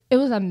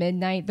was at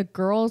midnight. The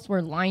girls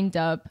were lined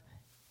up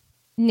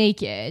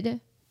naked.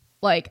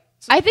 Like,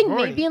 I think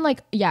maybe in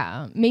like,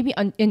 maybe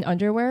in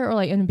underwear or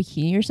like in a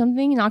bikini or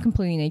something. Not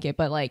completely naked,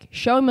 but like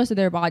showing most of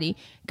their body.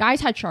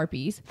 Guys had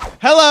Sharpies.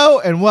 Hello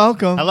and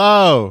welcome.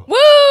 Hello.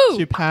 Woo!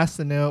 To Pass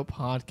the Note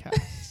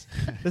podcast.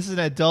 This is an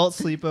adult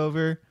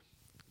sleepover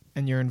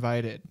and you're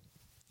invited.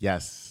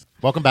 Yes.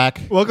 Welcome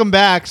back. Welcome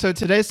back. So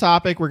today's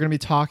topic, we're going to be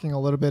talking a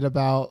little bit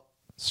about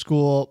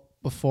school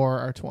before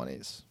our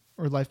 20s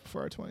or life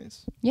before our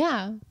 20s.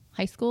 Yeah.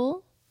 High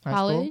school,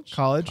 college.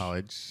 College.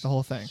 College. The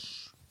whole thing.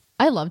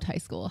 I loved high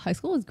school. High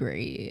school was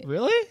great.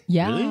 Really?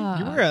 Yeah.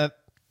 Really?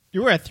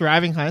 You were a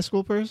thriving high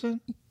school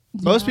person? Yeah.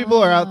 Most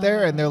people are out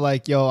there and they're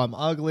like, yo, I'm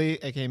ugly,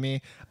 aka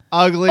me.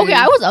 Ugly. Okay,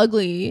 I was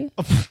ugly.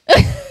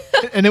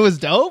 And it was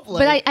dope?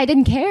 But I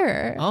didn't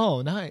care.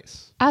 Oh,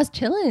 nice. I was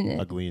chilling.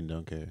 Ugly and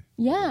don't care.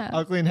 Yeah.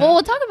 Ugly and well,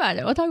 we'll talk about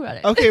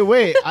it. Okay,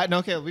 wait.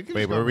 We can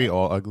Wait, were we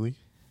all ugly?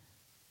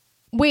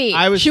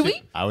 Wait, should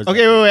we? I was.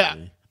 Okay, wait.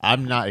 Ugly.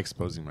 I'm not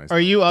exposing myself. Are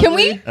you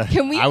ugly?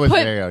 Can we I was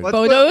put very ugly.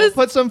 photos? We'll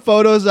put some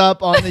photos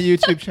up on the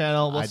YouTube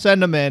channel. We'll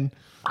send them in.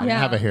 I didn't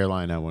have a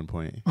hairline at one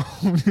point.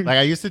 Like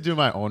I used to do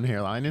my own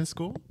hairline in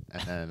school,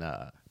 and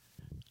then,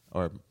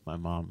 or my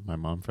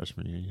mom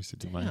freshman year used to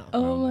do my.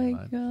 Oh own my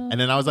hairline. god! And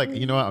then I was like,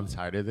 you know what? I'm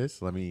tired of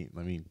this. Let me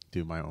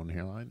do my own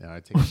hairline. And I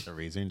take like, a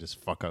razor and just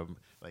fuck up.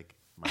 Like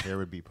my hair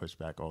would be pushed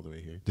back all the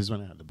way here. This is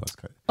when I had the buzz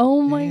cut.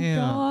 Oh my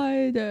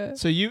god!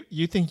 So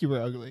you think you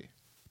were ugly?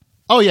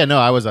 Oh yeah, no,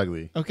 I was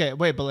ugly. Okay,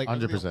 wait, but like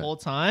 100%. the whole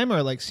time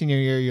or like senior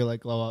year you're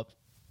like glow up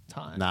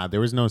time? Nah, there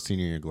was no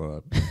senior year glow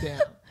up. Damn.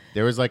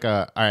 There was like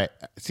all right,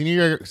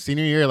 senior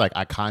year, like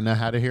I kind of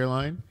had a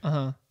hairline.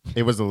 Uh-huh.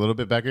 It was a little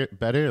bit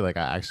better. Like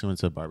I actually went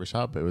to a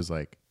barbershop, but it was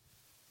like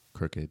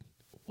crooked.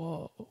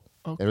 Whoa.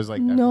 Okay. It was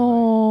like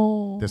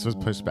No. this was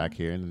pushed back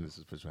here and then this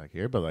was pushed back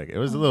here, but like it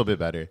was a little bit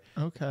better.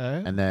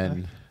 Okay. And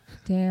then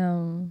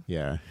Damn.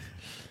 yeah,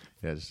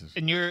 it's just,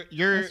 And you're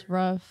That's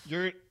rough.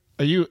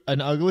 are you an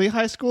ugly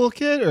high school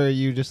kid or are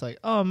you just like,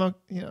 oh,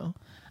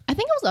 I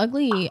think I was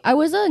ugly. I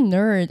was a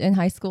nerd in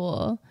high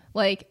school.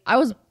 Like I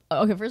was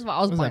okay. First of all,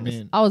 I was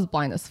blind. I was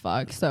blind as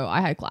fuck. So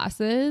I had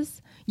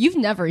glasses. You've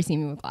never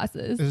seen me with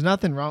glasses. There's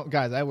nothing wrong,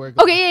 guys. I wear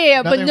glasses. Okay,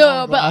 yeah, but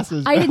no,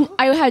 glasses, I didn't.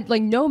 I had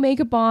like no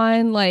makeup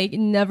on. Like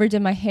never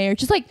did my hair.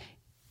 Just like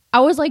I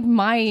was like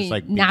my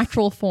like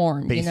natural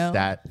form. base you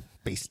know,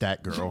 base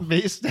stat girl,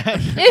 base stat.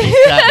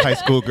 base stat high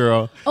school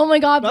girl. Oh my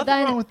god! Nothing but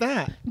then wrong with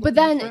that.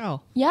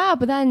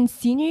 But then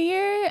senior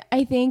year,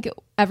 I think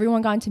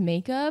everyone got into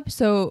makeup.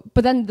 So,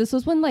 but then this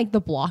was when like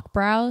the block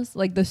brows,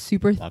 like the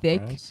super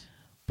thick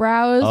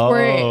brows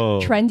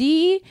were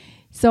trendy.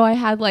 So I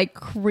had like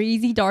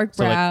crazy dark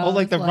brows.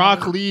 Like the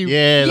Rock Lee.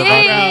 Yeah, the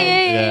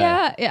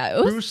yeah.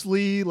 It was, Bruce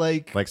Lee,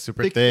 like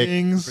super thick,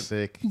 things. super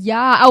thick.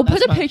 Yeah, I'll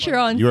put a picture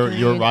on. You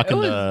were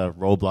rocking the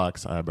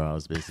Roblox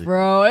eyebrows, basically.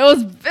 Bro, it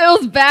was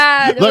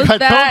bad. Look,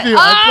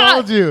 I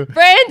told you.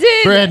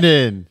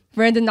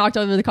 Brandon knocked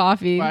over the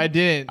coffee. I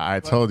didn't. I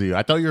told you.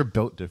 I thought you were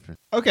built different.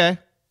 Okay.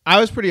 I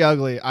was pretty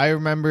ugly. I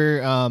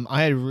remember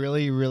I had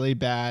really, really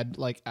bad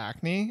like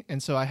acne.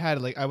 And so I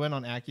went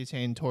on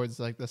Accutane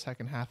towards like the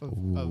second half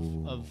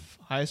of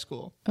high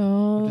school.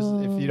 Oh. Which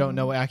is, if you don't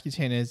know what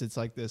Accutane is, it's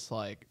like this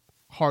like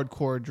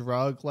hardcore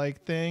drug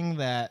like thing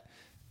that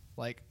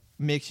like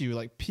makes you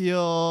like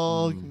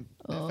peel,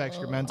 affects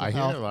your mental health.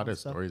 I hear a lot of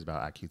stories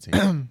about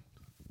Accutane.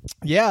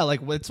 Yeah,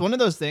 like it's one of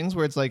those things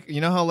where it's like,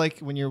 you know how like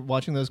when you're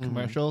watching those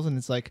commercials and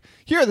it's like,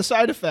 here are the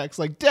side effects,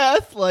 like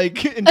death, like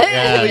bleeding,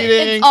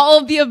 it's all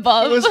of the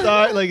above.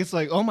 Like it's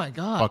like, oh my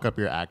god, fuck up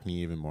your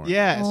acne even more.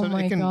 Yeah, oh so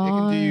it can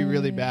do you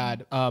really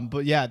bad.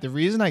 But yeah, the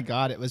reason I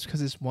got it was because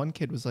this one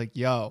kid was like,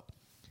 yo,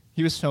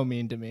 he was so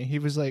mean to me. He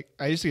was like,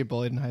 I used to get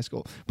bullied in high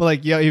school, but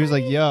like, yo, he was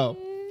like, yo,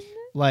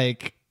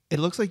 like. It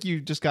looks like you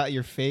just got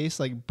your face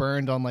like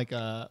burned on like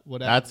a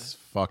whatever. That's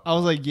fucked. I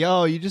was like,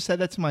 yo, you just said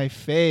that to my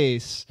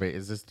face. Wait,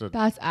 is this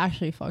That's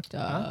actually fucked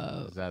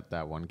up. Is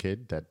that one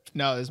kid that?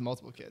 No, there's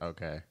multiple kids.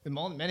 Okay.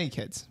 Many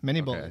kids,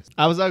 many bullies.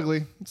 I was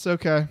ugly. It's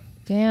okay.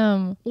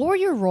 Damn. What were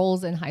your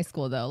roles in high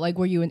school though? Like,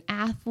 were you an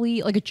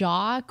athlete, like a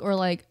jock, or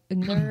like a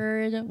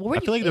nerd? What were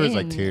I feel like there was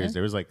like tiers.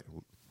 There was like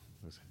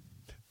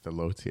the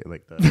low tier,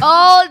 like the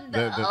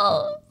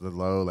the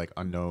low, like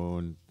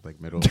unknown,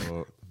 like middle.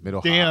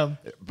 Damn. High.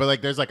 But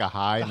like there's like a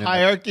high and then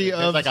hierarchy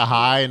there's like a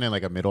high and then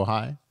like a middle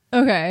high.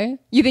 Okay.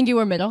 You think you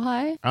were middle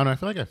high? I don't know. I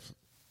feel like I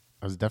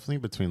was definitely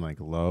between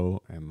like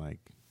low and like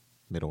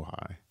middle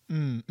high.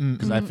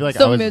 Because I feel like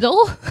I was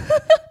middle.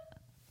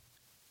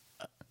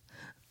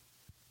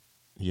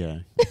 Yeah.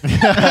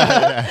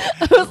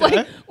 I was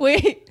like,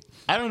 wait.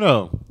 I don't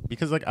know.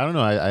 Because like I don't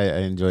know, I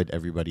enjoyed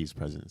everybody's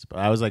presence. But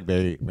I was like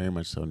very, very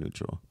much so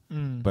neutral.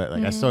 But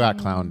like I still got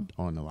clowned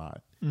on a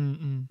lot.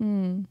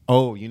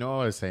 Oh, you know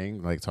what I was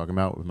saying? Like talking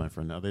about with my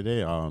friend the other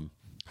day,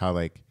 how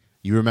like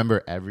you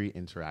remember every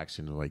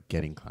interaction of like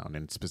getting clowned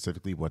and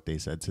specifically what they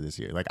said to this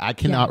year. Like I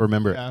cannot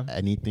remember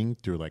anything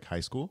through like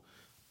high school,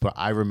 but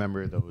I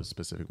remember those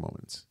specific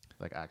moments.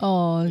 Like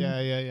actually,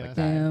 yeah. Like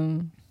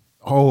Damn.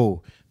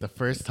 Oh, the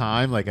first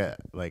time like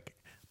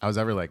I was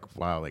ever like,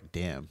 wow, like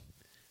damn.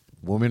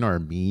 women are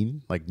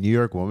mean. Like New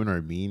York women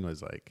are mean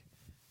was like,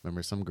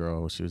 remember some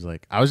girl, she was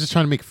like, I was just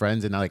trying to make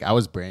friends and I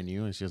was brand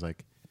new and she was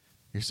like,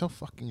 you're so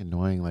fucking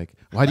annoying. Like,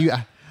 why do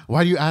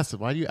you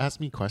ask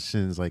me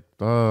questions? Like,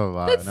 blah, blah,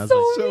 blah. That's And I was so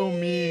like, So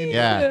mean.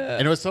 yeah.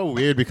 And it was so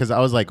weird because I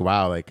was like,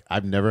 wow, like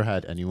I've never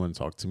had anyone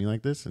talk to me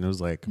like this. And it was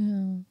like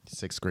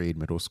 6th grade,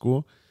 middle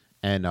school.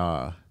 And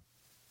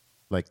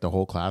like the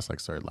whole class like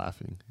started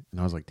laughing. And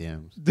I was like,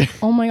 damn.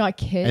 Oh my God,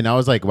 kids. And I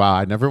was like, wow,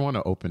 I never want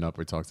to open up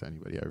or talk to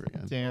anybody ever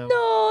again. Damn.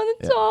 No,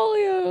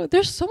 Natalia.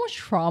 There's so much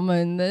trauma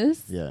in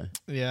this. Yeah.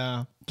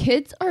 Yeah.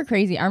 Kids are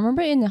crazy. I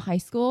remember in high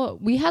school,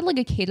 we had like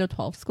a K to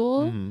 12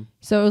 school.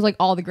 So it was like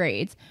all the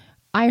grades.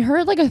 I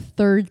heard like a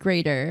 3rd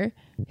grader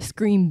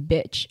scream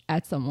bitch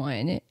at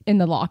someone in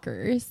the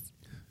lockers.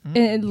 And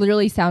it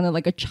literally sounded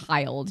like a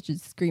child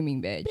just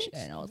screaming bitch.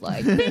 And I was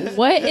like,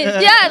 what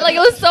is, yeah, like it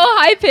was so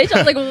high pitched.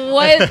 I was like,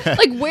 what?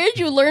 Like, where'd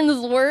you learn this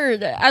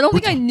word? I don't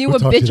think I knew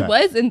what bitch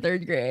was in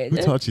 3rd grade. Who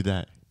taught you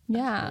that?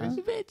 Yeah.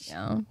 Bitch.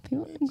 Yeah.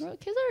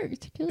 Kids are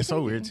It's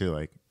so weird too.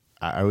 Like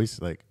I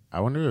always like, I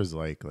wonder what it was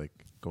like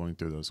going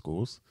through those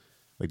schools,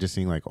 like just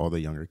seeing like all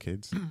the younger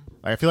kids.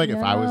 Like I feel like if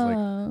I was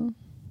like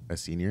a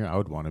senior, I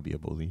would want to be a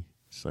bully.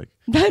 It's like,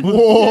 That's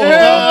Whoa.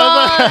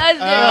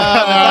 That's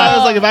I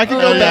was like, if I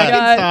could go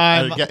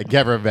back in time.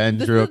 get revenge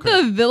this real is quick.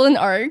 the villain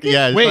arc.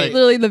 Yeah, it's Wait. like,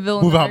 Literally the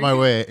villain move arc. out my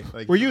way.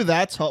 Like, Were you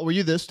that tall? Were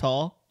you this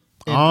tall?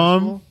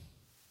 Because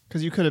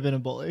you could have been a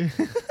bully.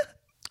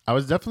 I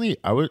was definitely.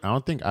 I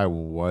don't think I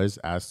was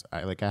as.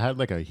 I had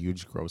like a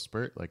huge growth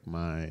spurt like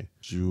my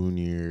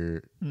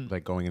junior,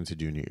 like going into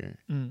junior year.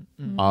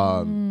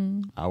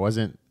 I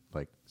wasn't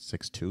like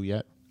 6'2"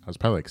 yet. I was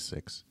probably like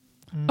 6.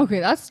 Okay,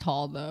 that's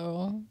tall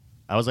though.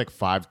 I was like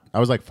 5. I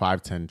was like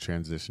 5'10"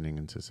 transitioning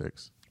into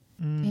 6.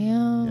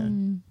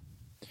 Damn.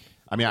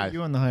 I mean,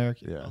 You on the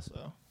hierarchy Yeah.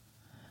 also.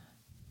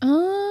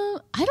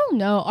 I don't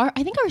know.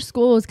 I think our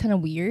school was kind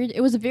of weird.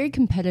 It was a very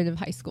competitive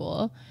high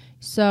school.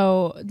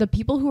 So the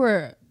people who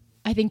were,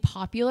 I think,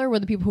 popular were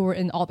the people who were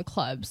in all the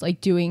clubs, like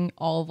doing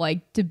all of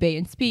like debate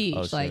and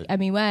speech, like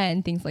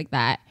MEWN, things like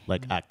that.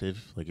 like active,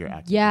 like you're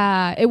active.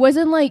 Yeah, it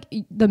wasn't like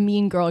the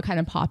mean girl kind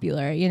of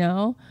popular, you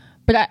know?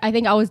 But I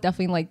think I was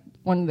definitely like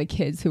one of the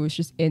kids who was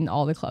just in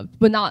all the clubs,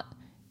 but not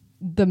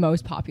the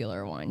most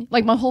popular one.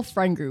 Like my whole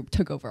friend group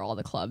took over all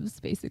the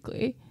clubs,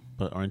 basically.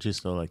 But aren't you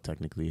still like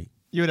technically?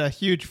 You had a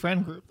huge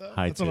friend group, though.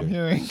 High That's what I'm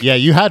tier. hearing. Yeah,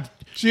 you had.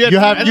 She had you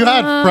friends?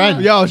 had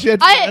friends. Yo, she had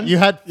friends. You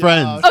had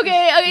friends.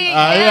 Okay.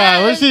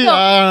 Yeah, was she? No,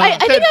 I I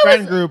think I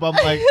friend was. group. I'm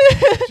like,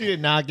 she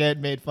did not get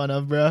made fun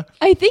of, bro.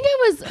 I think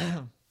I was.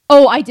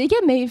 Oh, I did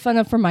get made fun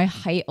of for my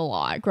height a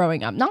lot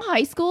growing up. Not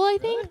high school, I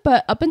think,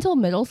 but up until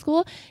middle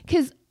school.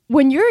 Because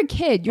when you're a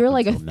kid, you're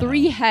like a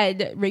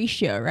 3-head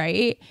ratio,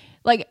 right?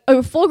 Like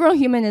a full-grown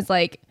human is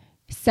like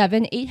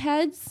 7-8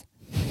 heads.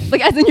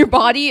 Like as in your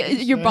body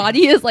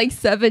is like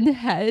 7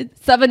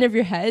 of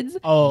your heads.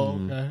 Oh,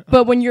 okay.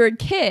 But when you're a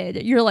kid,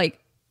 you're like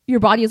your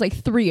body is like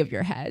 3 of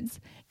your heads.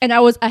 And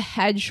I was a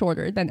head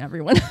shorter than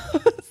everyone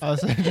else. I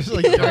was just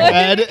like your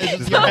head, it's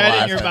just your head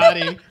and your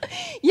body.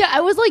 Yeah,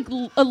 I was like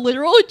a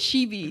literal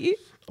chibi.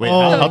 Wait,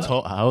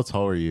 Oh. how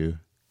tall were you?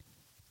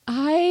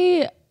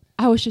 I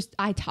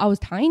was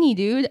tiny,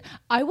 dude.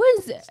 I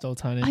was Still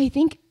tiny. I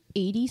think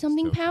 80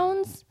 something Still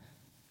pounds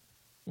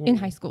in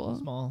high school.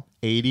 Small.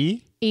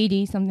 80.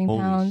 80 something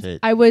Holy pounds. shit.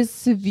 I was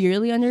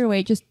severely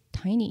underweight, just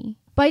tiny.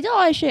 But I did a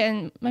lot of shit,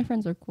 and my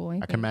friends are cool.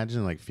 I can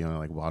imagine like feeling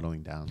like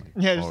waddling down. Like,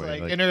 Yeah, just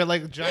forward, like in her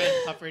like giant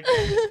puffered.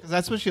 Because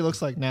that's what she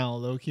looks like now,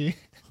 low key.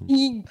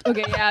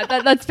 Okay, yeah,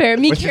 that's fair.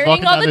 Me when she's carrying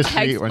walking all down the street,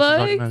 when she's walking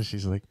textbooks. down,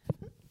 she's like,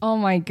 Oh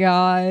my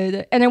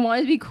god! And I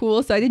wanted to be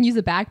cool, so I didn't use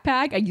a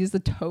backpack. I used a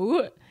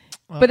tote.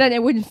 But then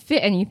it wouldn't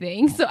fit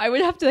anything, so I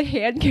would have to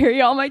hand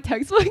carry all my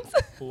textbooks.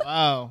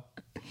 Wow.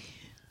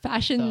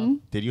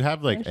 Fashion. did you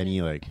have like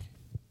any like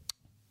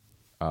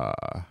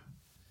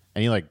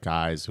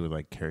guys who would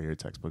like carry your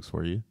textbooks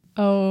for you?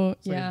 Oh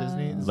It's like a yeah.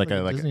 Disney- It's like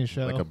a Disney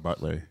show. like a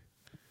butler.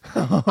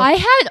 I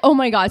had, oh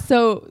my god,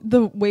 so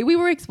the way we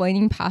were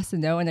explaining pass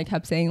and no, and I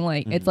kept saying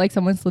like it's like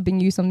someone slipping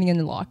you something in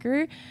the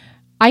locker.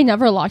 I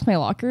never locked my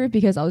locker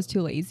because I was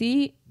too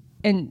lazy,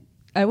 and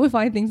I would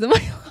find things in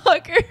my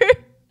locker,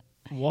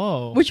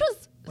 Whoa. which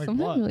was Like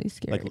sometimes what? really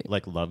scary.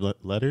 Like love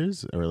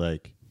letters or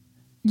like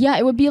Yeah,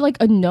 it would be like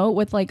a note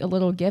with like a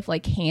little gift,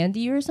 like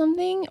candy or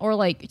something, or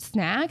like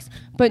snacks,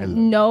 but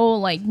no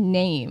like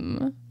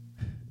name.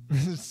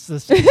 It's the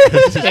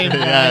same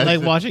guy,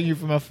 like watching you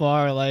from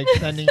afar, like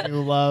sending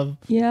you love.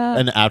 Yeah.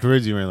 and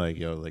afterwards you were like,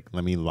 yo, like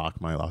let me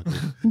lock my locker.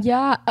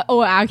 Yeah.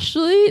 Oh,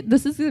 actually,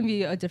 this is going to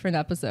be a different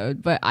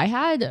episode, but I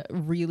had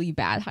really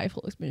bad high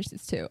school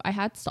experiences too. I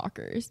had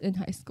stalkers in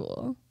high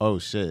school. Oh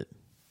shit.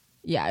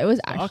 Yeah, it was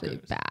actually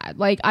Stalkers? bad.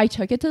 Like, I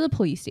took it to the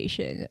police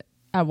station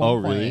at one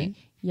Oh, point. really?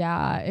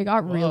 Yeah, it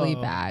got really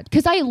Whoa. bad.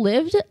 Because I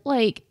lived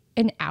like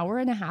an hour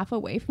and a half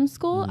away from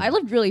school. I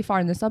lived really far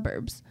in the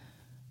suburbs,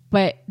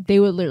 but they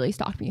would literally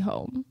stalk me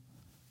home.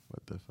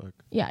 What the fuck?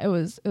 Yeah, it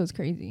was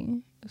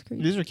crazy. It was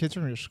crazy. These are kids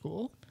from your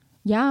school?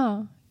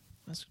 Yeah.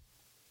 That's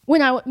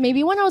When I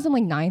was in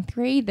like 9th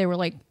grade, they were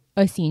like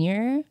a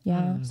senior.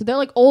 Yeah. So they're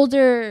like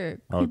older,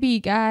 creepy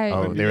guys.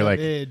 Oh, they were like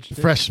age.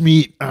 fresh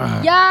meat.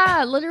 Yeah,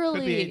 Could be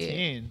literally.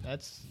 18.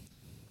 That's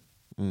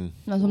That's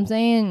what I'm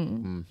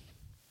saying.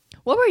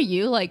 What were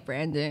you like,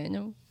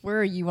 Brandon? Where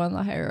are you on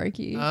the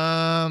hierarchy?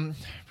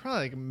 probably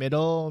like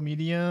middle,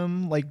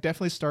 medium. Like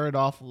definitely started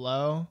off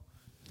low.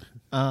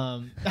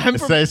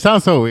 It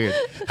sounds so weird.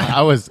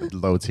 I was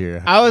low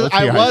tier. I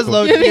was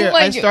low tier.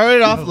 Like, I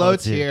started off low low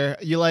tier.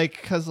 You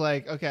like, cause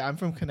like, okay, I'm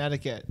from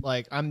Connecticut.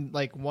 Like, I'm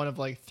like one of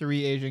like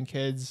 3 Asian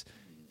kids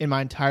in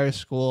my entire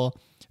school.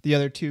 The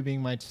other 2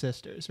 being my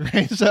sisters,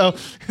 right? So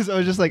it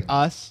was just like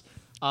us.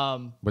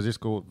 Was your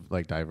school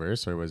like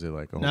diverse, or was it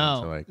like a whole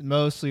bunch of, like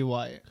mostly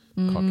white.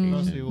 Caucasian?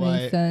 Mostly Makes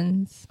white.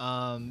 sense.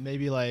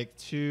 Maybe like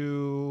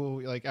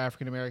 2 like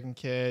African American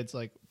kids,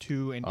 like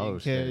 2 Indian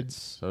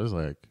kids. So it was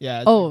like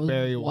Yeah. It's like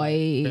very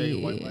white. Very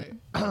white.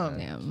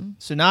 Damn.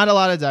 So not a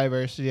lot of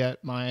diversity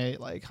at my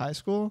like high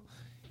school.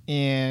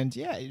 And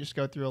yeah, you just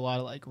go through a lot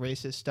of like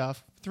racist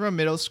stuff. Through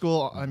middle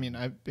school, I mean,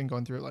 I've been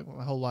going through it like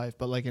my whole life,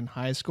 but like in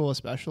high school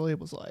especially, it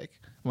was like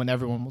when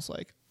everyone was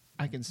like,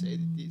 I can say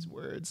these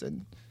words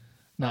and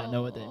not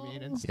know what they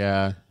mean. And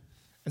yeah.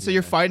 And so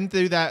you're fighting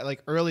through that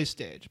like early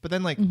stage. But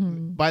then like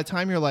by the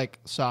time you're like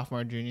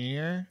sophomore, junior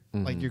year,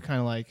 like you're kind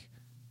of like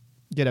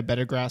get a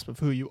better grasp of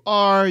who you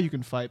are. You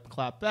can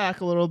clap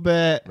back a little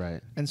bit.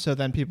 Right. And so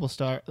then people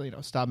start,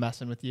 stop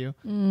messing with you.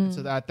 And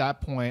so at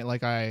that point,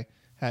 like I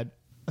had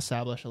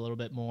established a little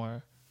bit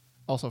more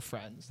also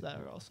friends that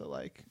are also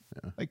like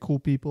cool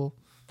people.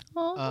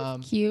 Oh,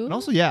 that's cute. And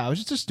also, I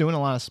was just doing a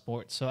lot of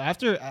sports. So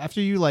after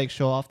you like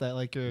show off that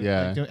like you're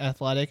like, doing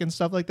athletic and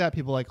stuff like that,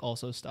 people like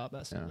also stop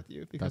messing with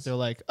you because they're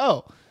like,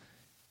 oh,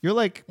 you're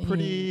like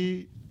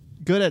pretty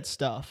good at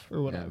stuff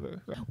or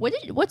whatever. Yeah.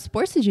 What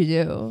sports did you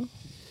do?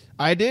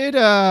 I did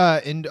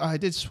I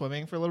did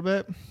swimming for a little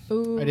bit.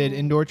 Ooh. I did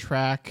indoor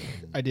track.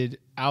 I did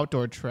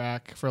outdoor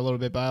track for a little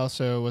bit, but I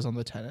also was on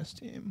the tennis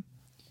team.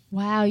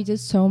 Wow, you did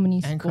so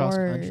many and sports. Cross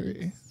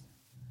country.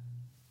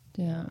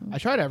 Damn. I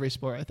tried every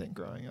sport, I think,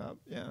 growing up.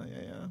 Yeah.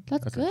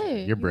 That's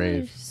good. You're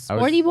brave.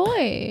 Sporty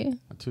boy.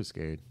 I'm too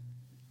scared.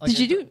 Like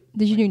did you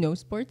do no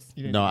sports?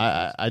 No,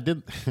 I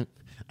did.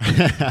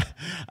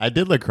 I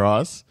did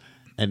lacrosse,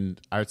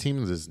 and our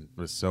team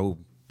was so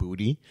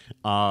booty.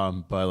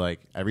 But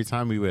like every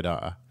time we would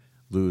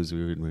lose,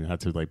 we would have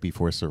to like be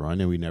forced to run,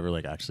 and we never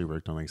like actually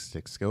worked on like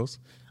stick skills.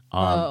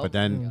 But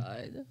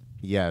then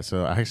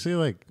so I actually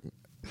like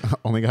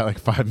only got like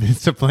 5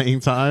 minutes of playing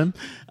time.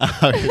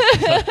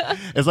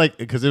 It's like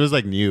because it was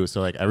like new, so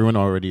like everyone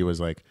already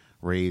was like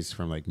raised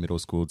from like middle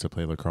school to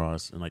play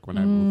lacrosse, and like when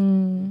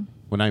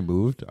I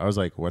moved, I was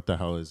like, what the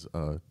hell is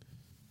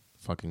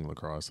fucking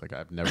lacrosse? Like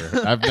I've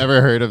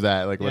never heard of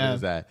that. Like what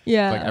is that?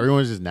 Yeah, like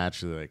everyone's just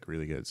naturally like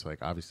really good. So like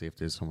obviously if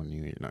there's someone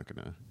new, you're not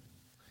gonna.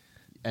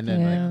 And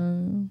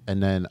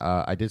then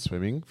I did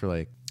swimming for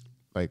like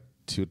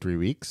 2-3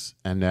 weeks,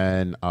 and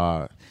then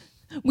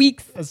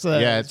weeks. That's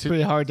it's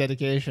pretty hard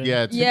dedication.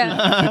 Yeah,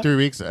 2-3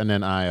 weeks, and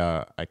then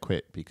I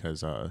quit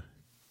because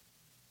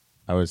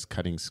I was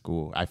cutting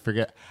school. I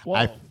forget.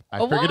 I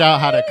figured out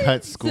how to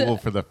cut school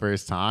for the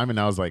first time, and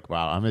I was like,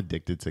 "Wow, I'm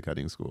addicted to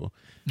cutting school."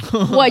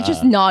 What?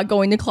 Just not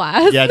going to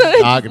class? Yeah,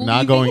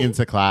 not going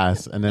into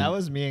class, and then that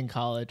was me in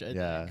college. I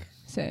think.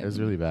 Same. It was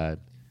really bad.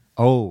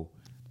 Oh,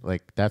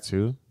 like that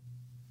too.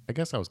 I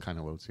guess I was kind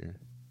of low tier.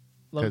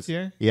 Low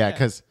tier? Yeah,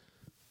 because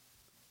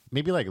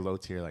maybe like low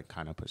tier, like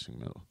kind of pushing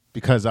middle.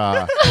 Because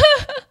I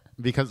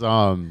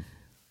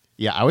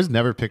was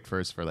never picked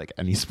first for like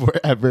any sport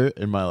ever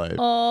in my life.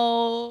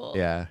 Oh.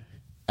 Yeah,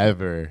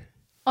 ever.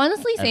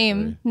 Honestly,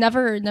 same.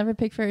 Never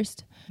pick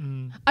first.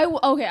 I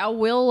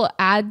will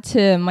add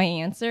to my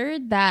answer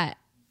that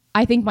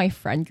I think my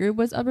friend group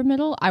was upper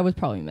middle. I was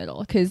probably middle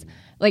because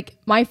like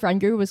my friend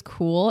group was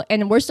cool,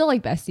 and we're still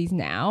like besties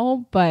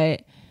now.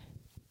 But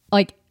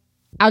like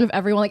out of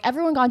everyone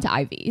got into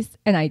Ivies,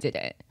 and I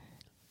didn't.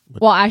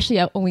 Well, actually,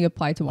 I only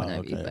applied to one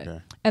Ivy,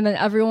 and then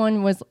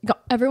everyone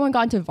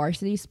got into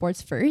varsity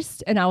sports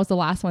first, and I was the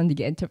last one to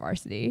get into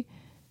varsity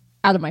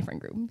out of my friend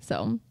group.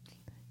 So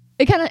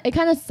it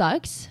kind of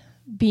sucks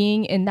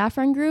being in that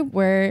friend group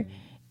where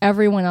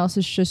everyone else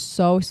is just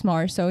so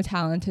smart, so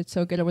talented,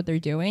 so good at what they're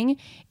doing,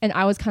 and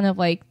I was kind of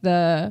like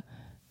the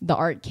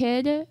art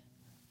kid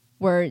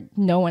where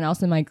no one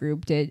else in my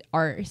group did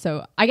art.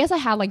 So I guess I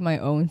had like my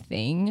own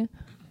thing.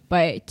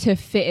 But to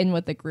fit in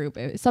with the group,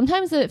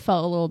 sometimes it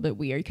felt a little bit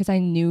weird because I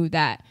knew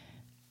that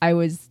I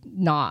was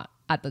not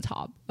at the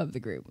top of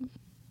the group.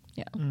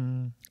 Yeah.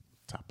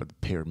 Top of the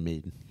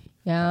pyramid.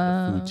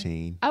 Yeah. The food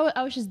chain.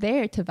 I was just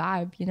there to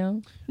vibe, you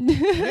know?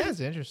 Yeah, it's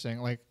interesting.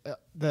 Like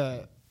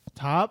the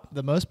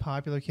most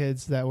popular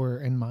kids that were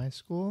in my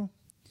school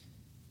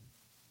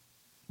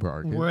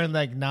were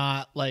like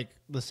not like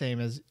the same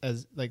as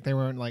like they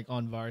weren't like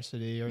on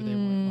varsity or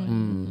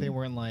they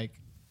weren't like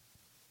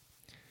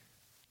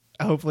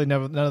hopefully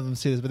none of them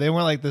see this, but they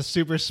weren't like the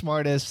super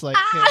smartest like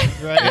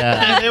kids, right?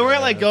 Yeah. They weren't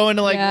like going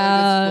to like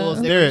good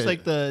schools. They were just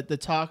like the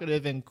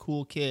talkative and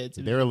cool kids.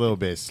 They were a little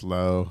bit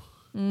slow.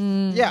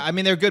 Yeah, I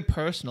mean they're good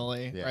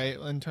personally, Yeah. right?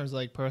 In terms of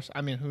like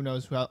I mean, who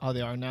knows how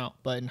they are now?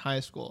 But in high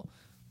school,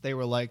 they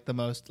were like the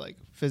most like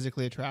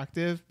physically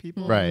attractive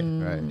people. Right.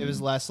 It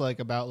was less like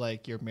about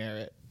like your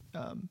merit.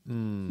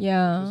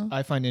 Yeah.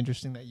 I find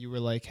interesting that you were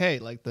like, hey,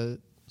 like the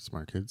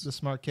Smart kids. the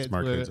smart kids,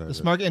 Smart were, kids are the the-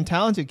 smart and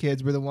talented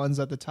kids were the ones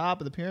at the top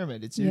of the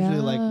pyramid. It's usually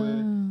like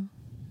we're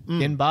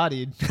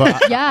embodied.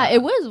 But Yeah,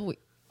 it was.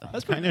 I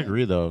kind of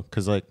agree though,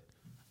 because like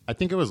I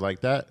think it was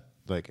like that.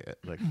 Like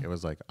it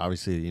was like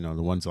obviously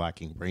the ones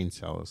lacking brain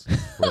cells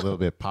were a little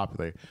bit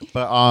popular,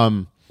 but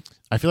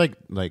I feel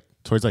like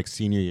towards like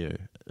senior year,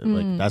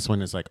 like that's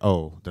when it's like,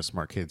 oh, the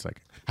smart kids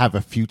like have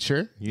a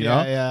future, you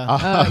know?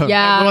 Yeah.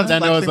 Yeah. Everyone's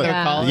Then it was flexing like,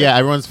 their college. yeah,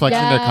 everyone's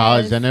flexing their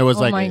college. Yes. Then it was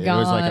Oh like my it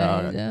was like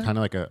God. kind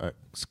of like a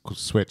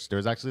switch. There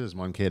was actually this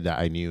one kid that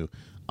I knew,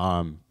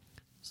 was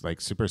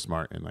like super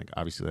smart and like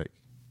obviously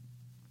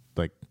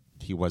like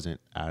he wasn't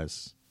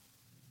as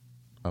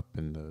up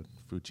in the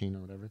food chain or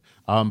whatever.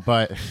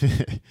 But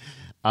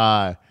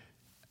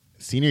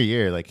senior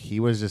year, like he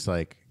was just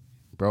like,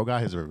 bro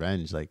got his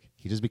revenge. Like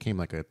he just became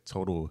like a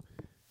total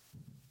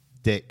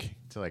dick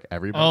to like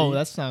everybody. Oh,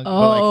 that's not good.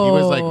 But like he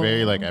was like Oh.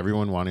 very like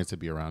everyone wanted to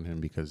be around him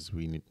because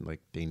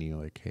they knew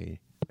like, hey,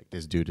 like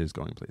this dude is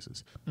going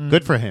places.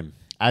 Good for him,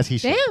 as he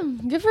should.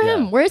 Damn, good for Yeah.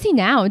 him. Where is he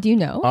now? Do you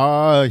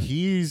know?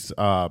 He's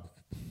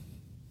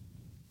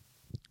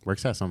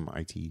works at some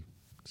IT.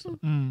 So,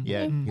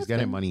 yeah, he's that's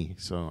getting good. money.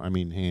 So I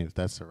mean, hey, if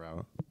that's the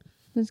route,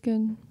 That's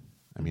good.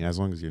 I mean, as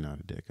long as you're not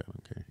a dick, I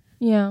don't care.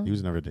 Yeah. He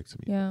was never a dick to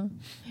me. Yeah.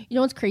 You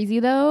know what's crazy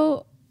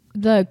though?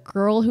 The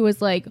girl who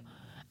was like,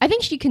 I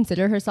think she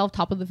considered herself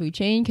top of the food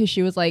chain because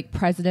she was like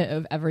president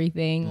of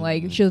everything.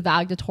 Like she was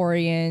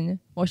valedictorian.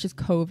 Well, she's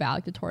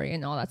co-valedictorian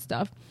and all that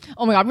stuff.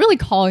 Oh my God, I'm really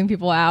calling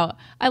people out.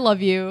 I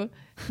love you.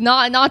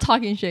 Not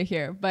talking shit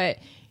here, but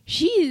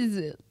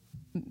she's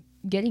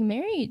getting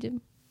married.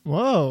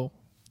 Whoa.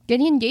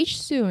 Getting engaged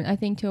soon, I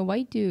think, to a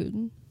white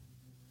dude.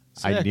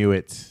 I Sick. knew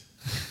it.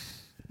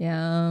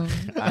 Yeah.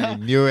 I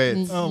knew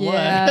it. Oh,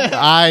 yeah.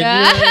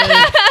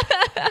 I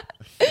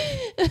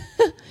knew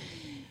it.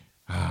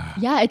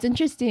 Yeah, it's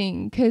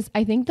interesting because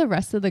I think the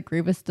rest of the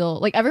group is still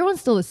like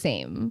everyone's still the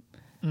same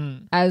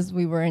as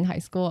we were in high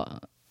school.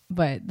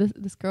 But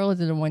this girl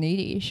did a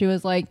 180. She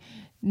was like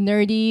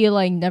nerdy,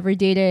 like never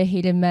dated,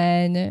 hated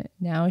men.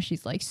 Now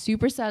she's like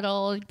super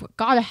settled,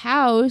 got a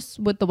house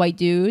with the white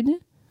dude.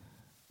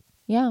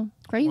 Yeah,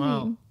 crazy.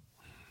 Wow.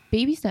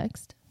 Baby's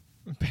next.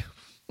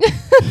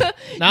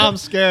 Now I'm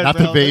scared. Not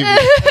bro. the baby.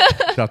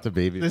 Not the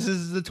baby. This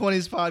is the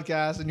 20s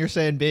podcast, and you're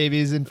saying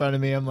babies in front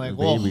of me. I'm like,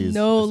 whoa. Babies.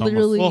 No, It's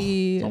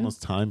literally. It's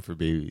almost time for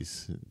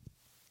babies.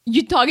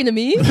 You talking to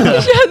me? Shut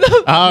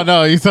the Oh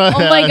no, you thought. Oh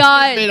my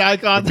God. Made eye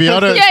contact.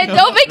 Fiona, Yeah,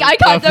 don't make eye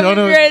contact with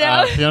me right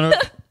now.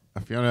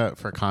 Fiona,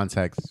 for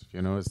context,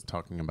 Fiona was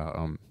talking about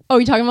Oh,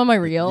 you talking about my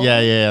reel?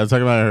 Yeah, I was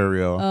talking about her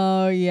reel.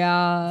 Oh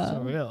yeah.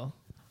 So real.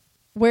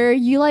 Where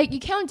you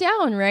count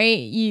down,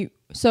 right?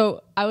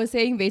 So I was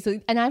saying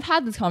basically, and I've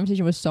had this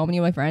conversation with so many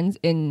of my friends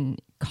in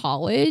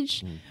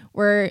college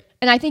and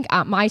I think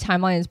my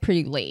timeline is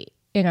pretty late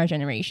in our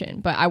generation,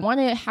 but I want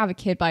to have a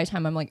kid by the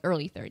time I'm like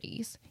early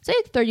 30s, say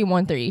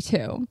 31,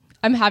 32.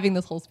 I'm having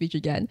this whole speech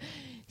again.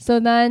 So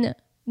then,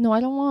 no, I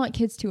don't want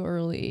kids too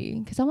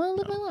early because I want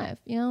to live my life,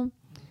 you know?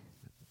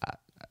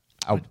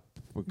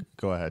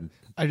 Go ahead.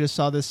 I just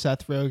saw this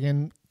Seth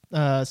Rogen,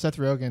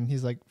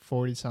 he's like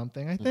 40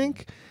 something, I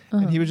think.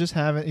 And he was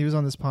he was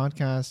on this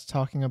podcast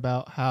talking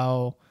about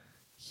how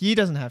he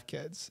doesn't have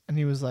kids. And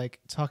he was like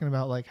talking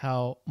about like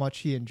how much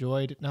he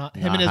enjoyed him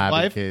and his having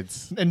wife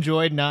kids.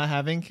 enjoyed not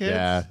having kids.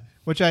 Yeah.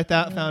 Which I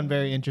found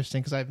very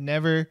interesting because I've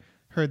never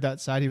heard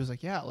that side. He was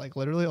like, yeah, like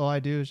literally all I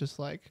do is just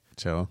like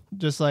Chill.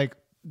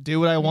 do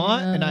what I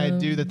want and I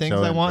do the things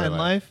Chill I and want in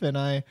relax. life. And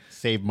I,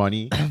 Save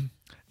money.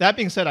 that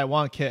being said, I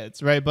want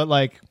kids, right? But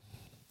like,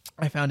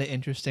 I found it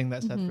interesting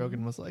that Seth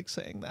Rogen was like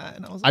saying that,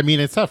 and I was like, I mean,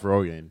 it's Seth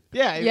Rogen.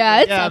 yeah, Yeah,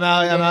 it's I'm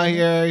out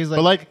here. He's like,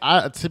 But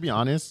like, to be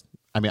honest,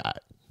 I mean,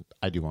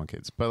 I do want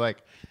kids, but like,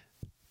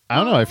 I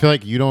don't know. I feel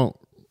like you don't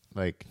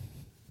like.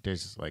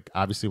 There's like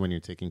obviously when you're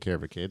taking care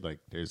of a kid, like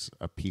there's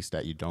a piece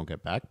that you don't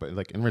get back, but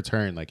like in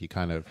return, like you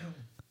kind of,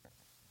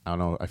 I don't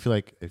know. I feel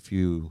like if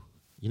you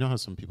know how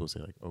some people say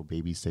like, oh,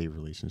 babies save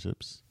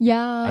relationships.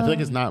 Yeah. I feel like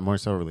it's not more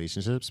so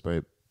relationships,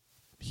 but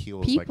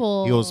heals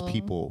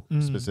people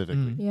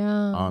specifically.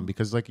 Yeah.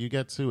 Because like you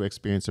get to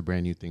experience a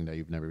brand new thing that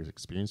you've never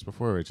experienced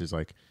before, which is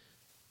like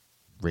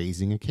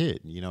raising a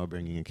kid,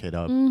 bringing a kid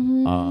up.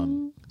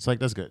 So like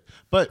that's good.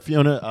 But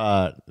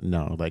Fiona,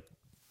 no, like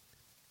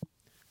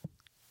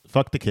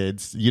fuck the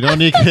kids. You don't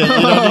need kids.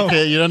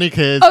 You don't need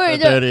kids. Okay,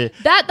 no,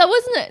 that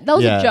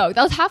was Yeah. a joke.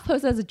 That was half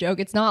posted as a joke.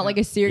 It's not like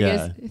a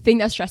serious thing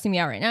that's stressing me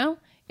out right now.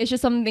 It's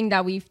just something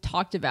that we've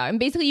talked about. And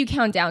basically you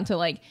count down to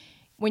like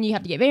when you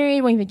have to get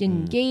married, when you have to get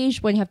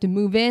engaged, when you have to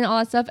move in, all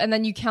that stuff. And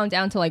then you count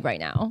down to like right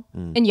now.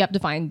 And you have to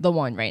find the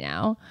one right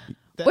now.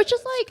 Which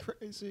is like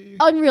crazy.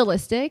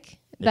 unrealistic.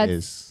 It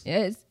is.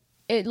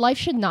 Life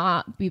should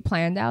not be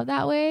planned out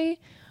that way.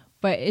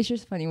 But it's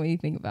just funny when you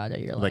think about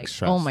it. You're like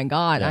stress. oh my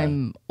God, Yeah.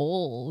 I'm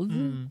old.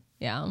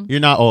 Yeah. You're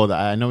not old.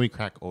 I know we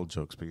crack old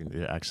jokes, but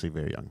you're actually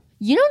very young.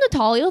 You know,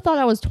 Natalia thought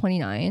I was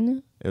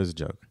 29. It was a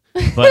joke,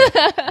 but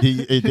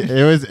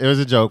it was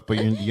a joke. But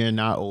you're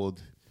not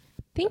old.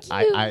 Thank you.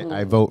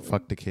 I vote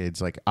fuck the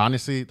kids. Like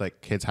honestly,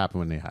 like kids happen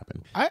when they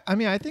happen. I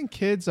mean, I think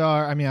kids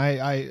are. I mean,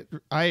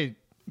 I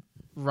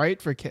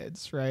write for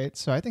kids, right?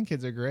 So I think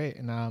kids are great,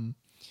 and I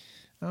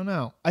don't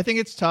know. I think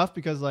it's tough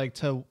because like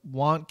to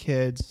want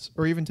kids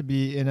or even to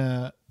be in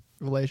a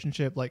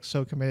relationship like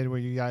so committed where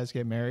you guys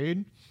get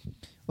married,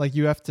 like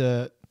you have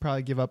to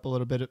probably give up a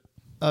little bit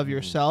of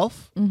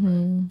yourself.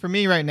 Mm-hmm. For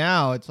me right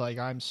now, it's like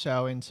I'm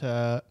so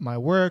into my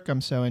work. I'm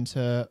so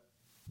into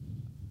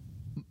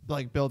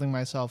like building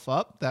myself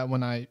up that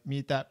when I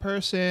meet that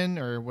person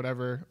or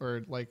whatever,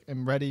 or like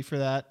am ready for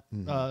that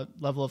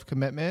level of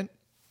commitment,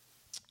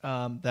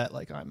 that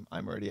like I'm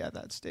already at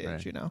that stage,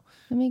 right. you know.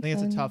 That makes I think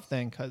sense. it's a tough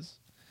thing because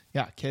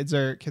kids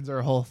are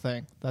a whole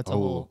thing. That's a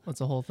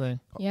whole thing.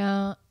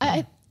 Yeah.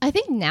 I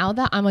think now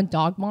that I'm a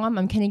dog mom,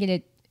 I'm kind of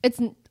getting it's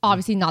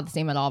obviously not the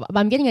same at all, but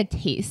I'm getting a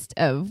taste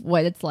of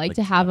what it's like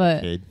to have a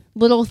kid.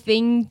 little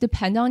thing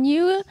depend on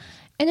you.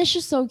 And it's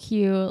just so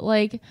cute.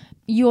 Like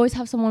you always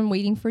have someone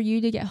waiting for you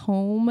to get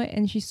home,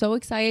 and she's so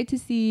excited to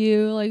see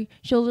you. Like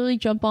she'll literally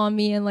jump on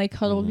me and like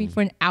cuddle me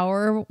for an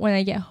hour when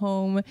I get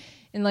home.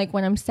 And like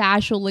when I'm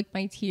sad, she'll lick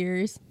my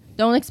tears.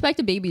 Don't expect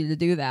a baby to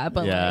do that,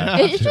 but Yeah.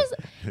 like, it's just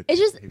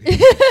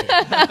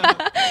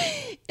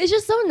it's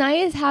just so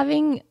nice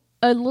having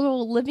a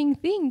little living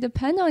thing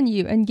depend on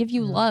you and give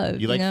you love.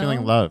 You like know?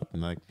 feeling loved,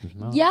 and like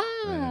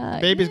Yeah.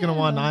 Baby's gonna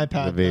want an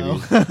iPad. The baby.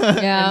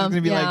 Though. Yeah. He's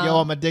gonna be like, "Yo,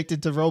 I'm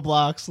addicted to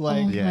Roblox.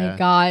 Like, Oh Yeah. my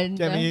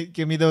god.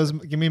 give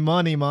me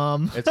money,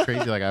 mom." It's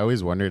crazy. Like I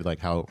always wondered like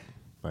how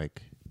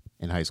like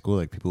in high school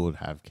like people would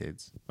have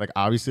kids. Like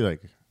obviously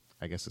like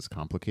I guess it's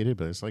complicated,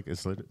 but it's like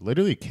it's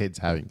literally kids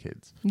having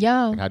kids.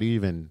 Yeah. Like, how do you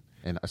even?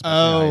 And especially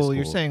in high school,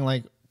 You're saying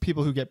like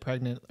people who get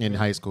pregnant in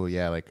high school?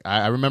 Yeah, like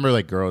I remember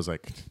like girls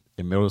like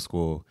in middle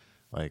school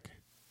like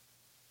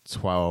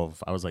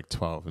 12. I was like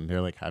 12, and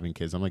they're like having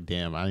kids. I'm like,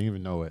 damn, I don't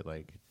even know what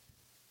like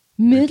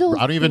Middle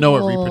I don't even know what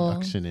school.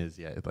 reproduction is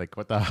yet. Like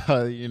what the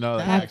hell, you know?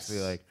 Like, That's-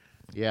 actually, like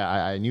yeah,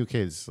 I knew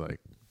kids like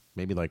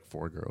maybe like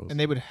 4 girls, and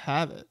they would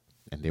have it.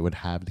 and they would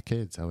have the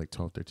kids at like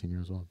 12, 13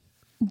 years old.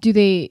 Do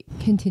they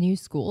continue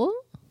school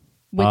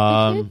with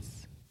the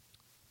kids?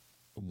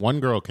 One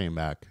girl came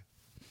back.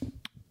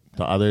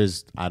 The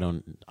others, I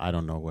don't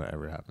know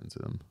whatever happened to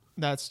them.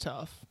 That's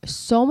tough.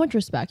 So much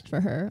respect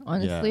for her,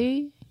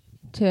 honestly,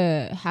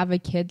 to have a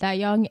kid that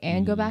young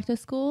and go back to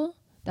school.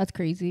 That's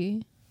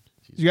crazy.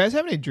 Do you guys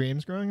have any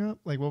dreams growing up?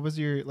 Like, what was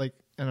your like?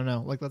 I don't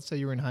know. Like, let's say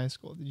you were in high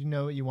school. Did you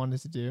know what you wanted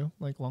to do,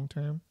 like long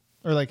term,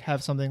 or like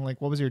have something? Like,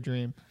 what was your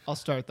dream? I'll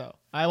start though.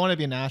 I want to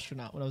be an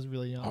astronaut when I was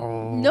really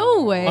young.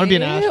 No way. I want to be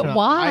an astronaut.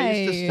 Why? I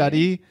used to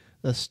study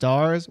the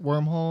stars,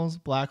 wormholes,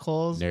 black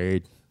holes.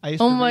 Nerd. I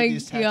used Oh to my read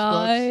these textbooks,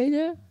 god.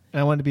 and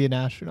I wanted to be an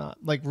astronaut,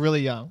 like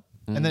really young.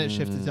 And then it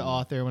shifted to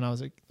author when I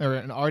was like, or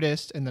an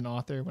artist, and then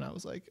author when I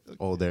was like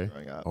Older.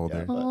 growing up. Older.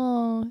 Yeah, but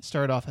Oh,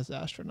 started off as an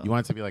astronaut. You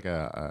want it to be like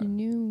a you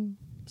knew.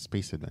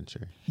 space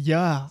adventure.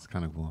 Yeah. It's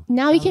kind of cool.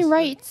 Now you can was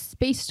write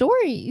space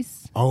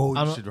stories. Oh,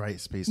 I you don't- should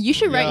write space. You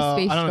should stories. write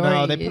space I don't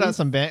know. They put out stories.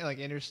 some like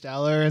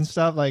Interstellar and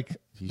stuff. Like,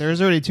 You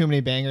there's already too many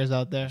bangers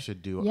out there, You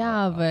should do.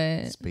 Yeah,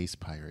 but- space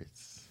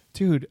pirates.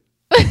 dude.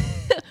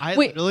 I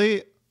Wait.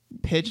 literally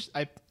pitched.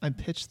 I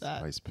pitched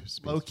that Space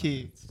low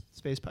key. pirates.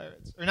 Space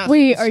pirates or not?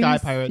 Wait, are Sky you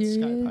Pirates.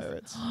 Sky serious?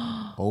 Pirates.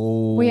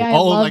 Oh, Wait, I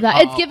oh, love like,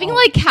 that. It's giving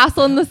like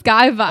Castle in the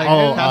Sky vibe. Like,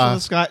 Oh, Castle in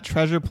the Sky,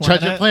 Treasure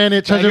Planet. Treasure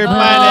Planet. Treasure Treasure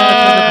Planet.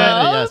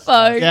 Planet. Oh, Yes.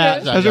 fuck. Yeah,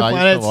 Treasure Treasure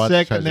Planet's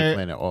sick, Treasure and they're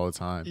Planet all the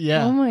time.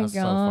 yeah. Oh my That's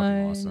so god.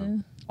 fucking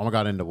awesome. Oh my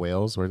god, into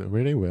whales. Were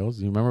they whales?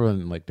 You remember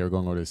when like they were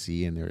going over the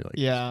sea and they were like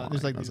Yeah,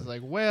 there's flying? like I was these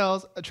like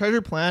whales.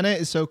 Treasure Planet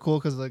is so cool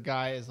because the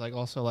guy is like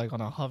also like on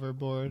a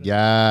hoverboard.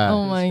 yeah.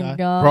 Oh my Sky.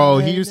 god. Bro,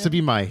 he used to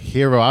be my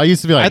hero. I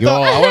used to be like, I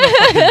thought- yo, I want to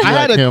fucking be I like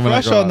had a him when I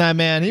crush grow on up. that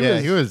man. He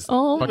was.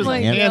 Oh fucking my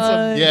handsome.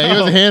 god. Yeah,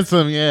 he was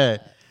handsome. Yeah.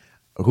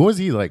 Who was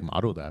he like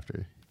modeled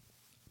after?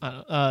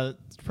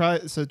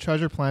 Probably so.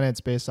 Treasure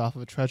Planet's based off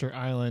of Treasure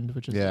Island,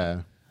 which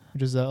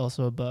is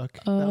also a book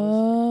that was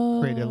Oh.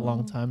 created a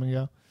long time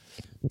ago.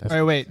 That's All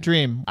right, wait,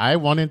 Dream. I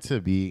wanted to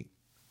be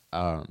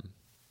kind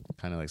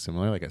of like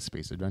similar, like a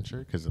space adventure,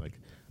 because like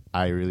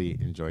I really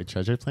enjoyed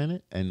Treasure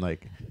Planet and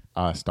like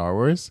Star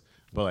Wars,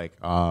 but like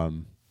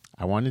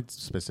I wanted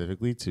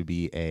specifically to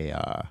be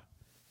a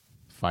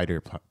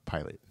fighter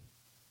pilot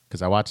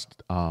because I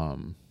watched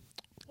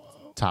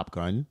Top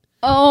Gun.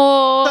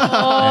 Oh,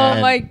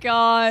 And- my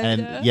god.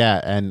 And yeah,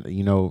 and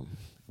you know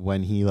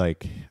when he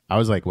like, I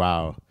was like,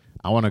 wow,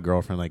 I want a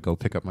girlfriend. Like, go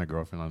pick up my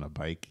girlfriend on a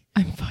bike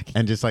I'm fucking.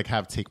 and just like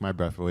have Take My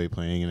Breath Away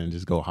playing, and then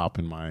just go hop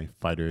in my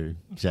fighter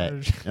jet,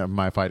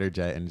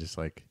 and just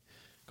like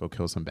go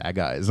kill some bad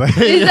guys. Like,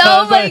 Oh my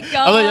I was like,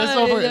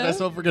 God. that's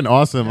so freaking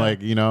awesome.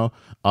 Like, you know,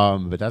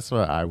 but that's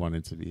what I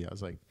wanted to be. I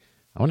was like,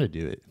 I want to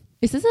do it.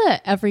 Is this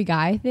a every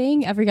guy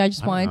thing? Every guy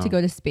just wanted to go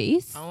to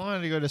space? I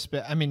wanted to go to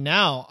space. I mean,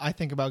 now I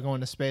think about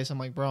going to space. I'm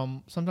like,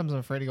 bro, sometimes I'm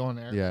afraid to go in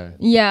there. Yeah.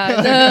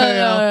 Yeah.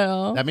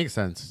 No. That makes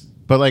sense.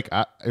 But like,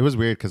 it was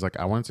weird because like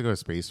I wanted to go to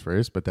space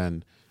first, but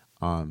then,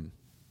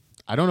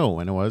 I don't know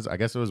when it was. I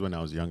guess it was when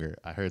I was younger.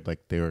 I heard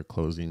like they were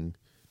closing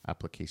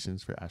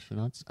applications for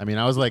astronauts. I mean,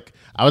 I was like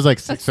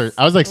six or seven.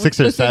 I was like 6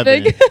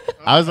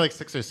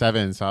 or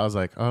 7. So I was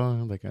like,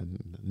 oh, like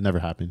never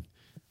happened.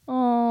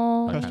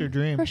 Oh, Crushed your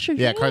dream.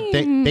 Yeah,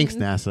 thanks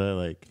NASA.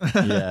 Like,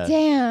 yeah.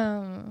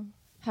 Damn.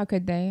 How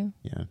could they?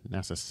 Yeah,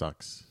 NASA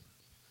sucks.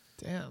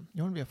 Damn,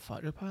 you want to be a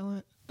fighter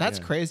pilot? That's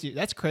crazy.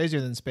 That's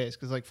crazier than space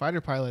because like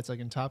fighter pilots, like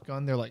in Top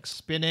Gun, they're like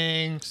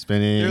spinning.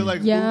 They're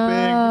like looping.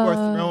 People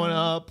are throwing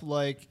up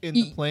like in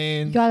the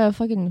plane. You gotta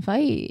fucking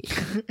fight.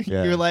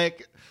 You're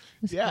like,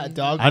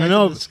 dog. I don't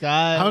know. In the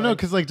sky. I don't know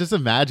because like just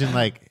imagine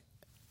like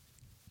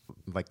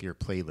your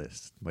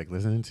playlist, like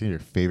listening to your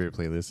favorite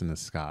playlist in the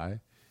sky.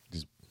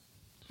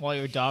 While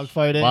you're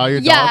dogfighting.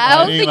 I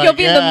don't think you'll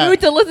be in the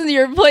mood to listen to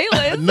your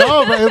playlist.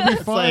 No, but it'll be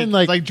fun.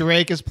 Like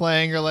Drake is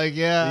playing. You're like,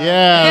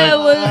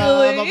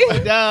 literally. I'm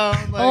upside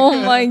down. Like,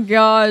 oh my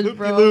god,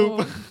 bro.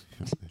 Loop.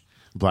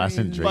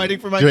 Blasting Drake. Fighting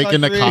for my Drake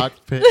country. in the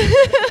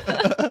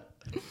cockpit.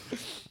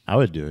 I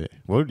would do it.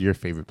 What would your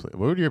favorite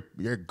what would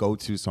your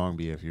go-to song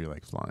be if you're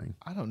like flying?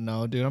 I don't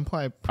know, dude. I'm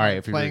probably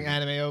if you're playing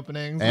anime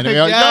openings. Anime,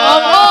 that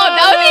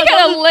would be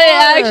kind of lit,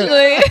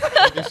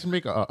 actually. They should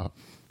make a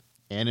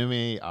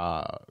anime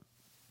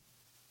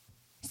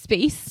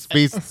space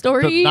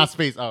story. Not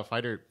space.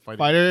 Fighter.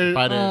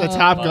 The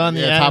Top Gun.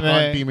 The Top Gun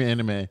anime. theme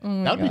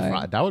anime. That would be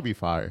fire. That would be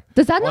fire.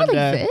 Does that not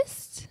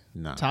exist?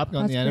 No. Top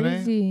Gun. That's the anime.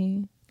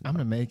 crazy. I'm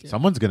gonna make it.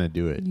 Someone's gonna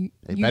do it. You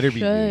better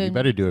be you. You should.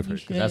 better do it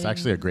first because that's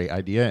actually a great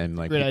idea and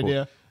like Great people,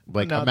 idea.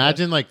 Like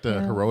imagine like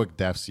the heroic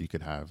deaths you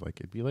could have. Like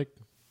it'd be like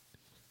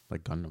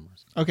Gundam or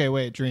something. Okay,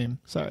 wait. Dream.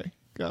 Sorry.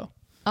 Go.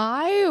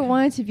 I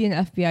wanted to be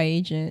an FBI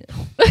agent.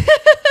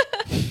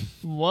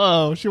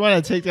 Whoa, she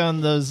wanted to take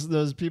down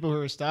those people who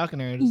were stalking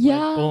her. Just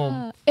like,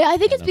 boom. I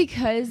think it's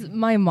because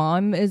my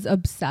mom is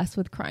obsessed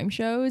with crime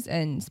shows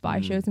and spy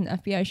shows and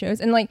FBI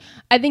shows. And like,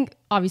 I think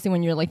obviously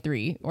when you're like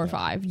 3 or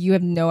 5, you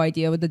have no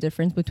idea what the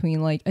difference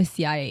between like a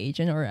CIA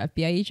agent or an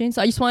FBI agent.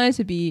 So I just wanted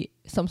to be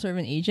some sort of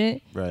an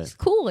agent. Right. It's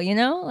cool, you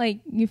know?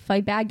 Like you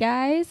fight bad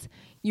guys.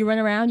 You run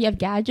around, you have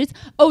gadgets.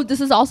 Oh, this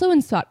is also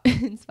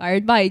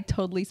inspired by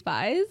Totally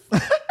Spies.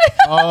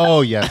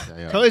 Oh, yes.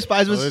 Yeah. Totally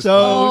Spies was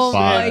Oh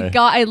my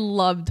god, I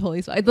love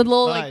Totally Spies. The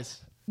little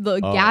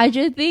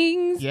gadget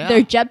things,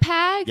 their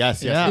jetpacks. Yes.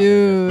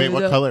 Dude. Wait,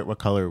 what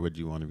color would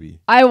you want to be?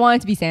 I want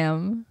it to be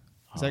Sam.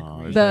 Is that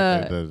green?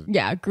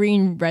 The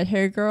green red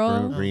hair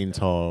girl. Green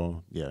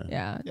tall.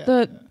 Yeah.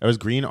 It was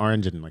green,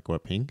 orange, and like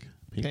what, pink?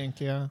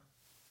 Pink, yeah.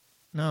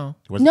 No.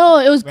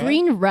 It was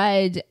green,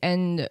 red,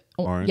 and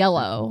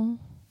yellow.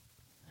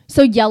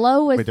 So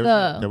yellow was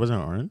there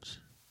wasn't orange?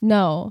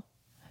 No.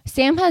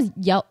 Sam has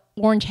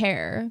orange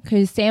hair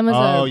because Sam is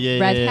a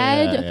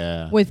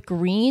redhead with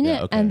green.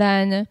 Yeah, okay. And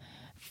then,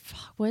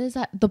 what is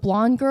that? The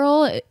blonde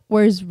girl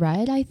wears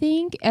red, I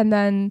think. And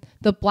then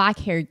the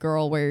black-haired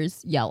girl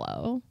wears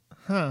yellow.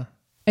 Huh.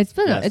 It's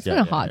been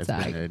a hot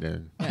sec.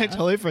 I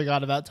totally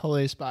forgot about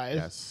Totally Spies.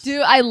 Yes.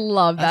 Dude, I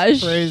love that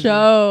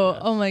show. Yes.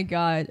 Oh my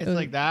god. It's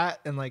like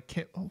that and like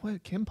Kim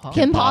Possible.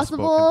 Kim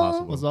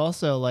Possible was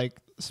also like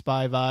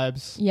spy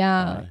vibes.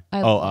 Yeah.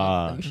 I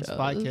love those shows.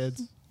 Spy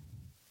Kids.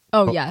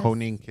 Oh yes.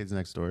 Codename Kids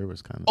Next Door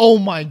was kind of. Oh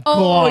my god.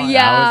 Oh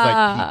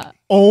yeah.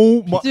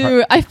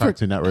 Dude,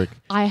 Cartoon Network.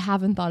 I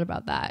haven't thought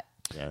about that.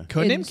 Yeah.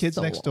 Codename Kids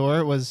Next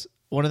Door was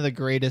one of the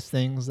greatest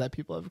things that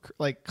people have,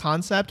 like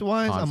concept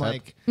wise. I'm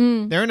like,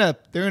 they're in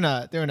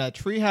a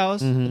tree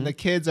house and the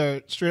kids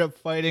are straight up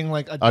fighting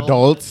like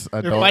adults.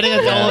 They're fighting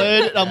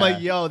adulthood. And I'm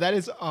like, yo, that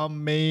is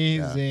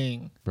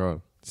amazing,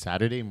 bro.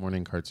 Saturday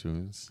morning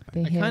cartoons.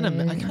 I kind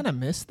of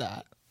miss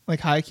that. Like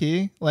high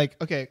key, like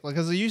okay,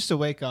 because I used to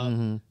wake up.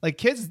 Like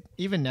kids,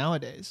 even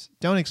nowadays,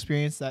 don't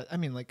experience that. I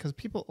mean, like because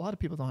a lot of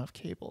people don't have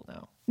cable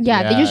now.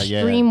 Yeah, they just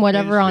stream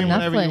whatever on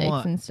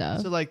Netflix and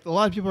stuff. So like a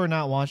lot of people are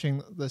not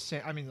watching the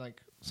same. I mean,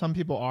 like some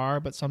people are,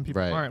 but some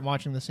people aren't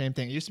watching the same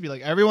thing. It used to be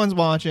like everyone's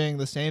watching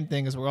the same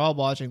thing as we're all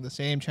watching the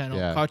same channel,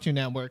 Cartoon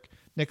Network,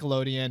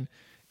 Nickelodeon.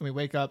 And we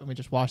wake up and we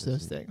just watch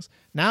those things.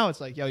 Now it's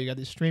like, yo, you got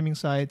these streaming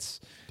sites.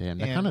 Damn,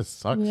 that kind of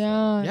sucks.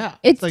 Yeah,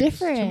 it's like,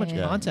 different. Too much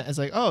content. It's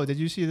like, oh, did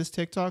you see this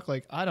TikTok?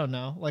 Like, I don't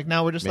know. Like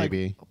now we're just like,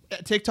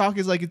 TikTok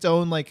is like its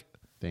own like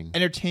thing,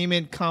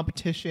 entertainment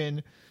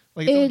competition.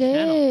 Like it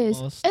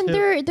is, and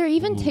there are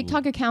even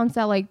TikTok accounts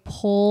that like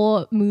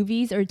pull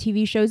movies or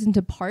TV shows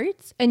into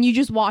parts, and you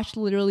just watch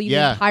literally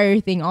the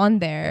entire thing on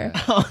there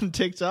on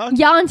TikTok.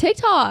 Yeah, on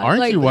TikTok.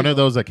 Aren't you one of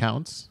those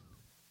accounts?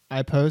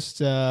 I post,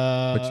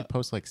 but you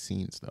post like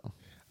scenes though.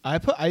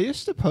 I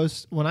used to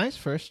post when I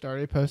first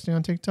started posting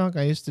on TikTok.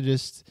 I used to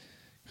just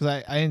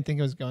because I didn't think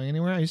it was going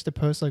anywhere. I used to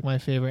post like my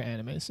favorite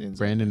anime scenes.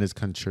 Brandon is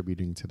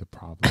contributing to the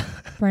problem.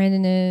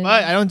 Brandon is,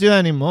 but I don't do that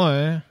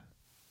anymore.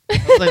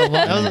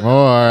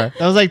 More.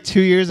 That was like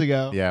 2 years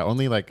ago. Yeah,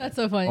 only like That's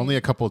so funny. only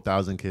a couple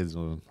thousand kids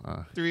will.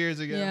 3 years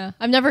ago. Yeah,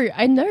 I've never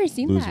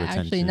seen Lose that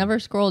actually. retention. Never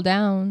scroll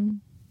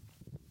down.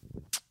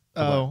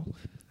 Oh,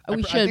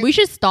 We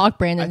should stalk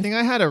Brandon. I think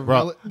I had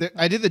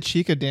I did the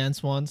Chica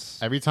dance once.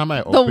 Every time I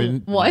the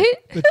open what?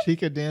 The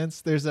Chica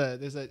dance. There's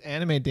an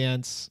anime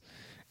dance,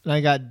 and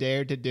I got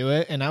dared to do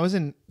it, and I was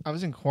in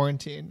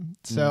quarantine,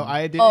 so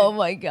I did. Oh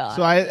my god.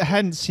 So I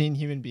hadn't seen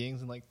human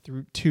beings in like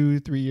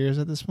 2-3 years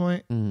at this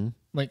point. Mm-hmm.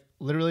 Like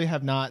literally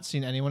have not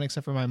seen anyone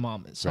except for my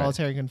mom in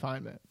solitary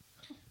confinement.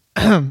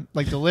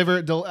 Like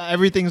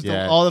everything's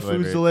all the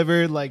food's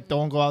delivered. Like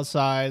don't go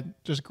outside,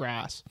 just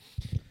grass.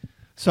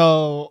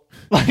 So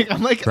like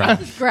I'm like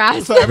grass.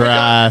 grass.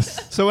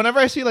 So whenever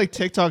I see like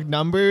TikTok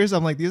numbers,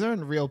 I'm like these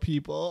aren't real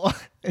people.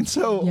 And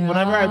so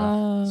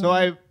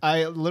whenever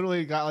I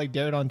literally got like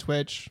dared on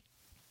Twitch,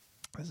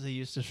 as I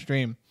used to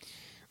stream,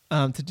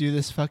 to do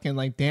this fucking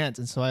like dance,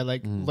 and so I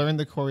like learned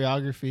the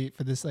choreography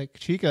for this like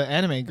Chica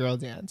anime girl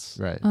dance.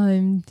 Right.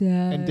 I'm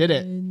dead. And did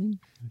it.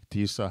 Do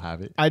you still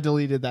have it? I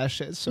deleted that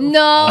shit. So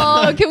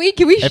No, can we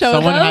If show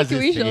someone them? has Can it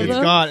we show saved, it's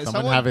them? gone.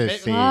 Someone have it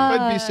saved.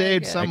 Could be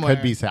saved Fuck. somewhere. It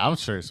could be. I'm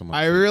sure someone.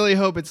 I really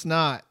hope it's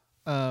not.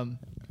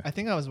 I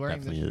think I was wearing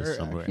Definitely the is shirt.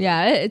 somewhere. Actually.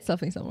 Yeah, it's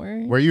definitely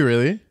somewhere. Were you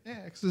really?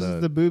 Yeah, 'cause this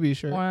is the booby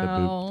shirt.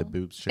 Wow. The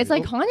boobs. Shirt. It's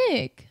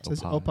iconic. It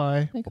says Opie.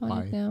 Opie, Iconic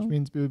Opie. now. which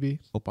means booby.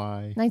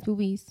 Opie. Nice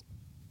boobies.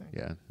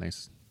 Yeah,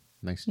 nice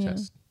Yeah.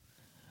 chest.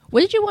 What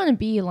did you want to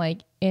be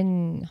like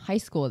in high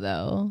school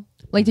though?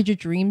 Like, did your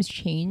dreams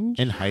change?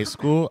 In high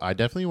school, I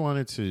definitely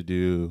wanted to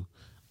do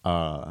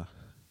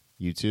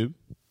YouTube.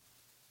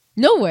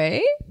 No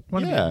way.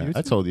 Wanna be Yeah, on I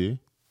YouTube? told you.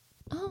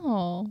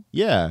 Oh,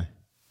 Yeah,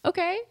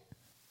 okay.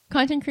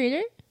 Content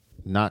creator?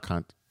 not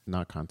content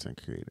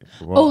creator.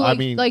 Well, Like, I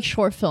mean, like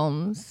short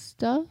film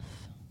stuff.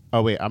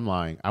 oh wait, I'm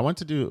lying. I want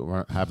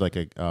to have like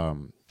a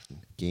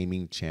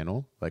gaming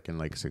channel, like in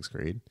like 6th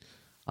grade.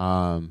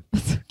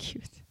 That's so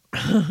cute.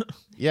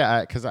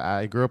 Yeah, because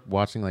I grew up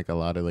watching like a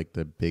lot of like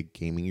the big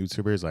gaming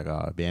YouTubers, like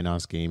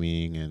Banos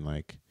Gaming, and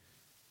like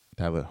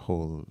that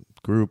whole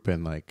group,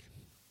 and like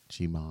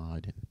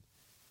Gmod.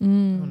 I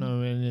don't know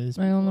what it is.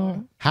 I don't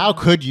know. How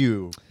could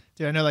you,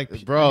 Dude, I know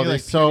like Bro, I knew, they're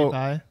like so-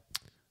 PewDiePie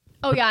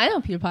Oh yeah, I know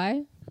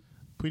PewDiePie.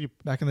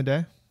 back in the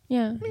day.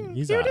 Yeah.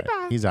 He's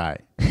alright. He's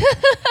alright.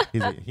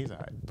 he's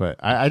alright. But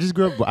I just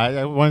grew up.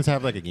 I wanted to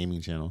have like a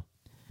gaming channel,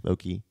 low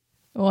key.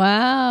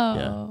 Wow.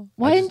 Yeah.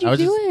 Why didn't you I was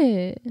do just-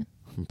 it?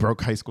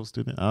 Broke high school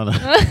student. I don't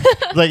know.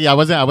 Like yeah,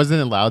 I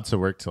wasn't allowed to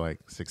work till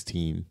like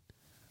 16.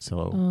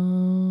 So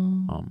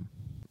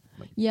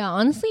Yeah,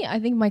 honestly, I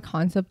think my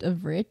concept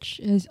of rich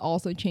has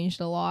also changed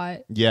a lot.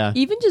 yeah.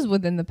 Even just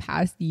within the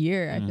past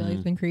year, I feel like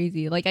it's been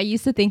crazy. Like I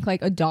used to think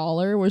like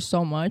 $1 was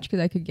so much because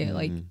I could get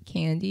like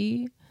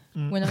candy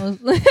when I was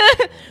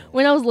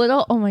when I was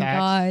little. Oh my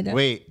Facts. god!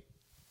 Wait,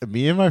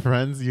 me and my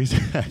friends used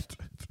to.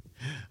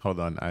 Hold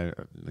on,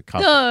 the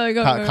cops, No,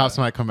 go. cops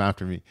might come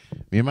after me.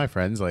 Me and my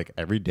friends, like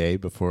every day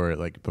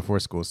before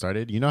school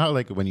started. You know how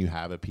like when you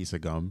have a piece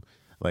of gum,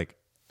 like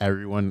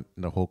everyone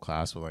in the whole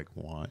class will like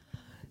want.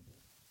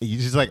 You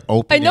just like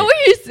open. I know it,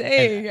 what you're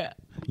saying.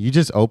 You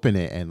just open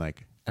it and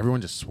like everyone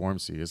just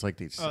swarms to you. It's like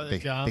they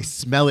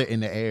smell it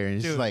in the air and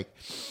it's just Dude. like.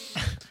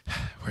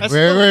 That's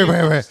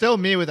Where? Still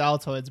me with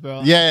Altoids,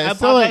 bro. Yeah, I it's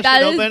still pop like- that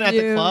shit That is open at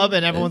the you. club,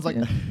 and everyone's like,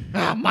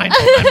 That's mine.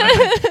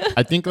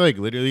 I think like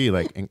literally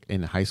like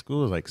in high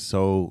school like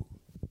so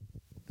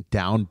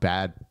down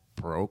bad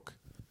broke.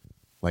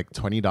 Like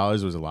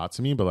 $20 was a lot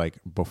to me, but like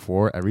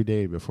every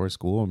day before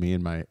school, me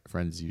and my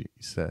friends we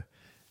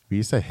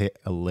used to hit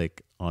a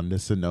lick on the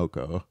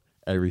Sunoco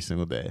every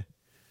single day.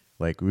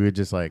 Like we would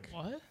just like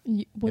What?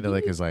 hit a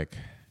lick is like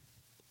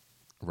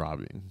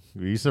robbing.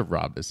 We used to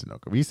rob the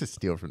Sunoco. We used to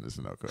steal from the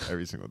Sunoco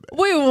every single day.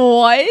 Wait,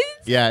 what?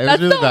 Yeah, it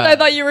That's was really not what bad. I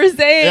thought you were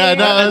saying. Yeah,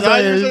 no, I that's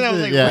what it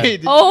was like, yeah. wait,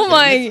 did Oh you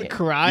my- think this is a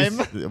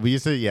crime? We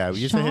used to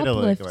hit a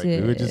lick. Like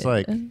we would just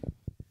like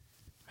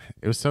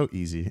it was so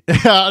easy.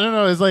 I don't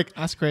know. It's like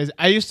That's crazy.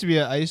 I used to be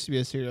a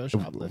serial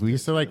shoplifter. we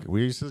used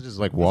to just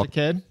like as a walk.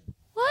 kid.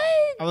 What?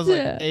 I was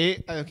like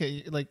 8.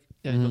 Okay, like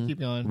yeah, go keep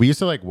going. We used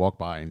to like walk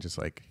by and just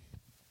like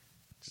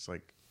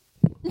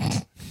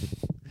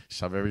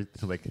shove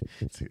everything like.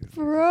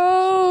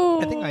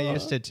 Bro. I think I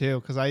used to too,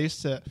 because I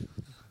think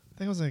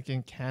I was like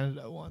in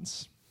Canada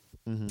once.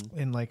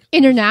 In like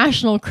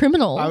International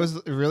criminal. I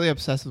was really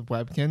obsessed with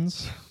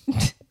Webkins.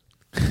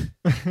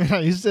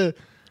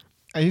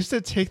 I used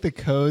to take the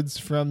codes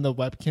from the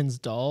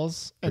Webkins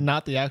dolls and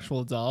not the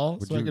actual doll,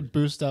 so I could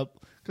boost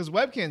up because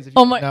Webkins. If you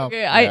Oh my. know,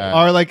 Okay, Yeah.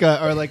 are like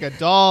a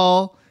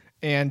doll,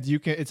 and you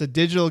can. It's a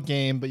digital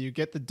game, but you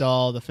get the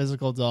doll, the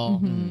physical doll,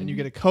 and you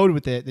get a code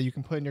with it that you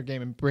can put in your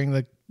game and bring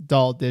the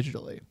doll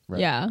digitally.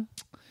 Right. Yeah.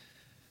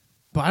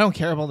 But I don't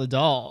care about the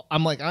doll.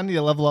 I'm like, I need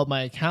to level up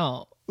my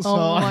account. So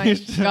Oh I my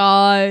used to-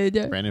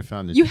 god. Brandon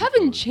found the You cheat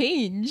haven't code.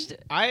 changed.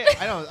 I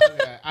don't.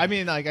 Okay. I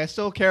mean, like, I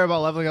still care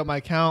about leveling up my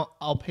account.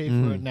 I'll pay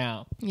for it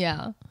now.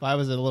 Yeah. But I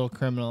was a little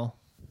criminal.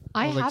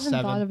 I was like haven't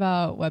 7. thought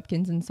about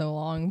Webkins in so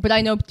long, but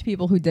I know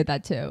people who did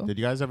that too. Did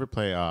you guys ever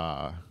play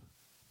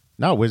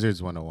not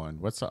Wizards 101?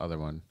 What's the other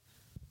one?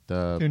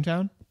 The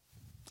Toontown.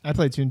 I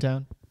played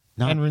Toontown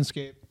and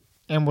RuneScape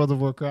and World of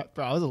Warcraft.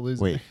 Bro, I was a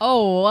loser. Wait.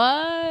 Oh,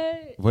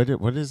 what?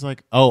 What is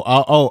like?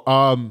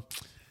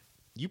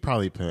 You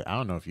probably played. I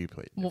don't know if you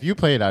played. If you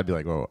played, I'd be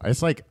like, whoa.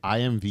 It's like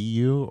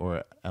IMVU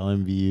or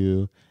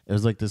LMVU. It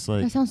was like this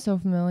like. That sounds so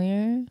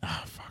familiar.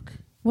 Ah, fuck.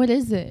 What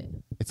is it?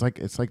 It's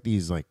like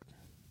these like.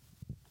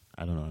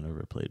 I don't know. I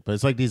never played, but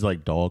it's like these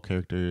like doll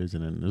characters,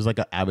 and then there's like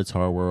an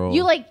Avatar world.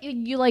 You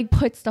like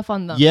put stuff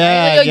on them.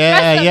 Yeah, right? Like,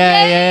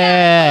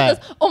 yeah.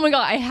 Oh my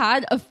god, I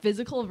had a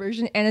physical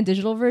version and a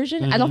digital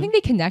version. I don't think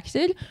they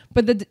connected,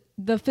 but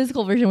the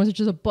physical version was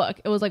just a book.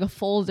 It was like a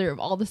folder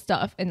of all the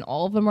stuff, and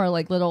all of them are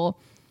like little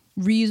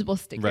reusable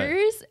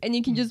stickers, and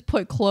you can just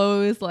put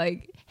clothes,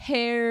 like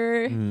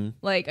hair,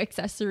 like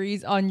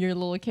accessories on your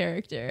little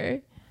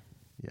character.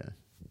 Yeah.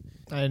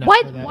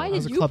 Why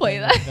did you play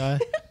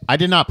that? I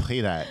did not play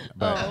that.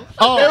 But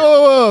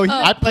whoa.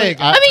 I played.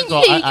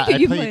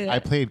 I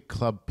played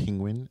Club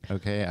Penguin.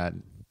 Okay.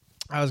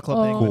 I was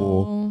Club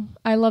Penguin.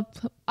 I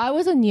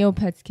was a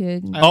Neopets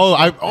kid. I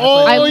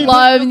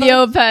love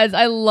Neopets.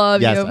 I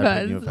love yes,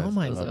 Neopets. Oh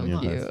my so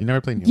god. cute. You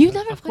never played Neopets? You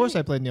never Of course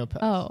I played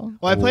Neopets. Oh.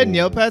 Well, I played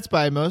Neopets, but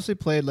I mostly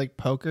played like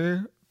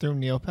poker through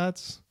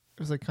Neopets. It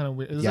was like kind of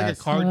weird. It was like a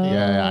card game.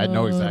 Yeah, I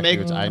know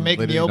exactly. Make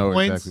Neo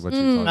points. Exactly what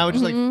you're talking And I would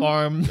just like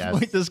farm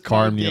like this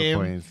card game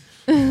points.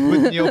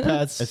 with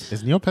Neopets.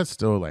 Is Neopets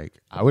still like?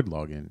 I would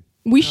log in.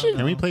 We should.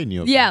 Can we play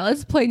Neopets? Yeah,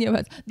 let's play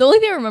Neopets. The only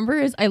thing I remember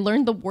is I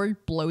learned the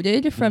word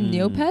bloated from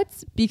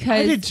Neopets because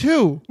I did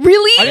too.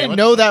 Really? I didn't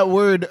know that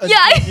word.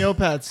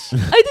 Neopets.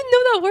 I didn't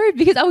know that word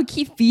because I would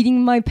keep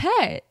feeding my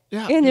pet.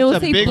 Yeah, and it would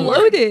say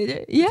bloated.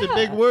 Word. Yeah. It's a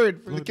big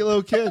word for the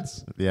little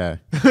kids. Yeah.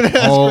 That's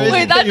crazy.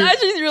 Wait, that's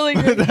actually really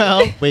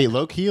good. Wait,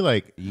 low key,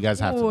 like you guys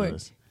have to know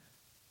this.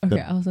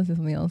 Okay, I was gonna say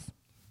something else.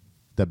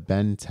 The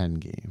Ben 10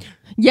 game.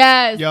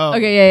 Yes. Yo,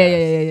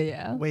 okay.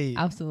 Yeah. Wait.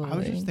 Absolutely. I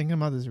was just thinking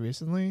about this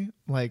recently.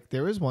 Like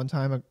there was one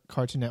time a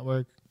Cartoon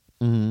Network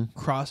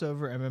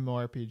crossover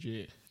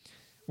MMORPG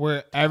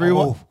where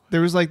everyone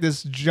there was like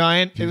this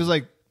giant. It was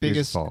like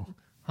biggest.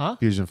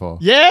 Fusion Fall.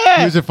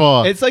 Yeah. Fusion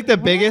Fall. It's like the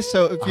biggest.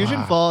 So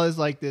Fusion Fall is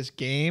like this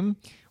game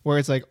where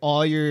it's like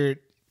all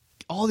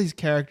these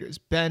characters,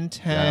 Ben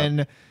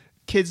 10,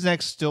 Kids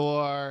Next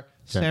Door,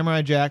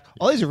 Samurai Jack,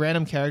 all these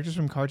random characters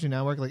from Cartoon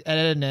Network, like Ed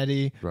and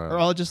Eddie, are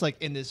all just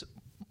like in this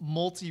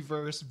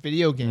multiverse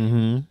video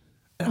game.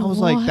 And I was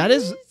like, that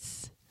is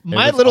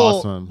my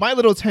little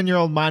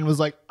 10-year-old mind was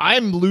like,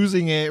 I'm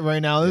losing it right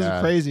now. This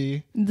is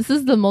crazy. This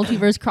is the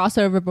multiverse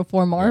crossover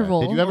before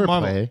Marvel. Did you ever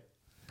play?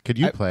 Could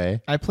you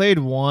play? I played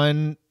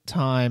one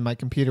time. My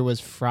computer was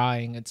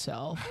frying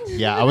itself.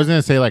 Yeah, I was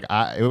gonna say like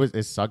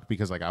it sucked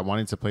because like I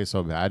wanted to play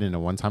so bad, and the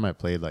one time I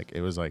played like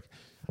it was like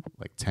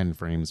 10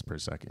 frames per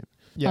second.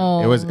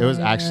 Yeah, it was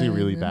actually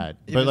really bad.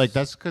 But like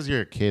that's because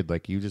you're a kid.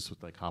 Like you just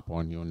would like hop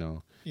on, you'll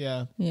know.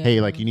 Yeah. Hey,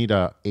 like you need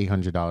a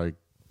 $800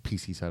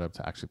 PC setup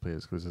to actually play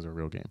this because this is a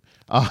real game.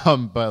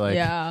 But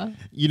like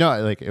you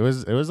know, like it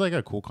was like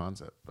a cool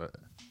concept, but.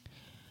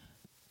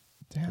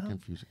 Damn.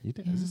 Confusion. You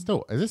think, is it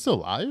still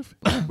live?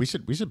 we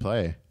should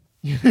play.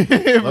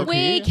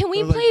 Wait, can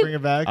we play? Bring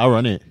it back. I'll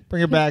run it.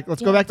 Bring it back.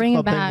 Let's go back to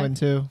Club Penguin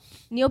too.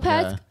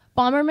 Neopets,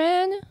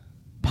 Bomberman.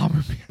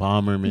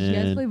 Bomberman. Did you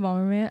guys play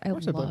Bomberman? I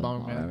love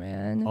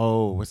Bomberman.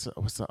 Oh, what's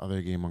the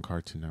other game on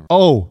Cartoon Network?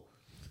 Oh,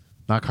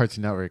 not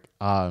Cartoon Network.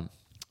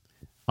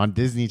 On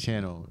Disney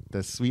Channel,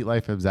 the Sweet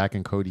Life of Zach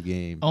and Cody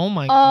game. Oh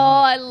my god.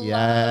 Oh, I love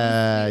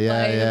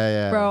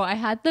yeah. Bro, I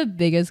had the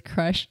biggest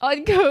crush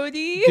on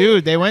Cody.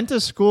 Dude, they went to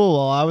school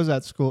while I was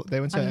at school.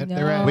 They went to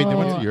they went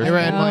to your They were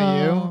at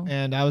NYU,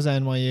 and I was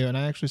at NYU, and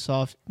I actually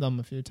saw them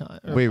a few times.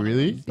 Wait,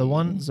 really? The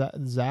one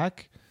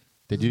Zach?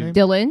 Did you?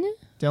 Dylan.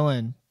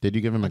 Did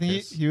you give him a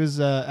kiss? He was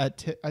I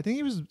think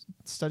he was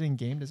studying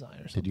game design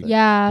or something.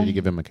 Did you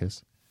give him a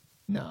kiss?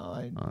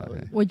 No,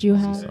 okay. Would you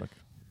have?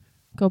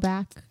 Go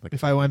back. Like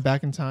if I went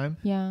back in time?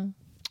 Yeah.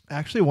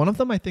 Actually, one of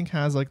them I think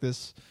has like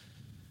this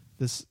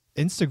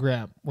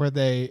Instagram where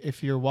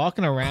if you're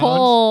walking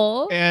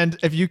around and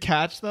if you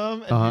catch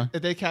them, and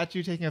if they catch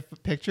you taking a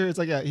picture, it's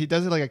like he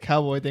does it like a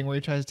cowboy thing where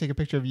he tries to take a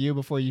picture of you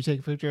before you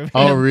take a picture of him.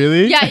 Oh,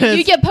 really? Yeah,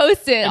 you get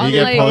posted.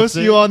 Post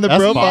you on the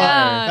profile.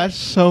 Yeah. That's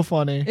so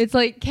funny. It's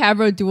like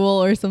Cabro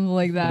Duel or something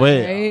like that.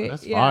 Wait, right?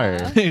 that's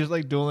fire. He's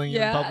like dueling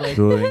in public.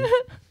 Dueling.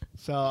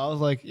 So I was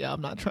like, yeah, I'm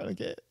not trying to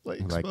get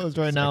exposed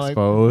right now,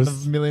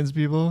 exposed. like millions of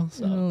people.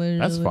 So.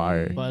 That's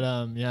fire. But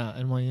yeah,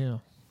 NYU.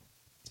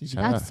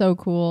 That's so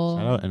cool.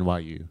 Shout out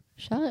NYU.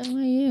 Shout out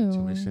NYU.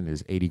 Tuition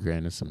is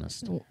 $80,000 a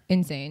semester.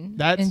 Insane.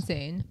 That's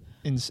insane.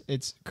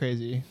 It's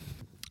crazy.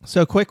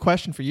 So quick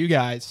question for you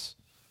guys: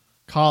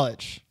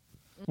 college.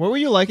 What were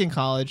you like in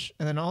college?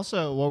 And then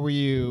also, what were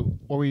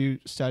you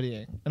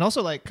studying? And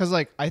also, because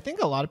I think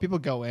a lot of people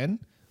go in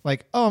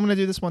like, oh, I'm gonna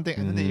do this one thing,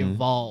 and then they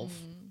evolve.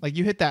 Like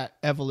you hit that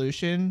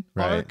evolution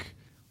arc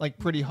like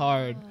pretty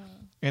hard,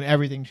 and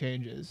everything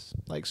changes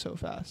like so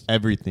fast.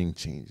 Everything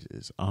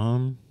changes.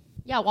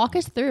 Yeah, walk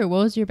us through. What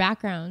was your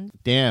background?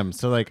 Damn.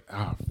 So like,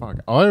 oh fuck.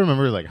 All I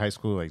remember like high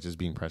school, like just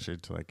being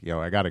pressured to like, yo,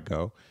 I gotta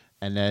go,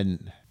 and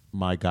then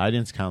my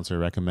guidance counselor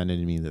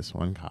recommended me this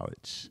one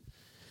college.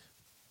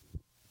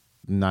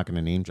 I'm not going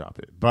to name drop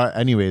it. But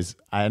anyways,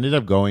 I ended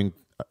up going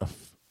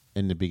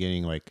in the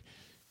beginning, like,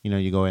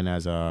 you go in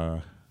as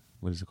a,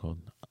 what is it called?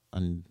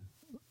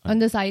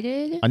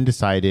 Undecided?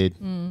 Undecided.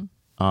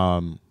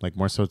 Like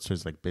more so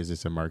towards like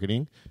business and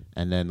marketing.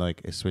 And then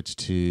like it switched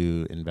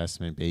to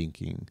investment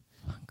banking.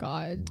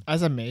 God.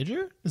 As a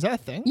major? Is that a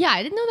thing? Yeah,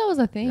 I didn't know that was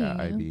a thing.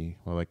 Yeah, IB.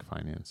 Well, like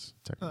finance,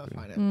 technically.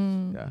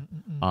 Finance.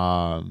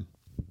 Yeah.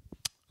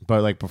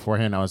 But like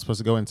beforehand, I was supposed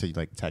to go into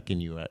like tech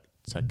and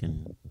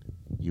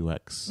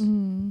UX,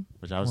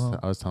 which I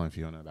was telling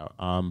Fiona about.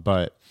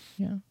 But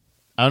yeah,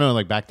 I don't know.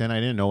 Like back then, I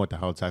didn't know what the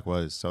hell tech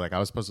was. So like I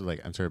was supposed to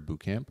like enter a boot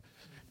camp,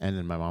 and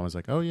then my mom was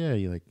like, "Oh yeah,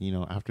 you like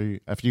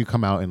after you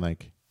come out in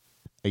like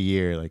a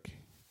year, like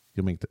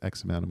you'll make the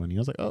X amount of money." I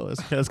was like, "Oh,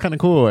 that's kind of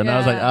cool." And I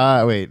was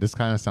like, wait, this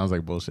kind of sounds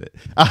like bullshit."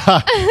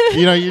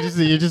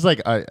 You're just like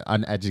an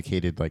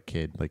uneducated like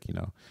kid, like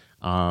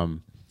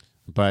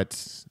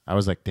But I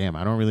was like, damn,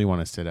 I don't really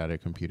want to sit at a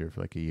computer for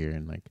like a year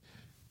and like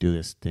do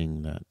this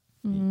thing that,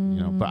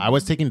 but I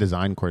was taking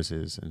design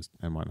courses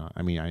and whatnot.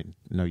 I mean, I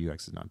know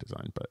UX is not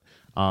design, but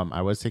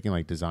I was taking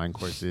like design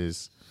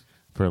courses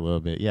for a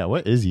little bit. Yeah.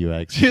 What is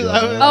UX?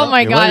 Oh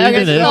my God.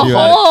 Okay, so a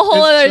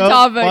whole other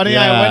topic. Funny.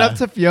 Yeah. I went up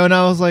to Fiona.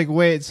 I was like,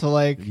 wait, so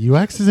like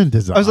UX isn't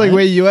design. I was like,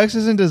 wait, UX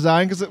isn't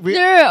design? Because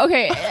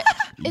okay.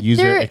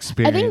 User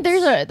experience. I think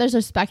there's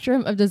a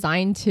spectrum of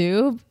design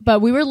too,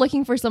 but we were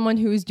looking for someone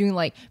who's doing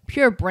like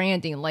pure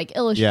branding, like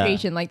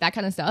illustration, like that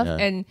kind of stuff. Yeah.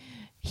 And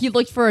he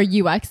looked for a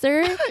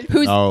UXer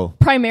who's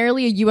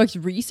primarily a UX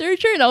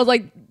researcher, and I was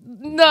like,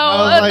 no,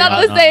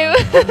 not the same.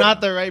 I'm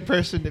not the right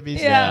person to be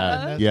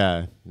saying.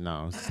 Yeah.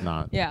 No, it's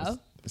not. Yeah.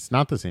 It's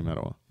not the same at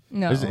all.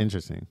 No. This is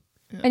interesting.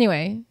 Yeah.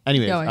 Anyways,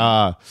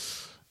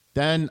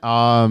 then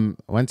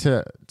went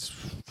to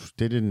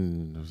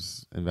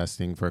was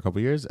investing for a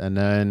couple years, and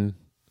then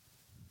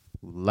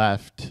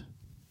left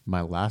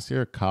my last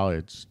year of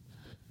college,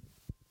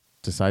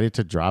 decided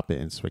to drop it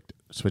and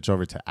switch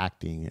over to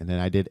acting. And then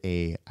I did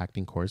a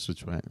acting course,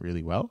 which went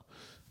really well.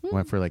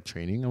 Went for like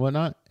training and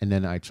whatnot. And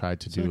then I tried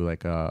to do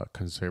like a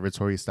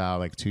conservatory style,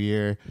 like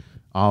 2-year,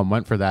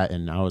 went for that.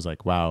 And I was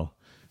like, wow,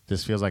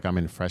 this feels like I'm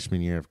in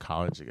freshman year of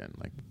college again.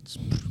 Like it's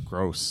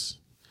gross.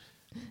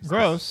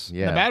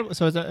 Yeah.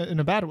 So it's in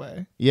a bad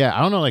way. Yeah.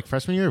 I don't know. Like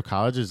freshman year of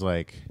college is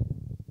like,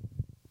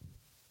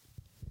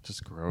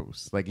 just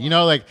gross. Like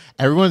like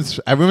everyone's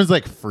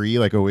like free,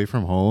 like away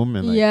from home,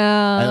 and like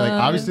and, like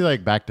obviously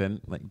like back then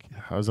like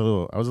I was a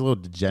little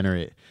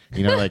degenerate,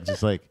 like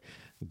just like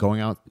going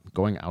out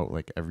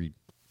like every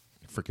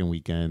freaking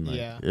weekend. Like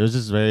it was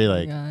just very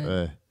like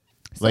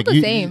like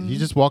you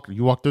just walk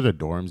through the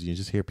dorms and you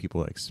just hear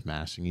people like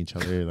smashing each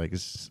other. Like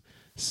it's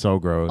so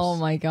gross. Oh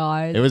my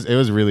God. It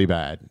was really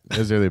bad. It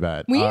was really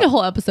bad. We need a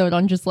whole episode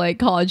on just like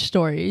college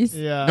stories.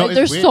 Yeah. No,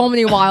 there's so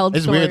many wild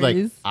stories. It's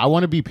weird. Like I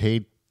want to be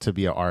paid to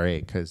be a RA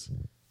because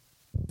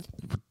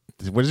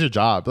what is your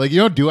job? Like you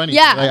don't do anything.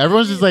 Yeah. Like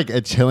everyone's just like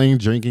chilling,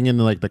 drinking in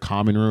like the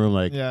common room.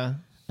 Like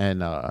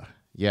and I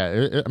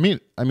mean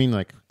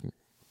like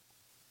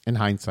in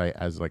hindsight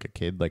as like a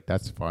kid, like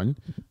that's fun,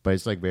 but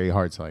it's like very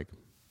hard to like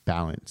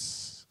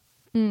balance.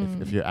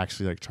 If you're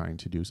actually like trying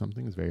to do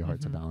something, it's very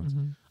hard to balance.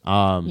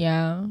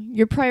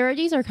 Your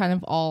priorities are kind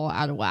of all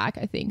out of whack,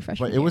 I think,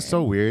 freshman year. But it was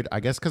so weird.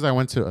 I guess because I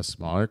went to a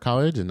smaller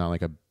college and not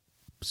like a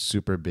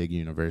super big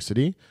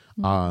university.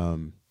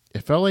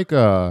 It felt like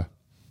high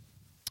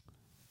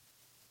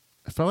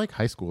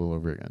school all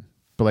over again,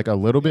 but like a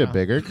little bit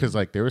bigger because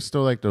like there were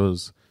still like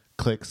those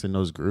cliques in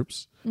those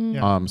groups,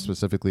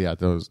 specifically at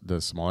the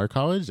smaller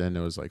college, and it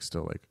was like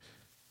still like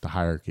the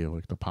hierarchy of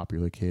like the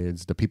popular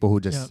kids, the people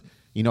who just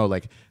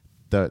like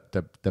the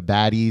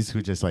baddies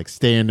who just like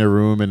stay in their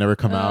room and never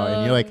come out,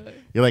 and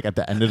you're like at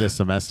the end of the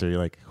semester, you're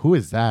like, who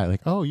is that?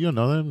 Like, oh, you don't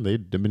know them?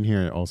 They've been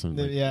here awesome.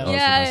 Like,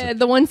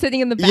 the one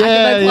sitting in the back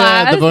of the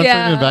class. The one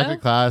sitting in the back of the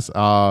class.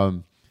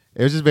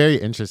 It was just very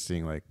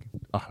interesting, like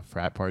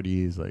frat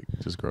parties, like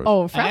just gross.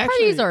 Oh, frat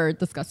parties are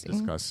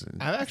disgusting.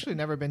 I've actually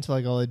never been to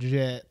like a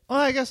legit. Well,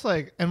 I guess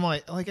like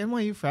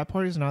NYU frat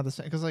parties are not the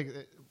same because like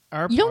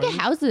you don't get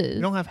houses.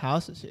 We don't have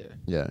houses here.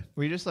 Yeah,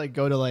 we just like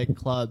go to like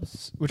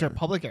clubs, which are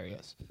public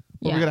areas.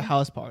 Or we go to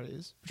house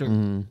parties, which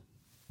are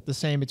the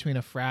same between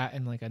a frat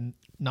and like a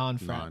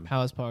non-frat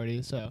house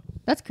party. So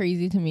that's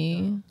crazy to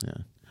me. Yeah.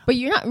 But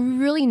you're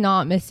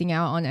not missing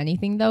out on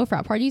anything though.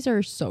 Frat parties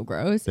are so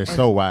gross. They're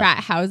so whack.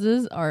 Frat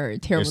houses are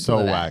terrible. They're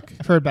so whack.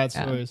 I've heard bad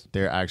stories.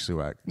 They're actually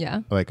whack.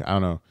 Yeah. Like I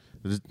don't know.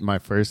 This is my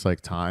first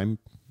like time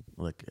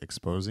like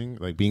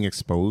being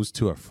exposed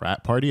to a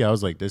frat party. I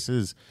was like, this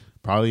is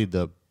probably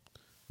the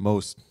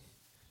most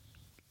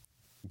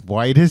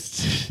whitest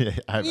shit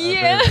I've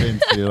ever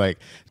been to. Like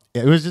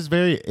it was just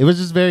very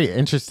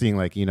interesting.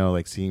 Like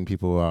like seeing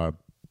people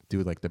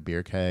do like the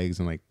beer kegs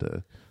and like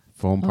the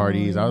foam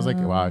parties. I was like,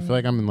 wow, I feel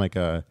like I'm in like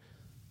a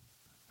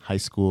high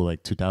school,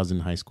 like 2000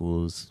 high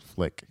schools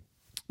flick.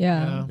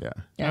 Yeah.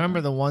 I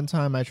remember the one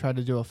time I tried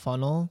to do a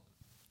funnel.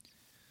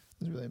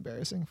 It was really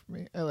embarrassing for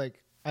me.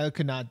 I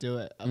could not do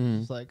it. I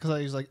was like, because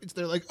I was like,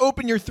 they're like,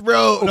 open your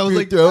throat, and I was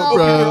like, throat, open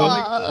bro. your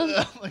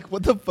throat. I'm like,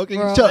 what the fuck are you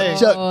Bro, saying?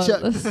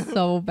 that's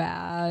so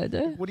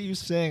bad. What are you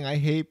saying? I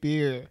hate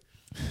beer.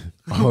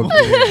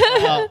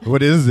 Okay.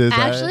 What is this?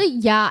 Actually,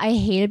 yeah, I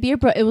hated beer,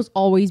 but it was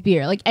always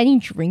beer. Like any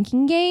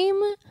drinking game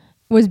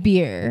was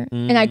beer,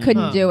 and I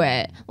couldn't do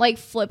it. Like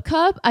Flip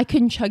Cup, I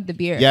couldn't chug the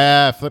beer.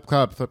 Yeah, flip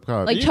cup.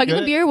 Like chugging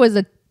the beer was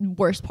the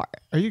worst part.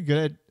 Are you good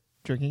at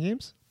drinking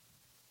games?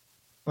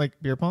 Like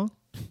beer pong?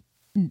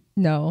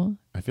 No.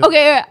 I feel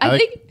Okay, I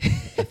think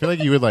I feel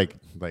like you would like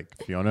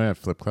Fiona at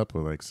Flip Cup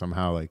would like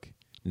somehow like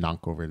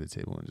knock over the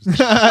table and just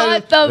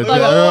shut the fuck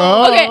like,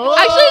 up. Okay,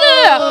 actually,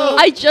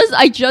 no.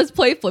 I just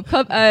played Flip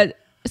Cup at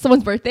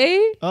someone's birthday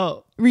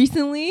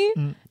recently,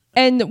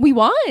 and we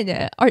won.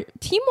 Our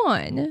team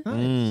won.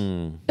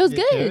 It was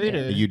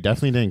good. You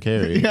definitely didn't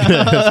carry.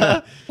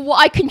 Well,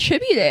 I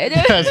contributed.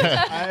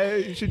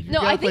 I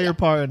I play your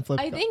part in Flip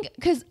I Cup. think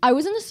because I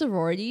was in a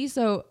sorority,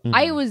 so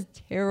I was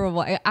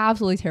terrible,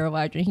 absolutely terrible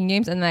at drinking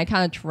games, and then I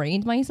kind of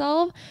trained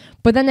myself.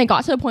 But then I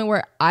got to the point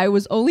where I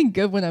was only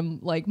good when I'm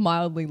like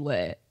mildly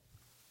lit.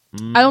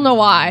 I don't know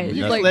why.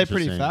 You Like, play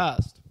pretty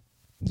fast.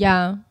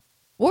 yeah.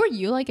 What were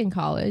you like in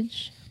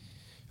college?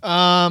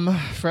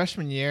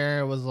 Freshman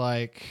year was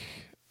like,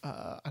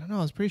 I don't know.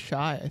 I was pretty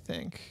shy. I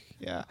think.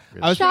 Yeah,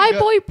 Really? I was Shy pretty good.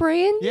 boy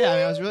Brandon? Yeah, I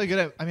mean, I was really good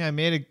at. I mean, I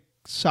made a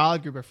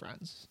solid group of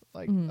friends.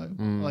 Like,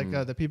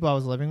 the people I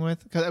was living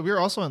with, because we were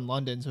also in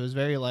London, so it was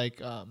very like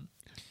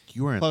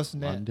You were in close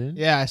knit. London?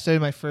 Yeah, I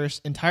studied my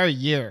first entire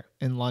year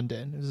in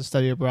London. It was a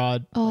study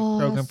abroad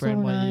program for so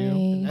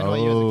NYU. nice.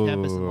 NYU is a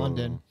campus in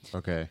London.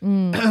 Okay.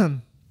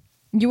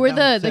 You were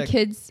That was the sick.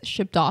 kids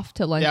shipped off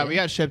to London. Yeah, we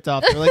got shipped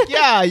off. They're like,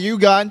 yeah, you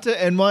got into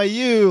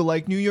NYU,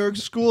 like New York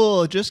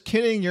school. Just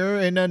kidding, you're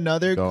in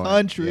another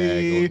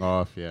country. Yeah, going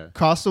off, yeah.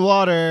 Cross the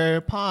water,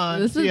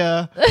 pond, This is-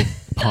 yeah.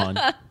 Pond.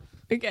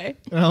 Okay.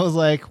 And I was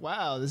like,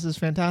 wow, this is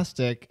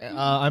fantastic.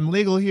 I'm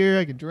legal here.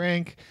 I can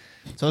drink.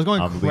 So I was going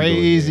I'm legal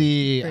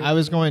crazy. here. I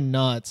was going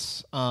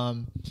nuts.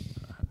 And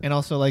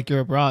also, like,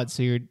 you're abroad,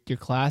 so your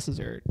classes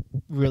are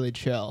really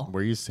chill.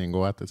 Were you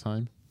single at the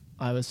time?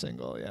 I was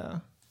single, yeah.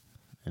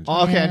 Interesting.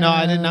 Oh, okay, no,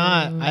 I did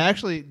not. I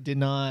actually did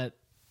not.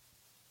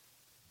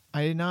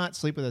 I did not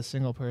sleep with a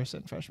single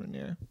person freshman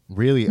year.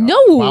 Really? No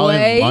While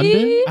way. in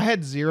London? I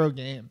had zero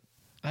game.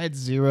 I had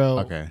zero.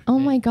 Okay. Oh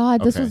my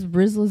God, this Okay. was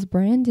Rizla's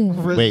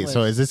Brandon. Wait,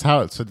 so is this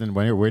how? So then,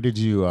 where did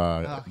you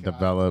God.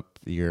 develop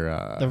your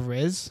the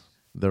Riz?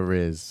 the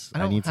Riz?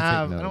 I need to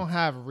have. take I notes. don't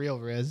have real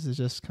Riz. It's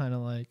just kind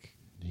of like.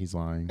 He's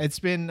lying. It's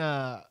been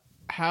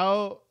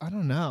how I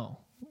don't know.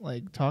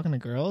 Like talking to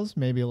girls,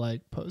 maybe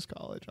like post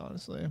college,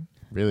 honestly.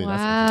 Really?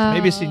 Wow.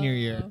 Maybe senior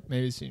year.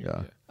 Maybe senior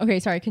Yeah. year. Okay,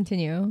 sorry,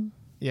 continue.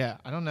 Yeah,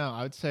 I don't know.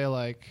 I would say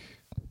like,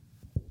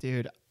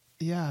 dude,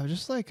 yeah, I was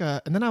just like,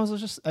 and then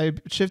I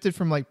shifted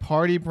from like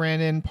party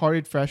Brandon,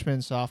 partied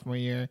freshman, sophomore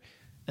year,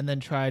 and then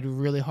tried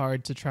really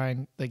hard to try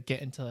and like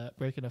get into that,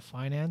 break into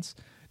finance.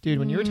 Dude,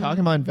 when you were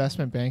talking about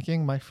investment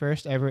banking, my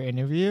first ever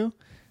interview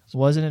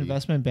was in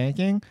investment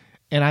banking,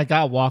 and I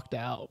got walked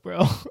out,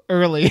 bro,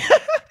 early.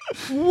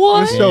 What? It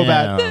was so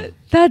bad. Damn.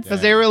 That's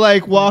Because they were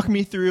like, walk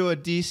me through a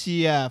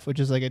DCF, which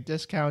is like a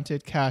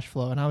discounted cash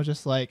flow. And I was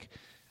just like,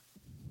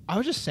 I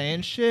was just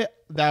saying shit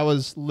that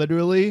was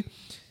literally,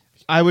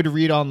 I would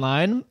read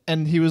online.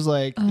 And he was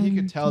like, he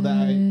could tell that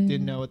I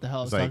didn't know what the hell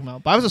I was It's like- talking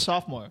about. But I was a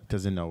sophomore.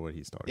 Doesn't know what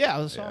he's talking. Yeah, I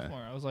was a Yeah. sophomore.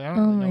 I was like, I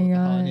don't really know my what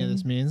the hell any of God.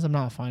 this means. I'm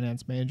not a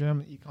finance major.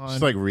 I'm an econ.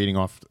 Just like reading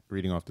off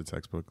the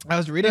textbook. I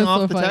was reading That's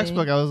off so the funny.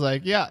 textbook. I was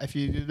like, yeah, if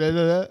you, blah,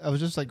 blah, blah. I was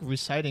just like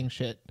reciting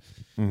shit.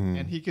 Mhm.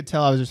 And he could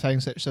tell I was reciting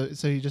shit.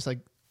 So he just like,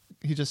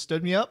 he just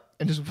stood me up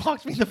and just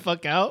walked me the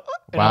fuck out.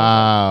 And I was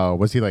Wow.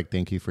 Was he like,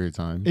 thank you for your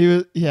time? He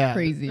was, yeah,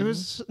 Crazy. It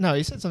was no.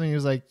 He said something. He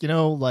was like, you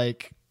know,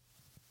 like,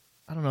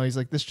 I don't know. He's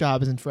like, this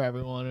job isn't for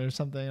everyone or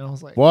something. And I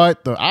was like,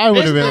 What the? I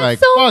would have been Isn't like,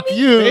 that so fuck mean?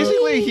 you.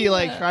 basically, he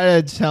like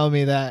tried to tell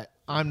me that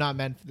I'm not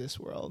meant for this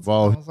world.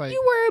 Well, I was like,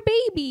 you were a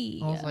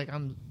baby. I was like,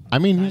 I'm. I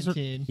mean,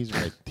 19. he's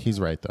right. He's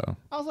right though.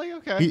 I was like,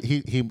 okay.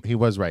 He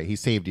was right. He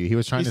saved you. He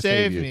was trying He to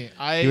save saved you. me.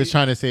 He was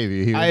trying to save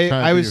you. He was trying to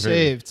I do was you a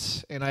favor.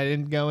 saved, and I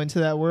didn't go into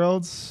that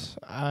world.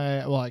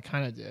 I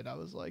kind of did. I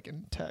was like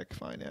in tech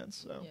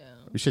finance. So,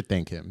 You should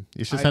thank him.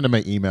 You should I- send him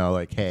an email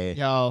like, hey,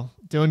 yo,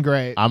 doing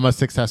great. I'm a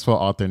successful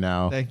author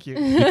now. Thank you.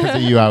 Because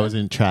of you, I was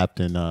trapped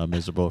and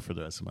miserable for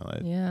the rest of my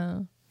life.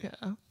 Yeah. Yeah,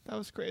 that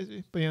was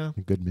crazy. But yeah,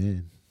 A good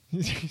man.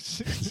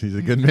 He's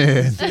a good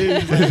man.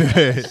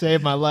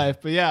 saved my life.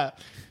 But yeah,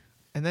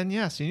 and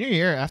then senior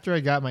year after I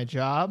got my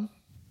job,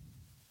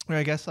 or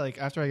I guess like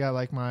after I got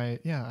like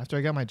after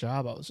I got my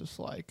job, I was just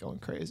like going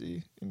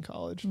crazy in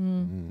college.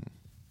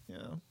 Yeah,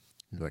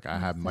 He's like, I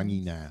have money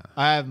now.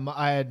 I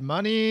had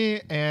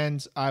money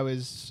and I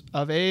was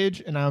of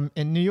age and I'm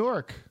in New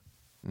York.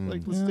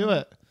 Like, let's do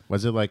it.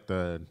 Was it like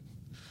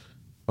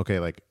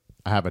like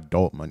I have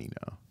adult money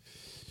now?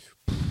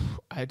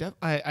 I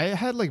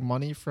had like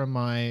money from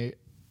my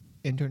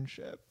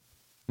internship.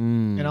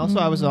 And also,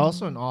 I was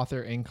also an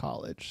author in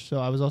college,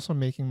 so I was also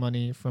making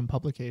money from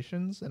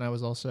publications, and I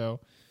was also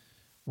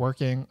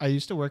working. I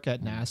used to work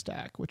at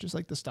NASDAQ, which is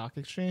like the stock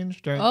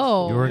exchange. You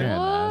were working at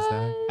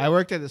NASDAQ? I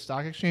worked at the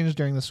stock exchange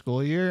during the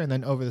school year, and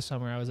then over the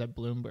summer I was at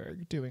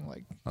Bloomberg doing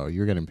like. Oh, you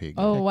were getting paid.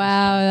 Oh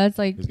wow, that's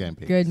like getting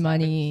paid. good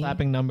money.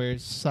 Slapping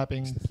numbers,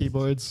 slapping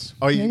keyboards.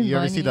 Oh, you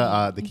ever see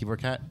the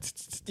keyboard cat?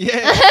 Yeah,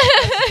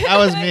 that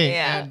was me.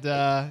 Yeah. And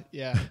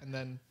and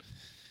then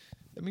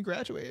we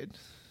graduated.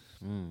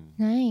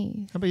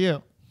 Nice. How about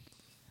you?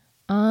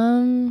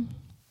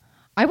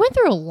 I went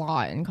through a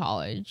lot in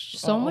college.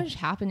 So much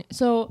happened.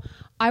 So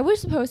I was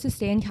supposed to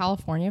stay in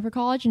California for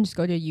college and just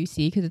go to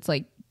UC because it's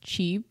like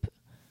cheap.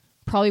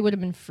 Probably would have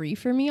been free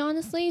for me,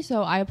 honestly.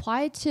 So I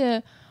applied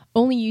to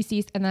only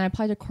UCs, and then I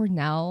applied to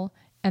Cornell,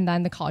 and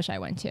then the college I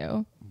went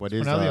to. What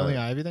is Cornell the only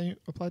Ivy that you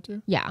applied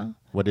to? Yeah.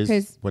 What is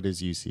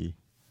UC?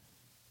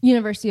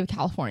 University of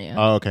California.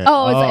 Oh, okay.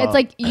 It's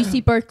like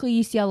UC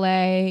Berkeley,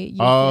 UCLA, UCSD.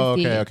 Oh,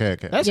 okay.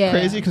 That's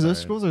crazy because those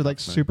schools are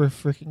like super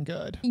freaking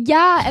good.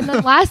 Yeah, and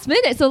then last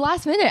minute,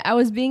 I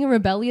was being a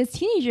rebellious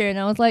teenager, and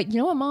I was like, you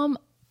know what, Mom?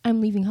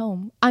 I'm leaving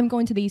home. I'm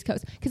going to the East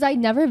Coast because I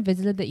never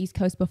visited the East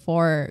Coast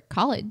before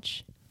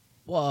college.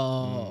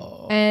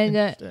 Whoa.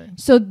 And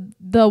so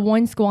the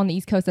one school on the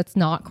East Coast that's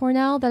not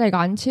Cornell that I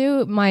got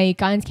into, my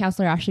guidance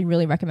counselor actually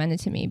really recommended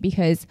to me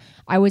because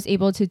I was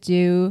able to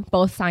do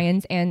both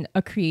science and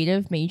a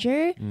creative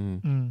major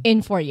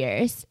in 4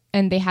 years.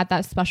 And they had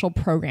that special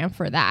program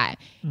for that.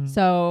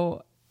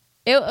 So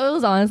it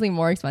was honestly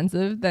more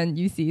expensive than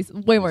UC's,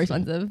 way more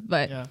expensive.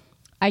 But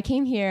I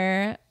came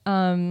here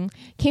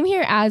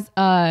as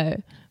a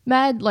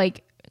med,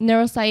 like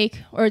neuropsych,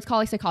 or it's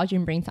called like psychology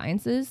and brain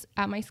sciences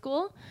at my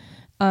school.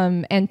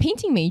 And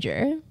painting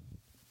major.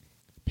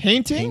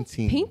 Painting.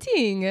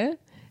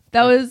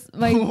 That was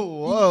my.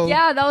 Whoa.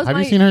 Yeah, that was. Have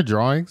you seen her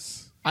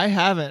drawings? I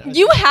haven't.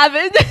 You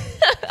haven't.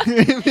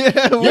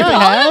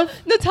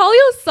 Natalia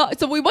saw.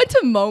 So we went to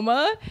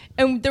MoMA,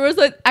 and there was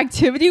an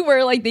activity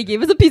where like they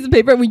gave us a piece of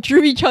paper and we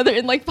drew each other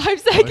in like 5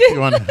 seconds. You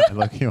want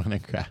to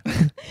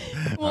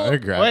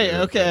grab? Wait,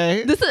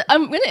 okay.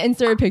 I'm gonna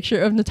insert a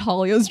picture of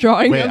Natalia's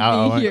drawing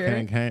of me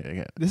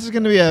here. This is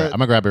gonna be a. I'm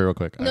gonna grab it real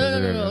quick.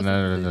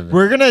 No.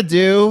 We're gonna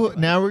do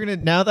now.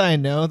 Now that I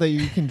know that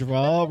you can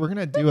draw, we're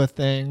gonna do a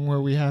thing where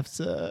we have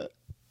to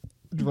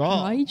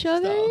draw each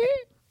other. Stuff.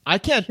 I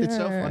can't. Sure. It's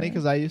so funny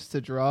because I used to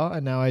draw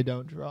and now I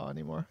don't draw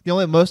anymore. The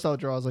only most I'll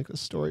draw is like a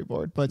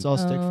storyboard, but it's all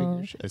stick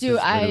figure shit. It's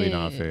just literally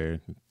not fair.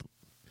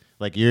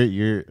 Like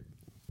you're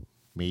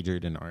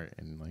majored in art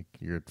and like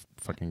you're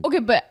fucking okay,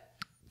 but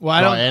I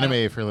don't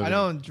anime for a living. I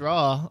don't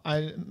draw.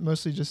 I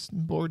mostly just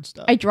board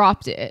stuff. I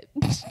dropped it.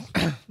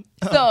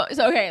 So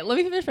okay, let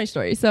me finish my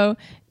story. So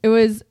it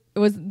was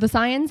the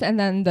science and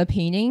then the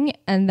painting,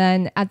 and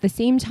then at the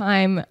same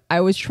time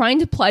I was trying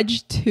to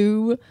pledge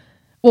to.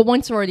 Well,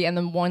 one sorority and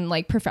then one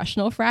like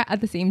professional frat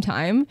at the same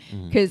time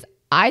because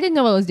I didn't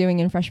know what I was doing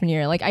in freshman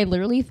year. Like I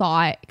literally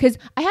thought because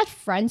I had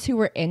friends who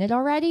were in it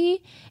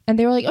already and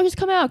they were like, oh, just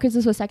come out because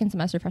this was second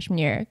semester freshman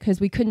year because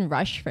we couldn't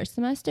rush first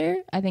semester.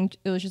 I think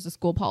it was just a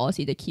school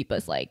policy to keep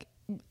us like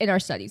in our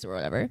studies or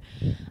whatever.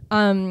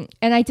 And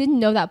I didn't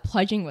know that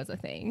pledging was a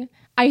thing.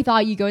 I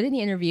thought you go to the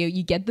interview,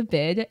 you get the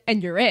bid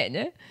and you're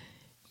in.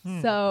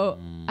 So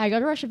I go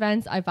to Rush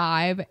Events, I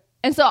vibe.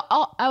 And so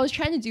I was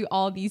trying to do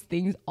all these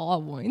things all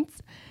at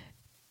once.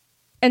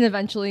 And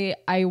eventually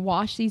I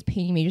watched these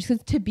painting majors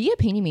because to be a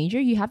painting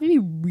major, you have to be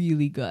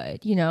really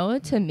good, you know,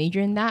 to major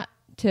in that,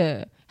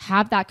 to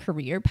have that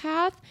career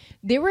path.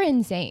 They were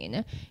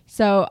insane.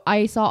 So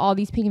I saw all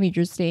these painting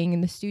majors staying in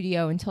the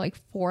studio until like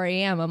 4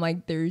 a.m. I'm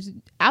like, there's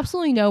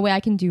absolutely no way I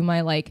can do my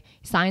like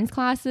science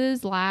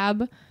classes,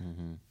 lab,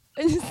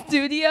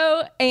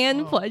 studio,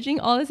 and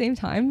pledging all at the same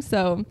time.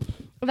 So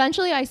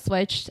eventually I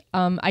switched.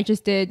 I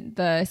just did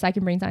the psych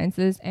and brain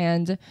sciences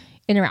and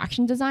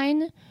interaction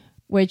design,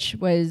 which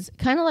was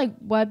kind of like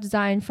web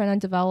design,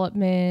 front-end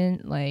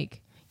development,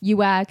 like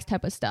UX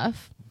type of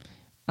stuff.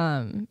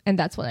 And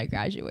that's what I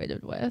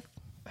graduated with.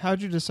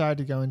 How'd you decide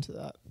to go into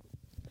that?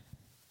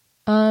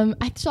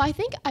 I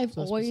think I've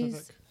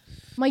always...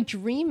 My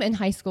dream in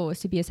high school was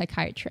to be a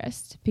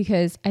psychiatrist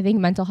because I think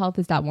mental health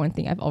is that one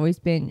thing I've always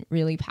been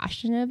really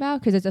passionate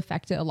about because it's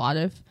affected a lot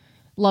of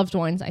loved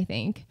ones, I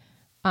think.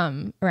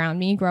 Around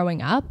me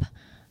growing up.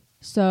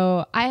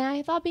 So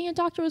I thought being a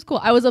doctor was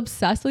cool. I was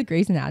obsessed with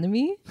Grey's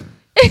Anatomy.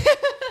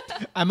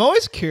 I'm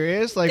always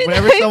curious, like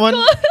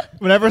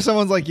whenever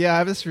someone's like, yeah, I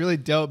have this really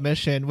dope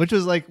mission, which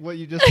was like what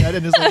you just said,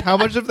 and it's like how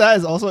much of that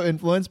is also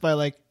influenced by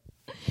like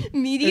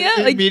media,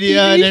 like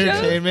media and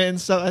entertainment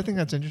and stuff. I think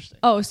that's interesting.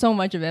 Oh, so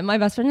much of it. My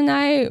best friend and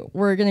I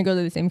were gonna go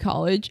to the same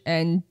college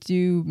and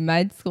do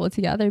med school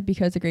together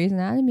because of Grey's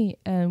Anatomy,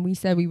 and we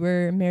said we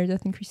were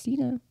Meredith and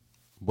Christina.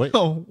 What?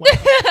 Oh, wow.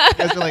 You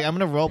guys were like, I'm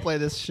gonna role play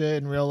this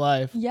shit in real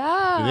life.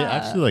 Yeah. Do they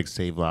actually like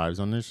save lives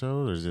on this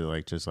show, or is it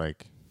like just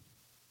like?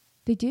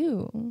 They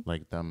do.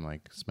 Like them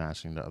like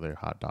smashing the other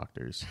hot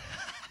doctors.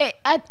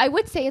 I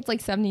would say it's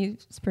like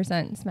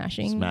 70%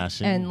 smashing.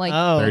 Oh, And like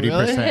 30%.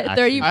 really?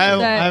 30%. I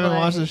haven't like,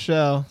 watched the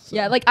show. So.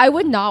 Yeah, like I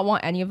would not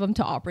want any of them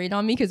to operate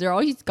on me because they're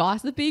always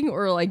gossiping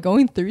or like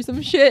going through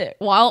some shit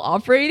while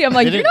operating. I'm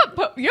like, you're not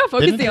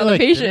focusing on the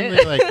patient.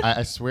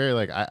 I swear,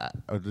 like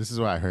this is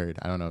what I heard.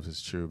 I don't know if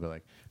it's true, but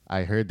like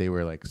I heard they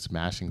were like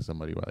smashing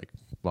somebody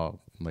while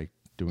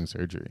doing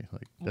surgery.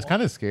 Like that's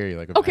kind of scary.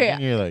 Like okay,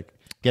 you're like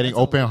getting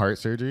open heart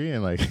surgery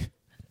and like.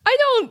 I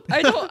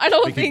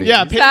don't think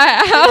yeah,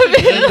 that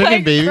happened.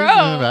 Like, babies in the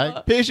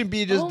back. Patient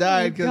B just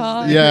died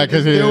because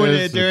because he doing was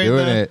it during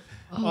doing the. it.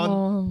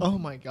 Oh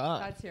my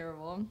god, that's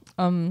terrible.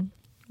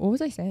 What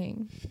was I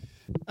saying?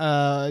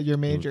 Your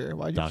major.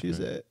 Why'd you choose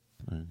it?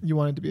 You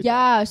wanted to be. So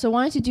I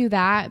wanted to do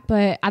that,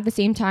 but at the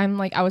same time,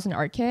 like I was an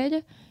art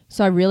kid,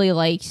 so I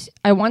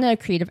wanted a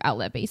creative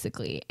outlet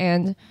basically,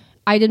 and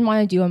I didn't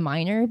want to do a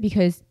minor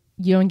because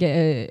you don't get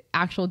an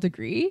actual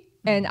degree,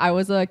 and I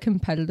was a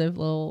competitive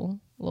little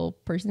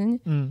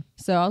person,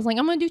 so I was like,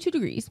 I'm gonna do 2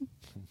 degrees,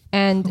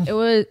 and it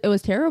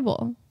was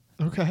terrible.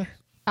 Okay.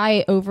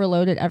 I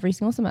overloaded every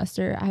single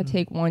semester. I had to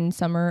take 1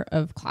 summer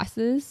of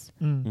classes.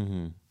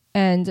 Mm-hmm.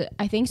 And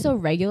I think so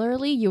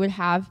regularly you would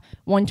have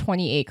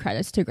 128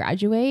 credits to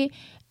graduate.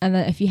 And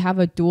then if you have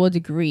a dual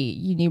degree,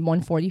 you need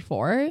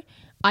 144.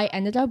 I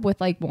ended up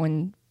with like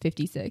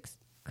 156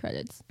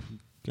 credits.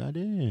 God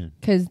damn.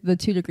 Because the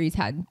 2 degrees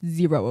had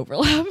 0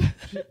 overlap.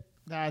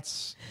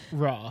 That's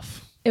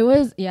rough. It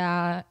was,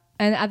 yeah.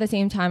 And at the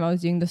same time, I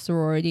was doing the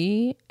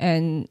sorority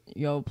and,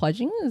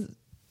 pledging is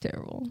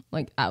terrible.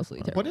 Like,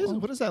 absolutely terrible.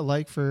 What is that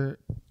like for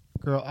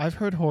girl? I've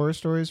heard horror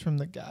stories from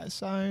the guy's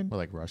side. Or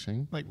like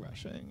rushing? Like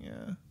rushing,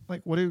 yeah.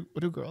 Like, what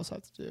do girls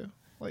have to do?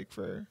 Like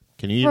for...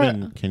 Can you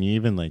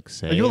even like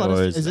say? Are you allowed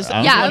to, is this?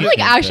 Yeah, I'm like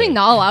actually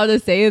not allowed to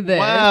say this.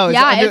 Wow,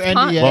 yeah,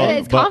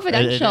 it's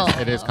confidential.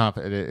 It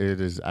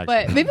is actually.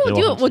 But maybe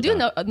we'll do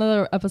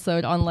another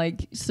episode on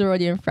like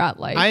sorority and frat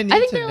life. I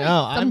think to know.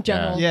 Like some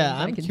general. Yeah,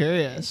 I'm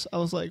curious. I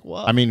was like,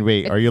 what? I mean,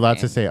 wait, are you allowed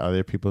to say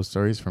other people's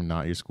stories from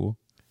not your school?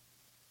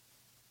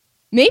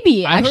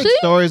 Maybe I actually heard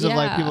stories of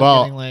like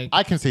people getting like.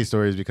 I can say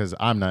stories because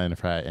I'm not in a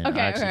frat and I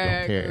actually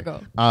don't care.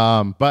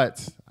 Go.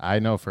 But I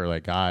know for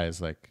like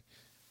guys like.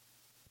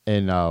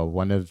 In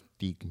one of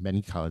the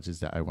many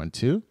colleges that I went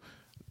to,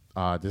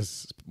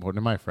 this one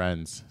of my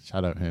friends,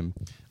 shout out him.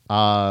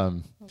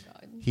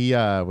 He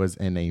was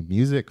in a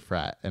music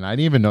frat, and I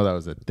didn't even know that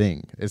was a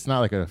thing. It's not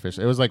like an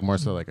official. It was like more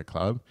so like a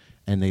club,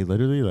 and they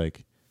literally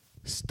like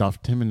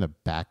stuffed him in the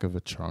back of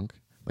a trunk.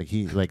 Like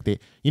they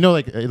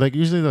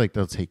usually like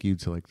they'll take you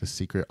to like the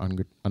secret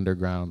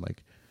underground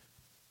like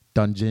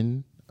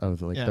dungeon of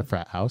the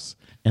frat house,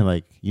 and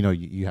like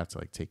you have to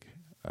like take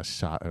a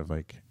shot of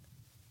like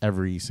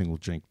every single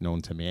drink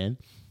known to man.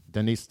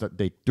 Then they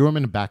threw him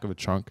in the back of a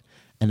trunk,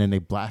 and then they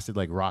blasted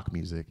like rock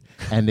music,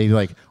 and they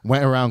like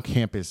went around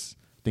campus.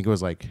 I think it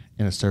was like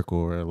in a circle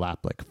or a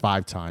lap like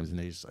 5 times, and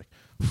they just like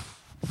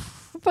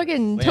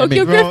fucking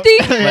Tokyo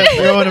grifting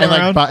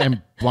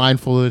and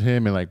blindfolded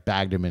him and like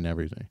bagged him and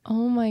everything.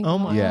 Oh my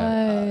god!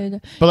 Yeah,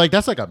 but like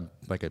that's like a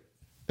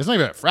it's not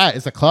even a frat.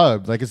 It's a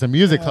club. Like it's a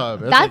music club.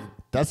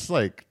 That's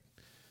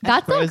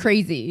not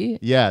crazy.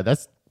 Yeah,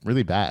 that's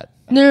really bad.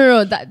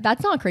 No,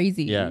 that's not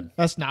crazy. Yeah.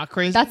 That's not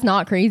crazy? That's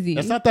not crazy.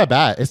 It's not that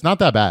bad. It's not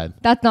that bad.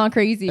 That's not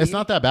crazy. It's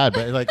not that bad,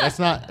 but like it's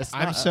not.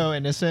 I'm so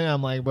innocent.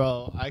 I'm like,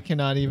 bro, I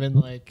cannot even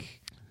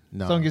like.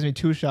 No. Someone gives me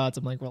 2 shots.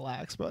 I'm like,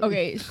 relax, bro.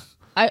 Okay.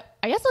 I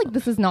guess like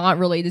this is not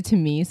related to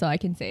me, so I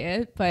can say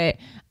it. But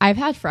I've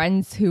had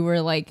friends who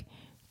were like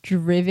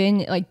driven,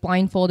 like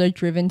blindfolded,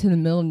 driven to the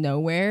middle of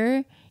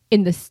nowhere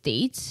in the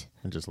States.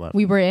 And just left.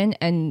 We were in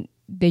and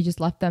they just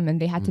left them and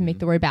they had to make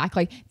their way back.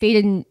 Like they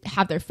didn't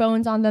have their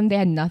phones on them. They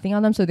had nothing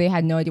on them. So they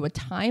had no idea what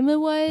time it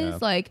was. Yeah.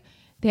 Like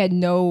they had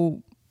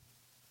no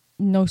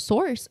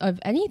source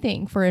of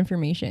anything for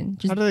information.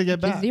 How do they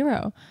get back?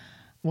 0.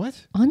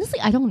 What?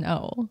 Honestly, I don't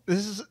know.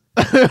 This is...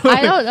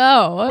 I don't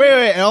know.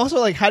 Wait. And also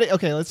like,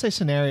 let's say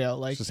scenario.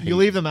 Like you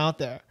leave them out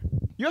there.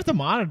 You have to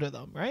monitor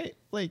them, right?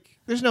 Like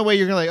there's no way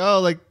you're going to like, oh,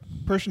 like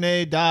person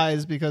A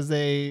dies because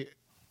they...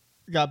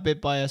 got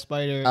bit by a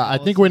spider. I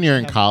think when you're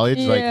in college,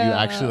 like you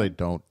actually like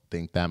don't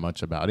think that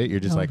much about it. You're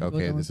just like,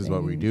 okay, this is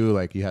what we do.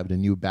 Like you have the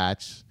new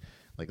batch.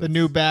 Like the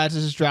new batch,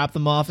 just drop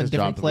them off in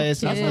different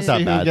places. That's Let's not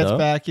see bad, who gets though.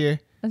 back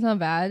here. That's not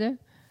bad.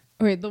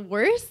 Okay, the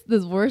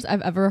worst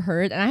I've ever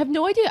heard, and I have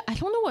no idea. I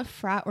don't know what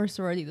frat or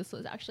sorority this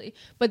was actually,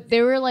 but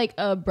they were like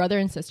a brother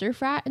and sister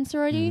frat and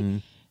sorority.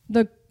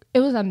 Mm-hmm. It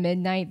was at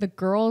midnight. The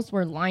girls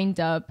were lined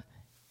up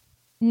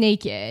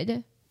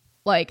naked,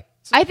 like.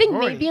 I think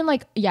maybe in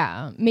like,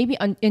 maybe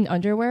in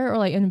underwear or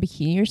like in a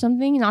bikini or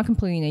something, not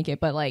completely naked,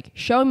 but like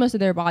showing most of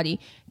their body.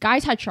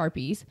 Guys had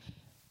Sharpies.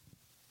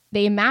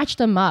 They matched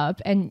them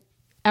up and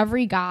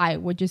every guy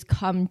would just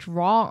come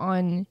draw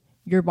on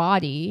your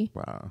body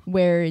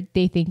where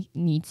they think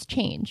needs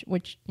change,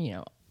 which,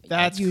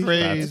 that's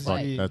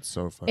crazy. That's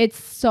so fucked.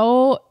 It's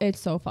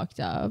so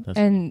fucked up.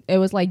 And it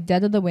was like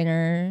dead of the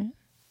winter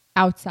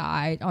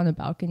outside on a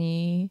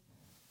balcony.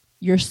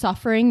 You're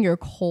suffering, you're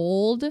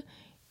cold.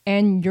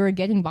 and you're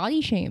getting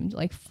body shamed,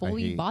 like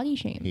fully body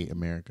shamed. Hate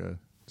America.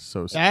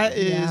 So that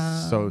stupid.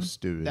 is so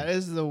stupid. That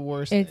is the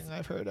worst thing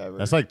I've heard ever.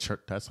 That's like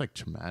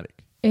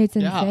traumatic. It's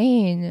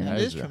insane. That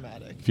is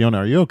traumatic. Fiona,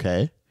 are you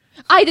okay?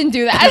 I didn't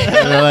do that.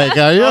 They're like,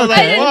 are you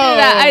okay? I didn't do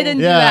that. I didn't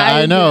do that.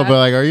 Yeah, I know, but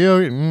like, are you?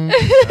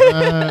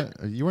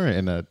 You weren't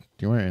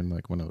in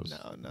like one of those.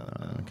 No.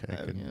 Okay,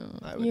 good.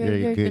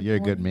 You're You're a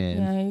good man.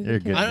 Yeah, you're a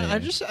good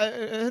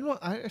man.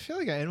 I feel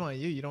like at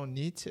NYU you don't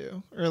need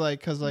to, or like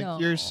because like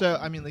you're so.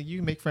 I mean, like you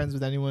can make friends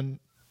with anyone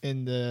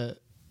in the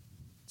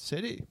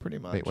city, pretty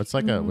much. Wait, what's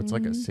like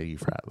a city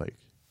frat like?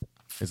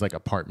 It's like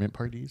apartment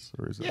parties,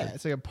 or is it? Yeah, like,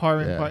 it's like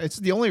apartment party. It's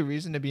the only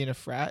reason to be in a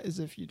frat is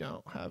if you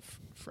don't have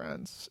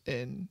friends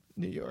in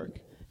New York.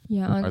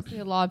 Yeah, honestly,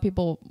 a lot of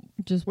people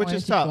just which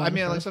is tough. I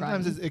mean, like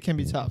sometimes it can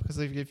be tough because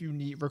like if you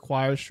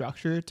require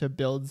structure to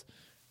build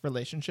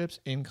relationships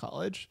in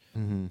college,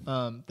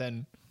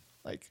 then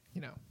like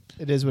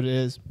it is what it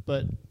is.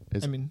 But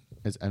is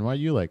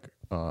NYU like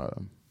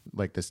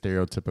the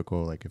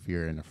stereotypical like if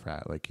you're in a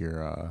frat like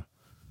you're a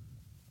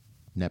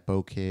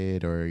nepo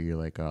kid or you're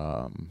like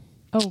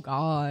oh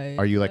god,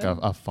 are you like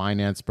a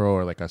finance bro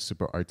or like a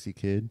super artsy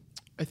kid?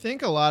 I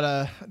think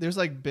there's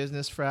like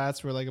business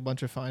frats where like a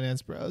bunch of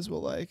finance bros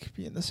will like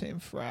be in the same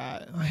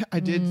frat.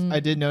 I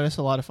did notice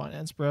a lot of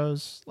finance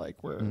bros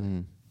like were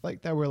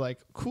like that were like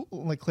cool,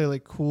 like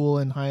clearly cool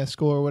in high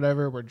school or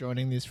whatever, were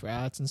joining these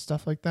frats and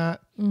stuff like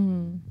that.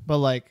 But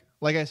like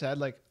I said,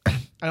 like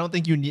I don't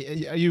think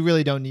you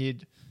really don't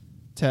need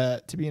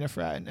to be in a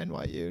frat in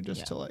NYU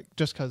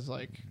just because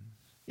like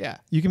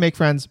you can make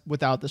friends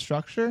without the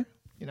structure.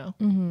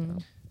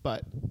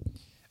 But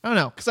I don't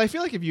know, because I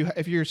feel like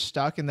if you're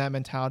stuck in that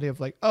mentality of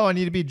like, oh, I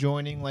need to be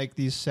joining like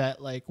these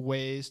set like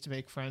ways to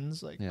make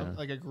friends, like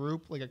like a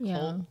group, like a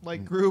cult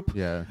like group,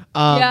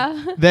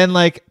 then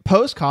like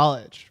post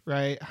college,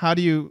 right?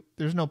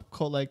 There's no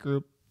cult like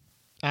group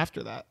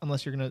after that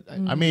unless you're gonna.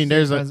 I mean,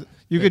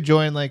 you could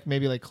join like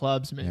maybe like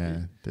clubs, maybe. Yeah,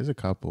 there's a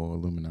couple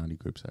Illuminati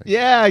groups. Actually.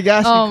 Yeah, I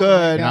guess you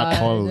could. Not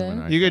called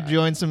Illuminati. You could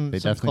join some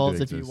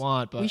cults if you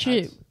want, but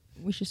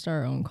we should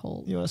start our own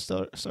cult. You want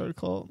to start a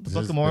cult? The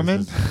Book of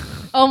Mormon?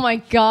 Oh my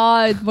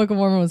God. Book of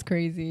Mormon was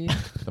crazy.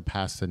 The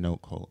Pass the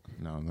Note cult.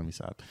 No, let me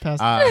stop.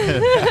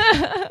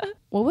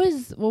 What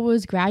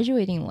was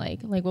graduating like?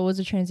 Like, what was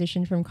the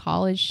transition from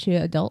college to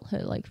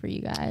adulthood like for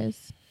you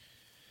guys?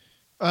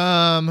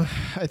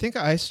 I think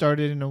I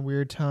started in a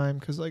weird time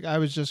because like I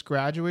was just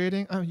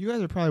graduating. Oh, you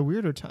guys are probably a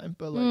weirder time,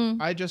 but like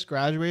I just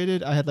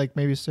graduated. I had like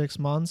maybe 6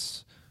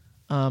 months.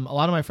 A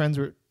lot of my friends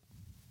were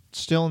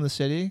still in the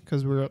city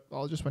because we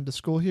all just went to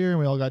school here and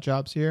we all got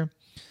jobs here,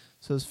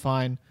 so it was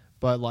fine.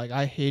 But like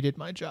I hated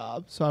my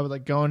job, so I would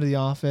like go into the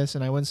office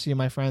and I wouldn't see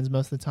my friends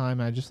most of the time.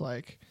 And I just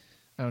like,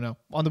 I don't know,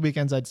 on the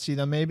weekends I'd see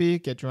them, maybe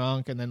get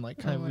drunk and then like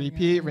kind of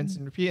repeat, rinse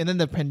and repeat. And then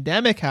the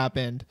pandemic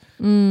happened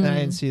and I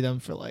didn't see them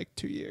for like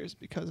 2 years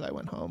because I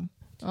went home.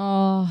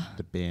 Oh,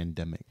 the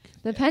pandemic.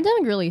 The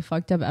pandemic really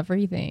fucked up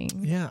everything.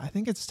 Yeah, I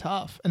think it's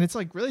tough, and it's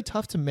like really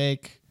tough to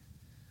make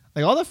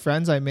like all the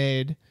friends I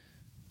made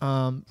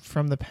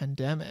from the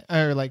pandemic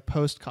or like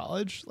post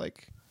college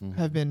like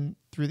have been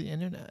through the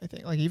internet. I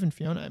think like even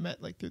Fiona I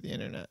met like through the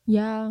internet.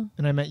 Yeah,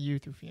 and I met you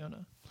through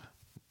Fiona.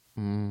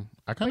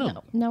 I kind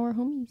of now we're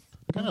homies.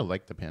 I kind of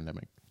like the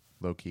pandemic,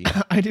 low key.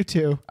 I do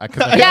too. It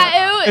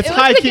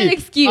was a good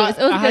excuse.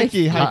 It was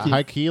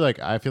high key. Like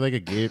I feel like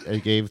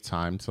it gave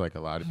time to like a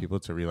lot of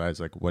people to realize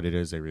like what it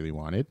is they really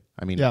wanted.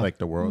 I mean, like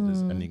the world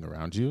is ending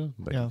around you.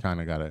 Like you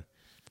kind of gotta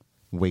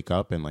wake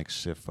up and like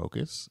shift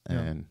focus.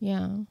 And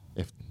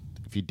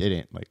if you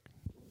didn't, like,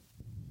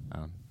 I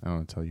don't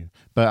want to tell you,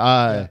 but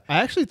I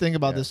actually think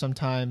about this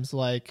sometimes.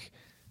 Like,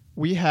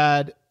 we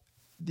had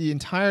the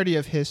entirety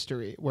of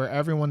history where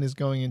everyone is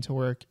going into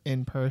work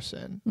in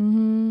person,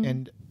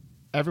 and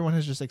everyone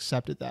has just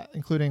accepted that,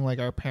 including like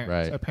our parents.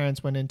 Right. Our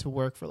parents went into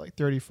work for like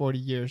 30, 40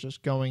 years,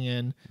 just going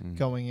in and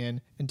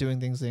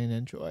doing things they didn't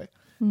enjoy.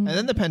 And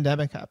then the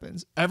pandemic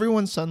happens.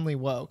 Everyone suddenly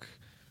woke,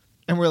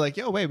 and we're like,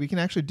 yo, wait, we can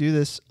actually do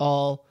this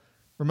all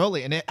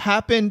remotely. And it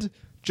happened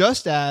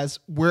just as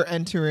we're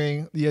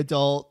entering the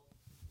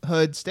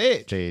adulthood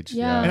stage.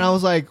 And I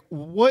was like,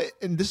 what?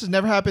 And this has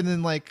never happened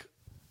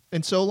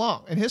in so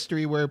long in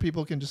history where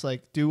people can just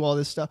like do all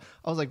this stuff.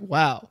 I was like,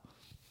 wow.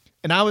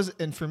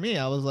 And for me,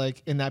 I was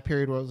like in that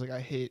period where I was like, I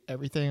hate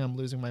everything. I'm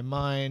losing my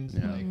mind.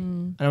 Like,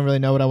 I don't really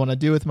know what I want to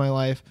do with my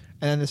life.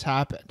 And then this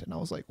happened. And I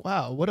was like,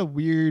 wow, what a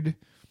weird.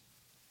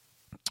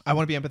 I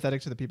want to be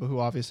empathetic to the people who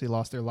obviously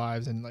lost their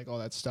lives and like all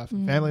that stuff,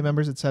 and family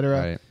members,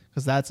 etc.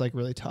 Because that's like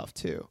really tough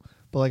too.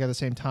 But like at the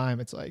same time,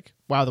 it's like,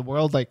 wow, the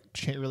world like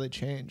really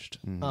changed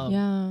in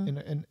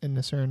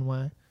a certain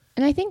way.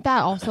 And I think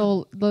that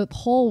also the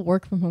whole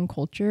work from home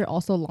culture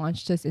also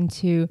launched us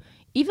into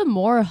even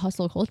more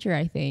hustle culture.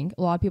 I think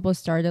a lot of people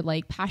started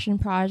like passion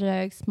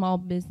projects, small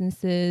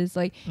businesses,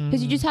 like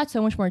because you just had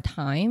so much more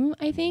time,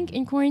 I think,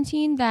 in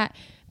quarantine that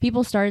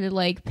people started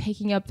like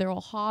picking up their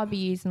old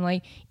hobbies and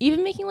like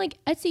even making like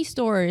Etsy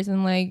stores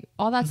and like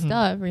all that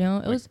stuff. You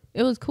know,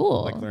 it was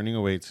cool. Like learning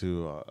a way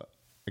to,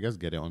 I guess,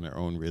 get it on their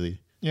own, really.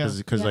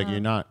 Because like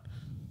you're not.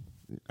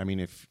 I mean,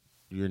 if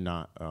you're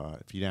not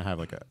if you didn't have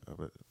like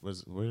what are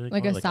they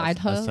like called? a side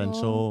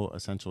hustle,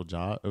 essential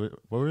job. What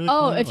were they oh,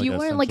 called? if you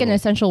weren't like an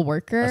essential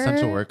worker,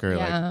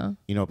 like,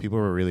 you know, people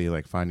were really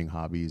like finding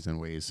hobbies and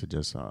ways to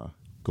just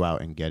go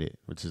out and get it,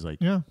 which is like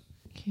yeah.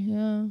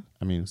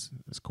 I mean,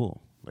 it's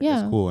cool. Like,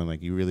 it's cool, and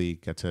like you really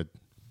get to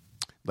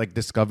like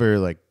discover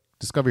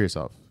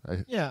yourself. I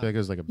feel like it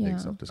was like a big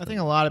self-discovery. I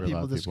think a lot of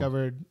people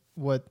discovered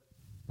what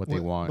they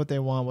want, what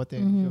they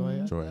enjoy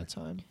at that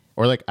time,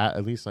 or like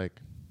at least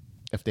like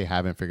if they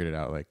haven't figured it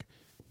out, like,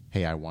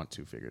 hey, I want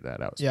to figure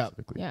that out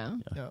specifically. Yeah.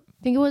 I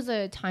think it was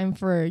a time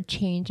for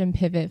change and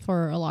pivot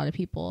for a lot of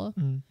people.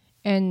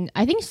 And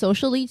I think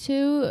socially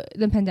too,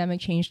 the pandemic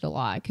changed a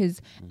lot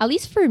because at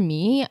least for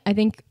me, I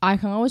think I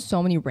hung out with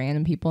so many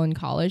random people in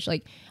college.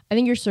 Like, I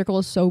think your circle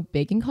is so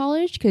big in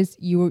college because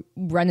you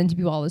run into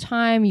people all the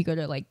time. You go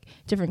to like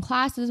different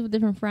classes with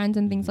different friends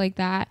and things like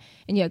that.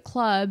 And you have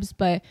clubs.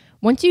 But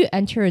once you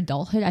enter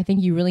adulthood, I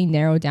think you really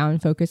narrow down and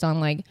focus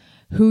on like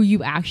who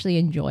you actually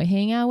enjoy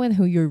hanging out with,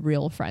 who your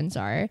real friends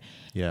are.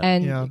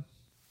 And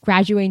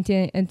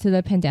graduating into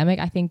the pandemic,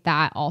 I think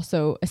that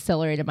also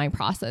accelerated my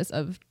process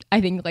of,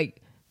 I think,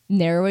 like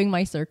narrowing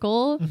my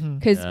circle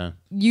because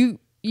you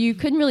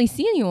couldn't really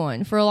see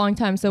anyone for a long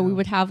time. So we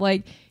would have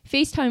like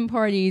FaceTime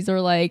parties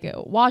or like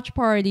watch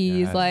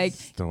parties.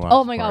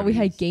 Oh my God, we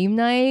had game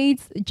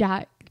nights.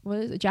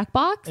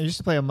 Jackbox? I used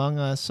to play Among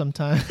Us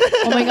sometimes.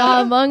 Oh my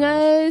God, Among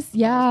Us.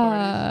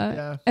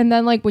 Yeah. And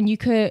then like when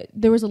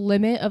there was a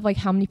limit of like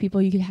how many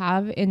people you could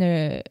have in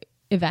a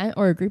event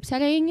or a group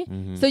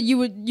setting, so you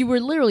were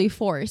literally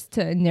forced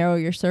to narrow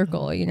your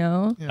circle, you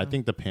know. I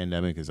think the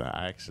pandemic is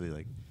I actually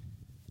like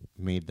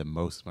made the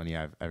most money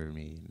I've ever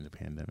made in the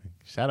pandemic.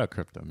 Shout out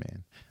crypto,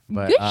 man.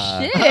 But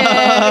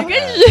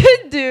good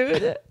shit,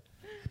 dude.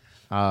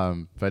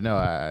 But no,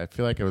 I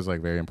feel like it was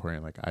like very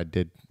important. Like I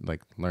did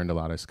like learned a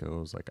lot of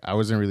skills. Like I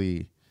wasn't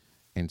really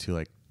into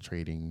like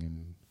trading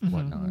and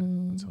whatnot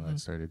until I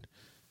started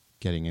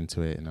getting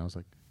into it, and I was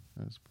like,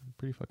 that's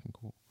pretty fucking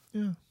cool.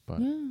 Yeah.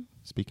 But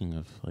speaking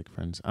of like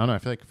friends, I don't know. I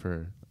feel like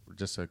for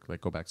just to like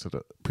go back to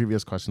the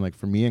previous question, like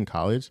for me in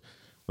college,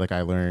 like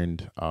I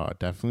learned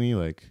definitely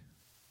like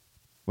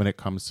when it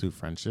comes to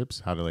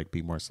friendships, how to like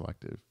be more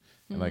selective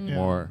and like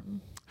more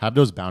have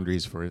those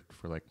boundaries for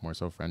like more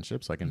so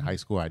friendships. Like in high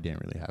school, I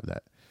didn't really have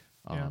that.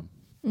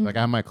 Like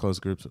I had my close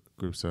groups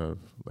of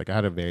like I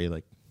had a very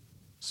like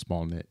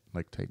small knit,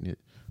 like tight knit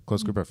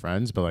close group of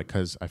friends, but like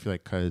cause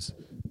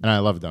and I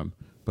love them,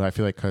 but I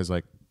feel like cause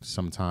like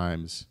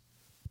sometimes.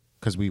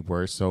 Because we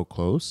were so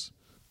close,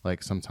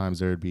 like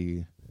sometimes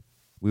we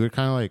would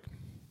kind of like,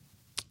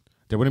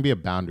 there wouldn't be a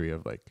boundary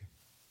of like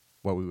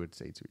what we would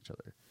say to each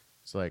other.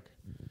 So like,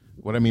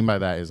 what I mean by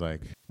that is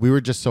like, we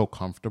were just so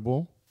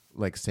comfortable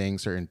like saying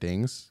certain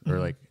things or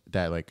like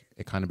that, like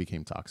it kind of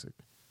became toxic,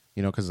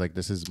 you know? Cause like,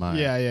 this is my,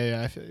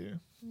 I feel you.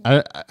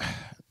 How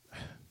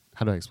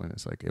do I explain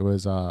this? Like it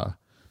was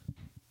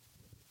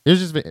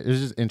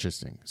just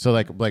interesting. So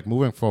like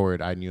moving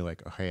forward, I knew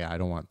like, hey, I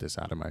don't want this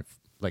out of my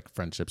like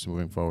friendships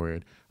moving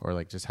forward, or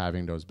like just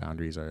having those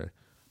boundaries are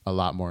a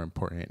lot more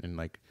important. And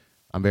like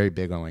I'm very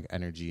big on like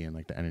energy and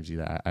like the energy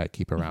that I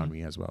keep around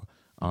me as well,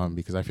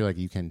 because I feel like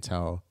you can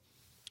tell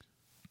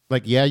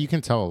like you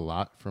can tell a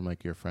lot from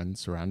like your friends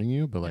surrounding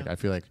you, but like I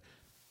feel like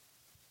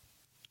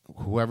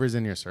whoever's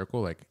in your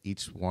circle, like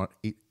each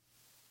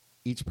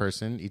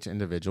person, each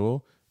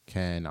individual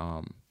can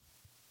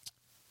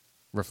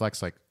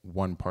reflects like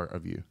one part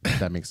of you, if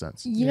that makes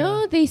sense. You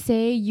know, they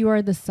say you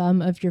are the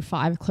sum of your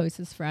 5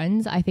 closest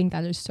friends. I think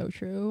that is so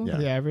true.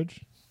 The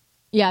average.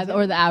 Yeah,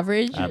 or the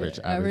average.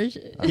 Average.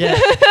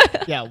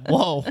 Yeah.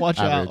 Whoa, watch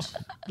out.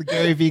 The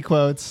Gary V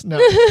quotes. No.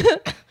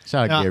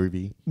 Shout out Gary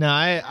V. No,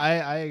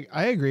 I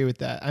agree with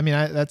that. I mean,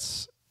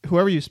 that's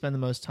whoever you spend the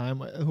most time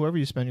with, whoever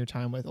you spend your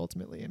time with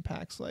ultimately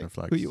impacts like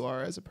who you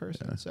are as a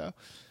person. Yeah. So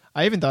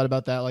I even thought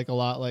about that like a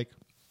lot, like,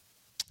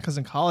 because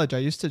in college I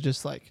used to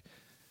just like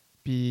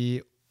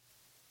be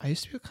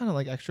kind of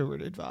like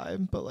extroverted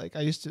vibe, but like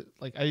I used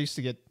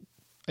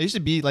to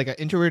be like an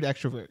introvert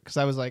extrovert because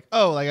I was like,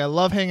 oh, like I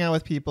love hanging out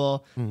with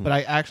people, but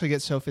I actually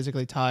get so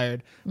physically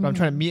tired. But I'm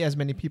trying to meet as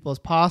many people as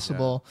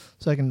possible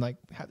so I can like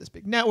have this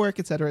big network,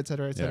 et cetera, et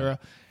cetera, et cetera.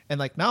 And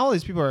like not all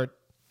these people are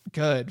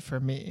good for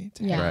me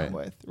to hang out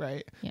with,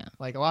 right? Yeah.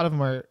 Like a lot of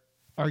them are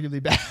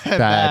arguably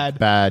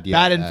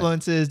bad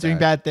influences, doing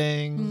bad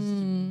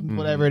things,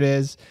 whatever it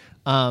is.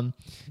 And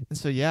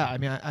so, I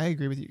mean, I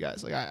agree with you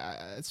guys. Like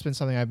it's been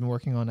something I've been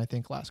working on, I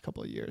think last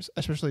couple of years,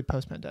 especially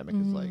post pandemic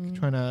is like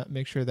trying to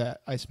make sure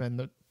that I spend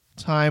the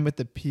time with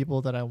the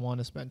people that I want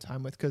to spend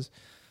time with. 'Cause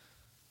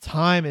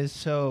time is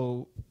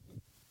so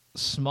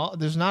small.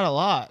 There's not a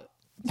lot.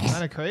 It's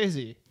kind of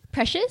crazy.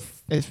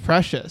 Precious? It's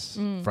precious.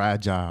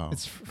 Fragile.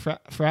 It's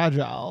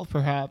fragile,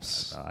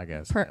 perhaps. I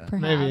guess. Perhaps.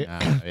 Maybe.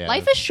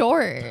 Life is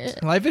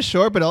short. Life is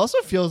short, but it also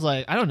feels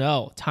like, I don't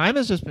know, time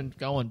has just been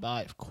going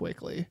by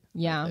quickly.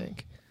 Yeah, I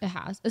think. It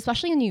has.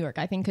 Especially in New York,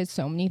 I think, because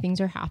so many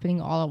things are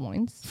happening all at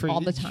once,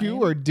 all the time.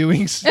 You are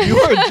just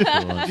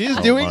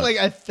doing like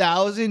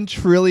 1,000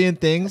 trillion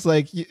things.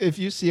 Like if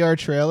you see our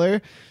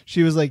trailer,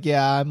 she was like,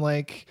 yeah, I'm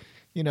like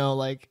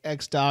like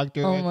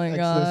ex-doctor, Oh my ex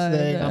God. this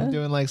thing. I'm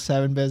doing like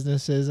 7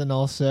 businesses and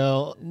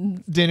also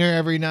dinner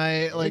every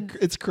night. Like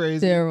it's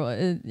crazy.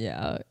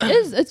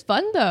 It's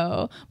fun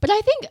though. But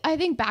I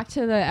think back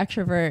to the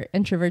extrovert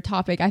introvert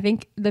topic. I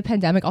think the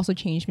pandemic also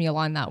changed me a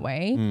lot in that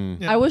way.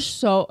 Yeah. I was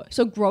so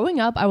growing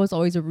up. I was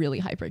always a really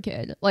hyper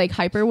kid. Like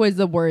hyper was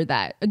the word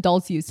that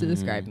adults used to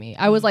describe me.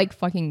 I was like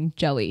fucking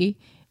jelly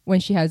when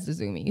she has the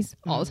zoomies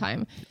all the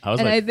time. I was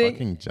and like I think,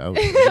 fucking jealous.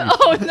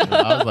 Oh no!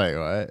 I was like,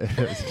 what?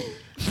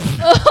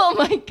 Oh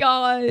my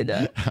God,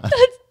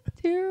 that's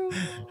terrible.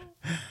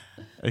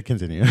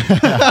 Continue.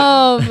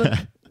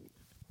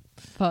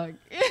 Fuck.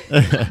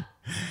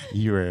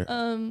 You were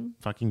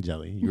fucking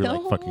jelly. You were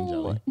like fucking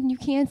jelly. You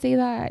can't say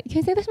that. You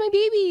can't say that's my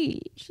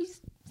baby.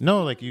 She's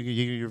no, like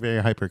you're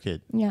very hyper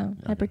kid. Yeah,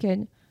 okay. hyper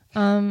kid.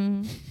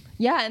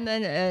 Yeah, and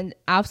then an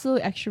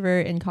absolute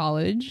extrovert in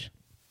college.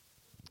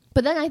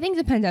 But then I think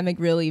the pandemic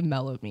really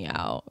mellowed me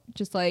out.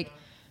 Just like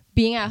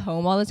being at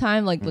home all the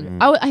time. Like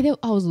I think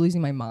I was losing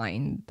my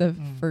mind the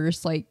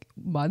first like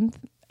month.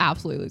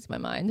 Absolutely losing my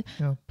mind.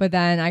 Yeah. But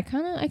then I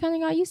kind of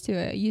got used to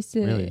it. I used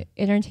to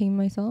entertain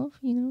myself,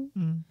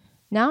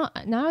 Now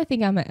I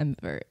think I'm an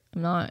ambivert.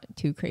 I'm not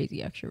too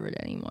crazy extrovert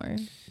anymore.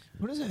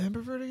 What is an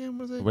ambivert again?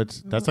 Was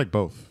it? That's like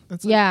both.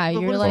 That's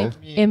You're like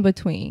in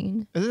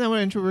between. Isn't that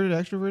what introverted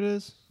extrovert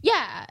is?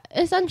 Yeah,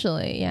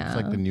 essentially, yeah.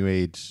 It's like the new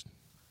age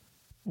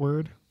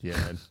word.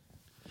 Yeah.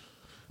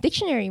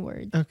 Dictionary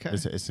word. Okay.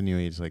 It's a new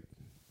age. Like,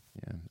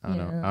 yeah. I don't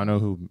know. I don't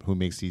know who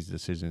makes these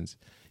decisions.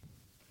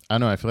 I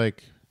don't know. I feel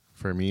like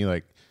for me,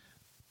 like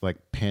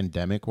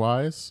pandemic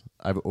wise,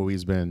 I've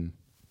always been.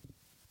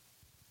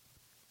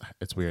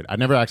 It's weird. I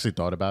never actually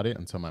thought about it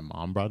until my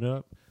mom brought it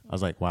up. I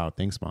was like, wow,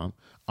 thanks, Mom.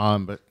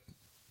 But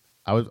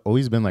I was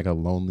always been like a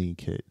lonely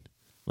kid.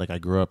 Like I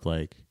grew up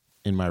like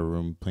in my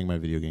room playing my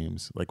video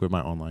games, like with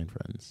my online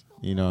friends.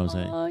 You know what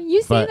I'm saying?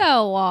 You say that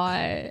a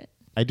lot.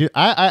 I do.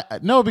 I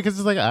no, because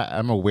it's like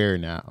I'm aware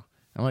now.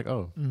 I'm like,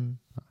 but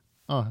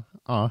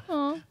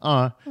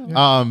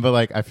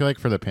like I feel like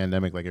for the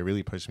pandemic, like it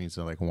really pushed me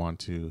to like want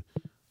to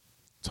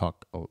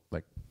talk,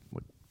 like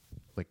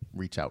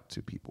reach out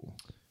to people.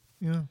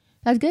 Yeah.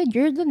 That's good.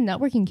 You're the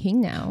networking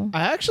king now.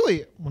 I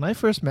actually, when I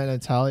first met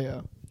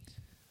Natalia,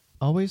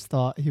 always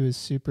thought he was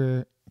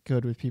super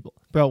good with people.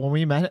 Bro, when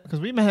we met him, because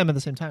we met him at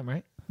the same time,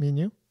 right? Me and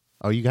you?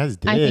 Oh, you guys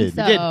did? I think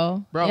so.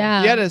 Did. Bro,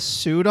 yeah. He had a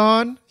suit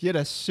on. He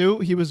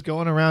was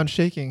going around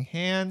shaking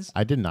hands.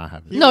 I did not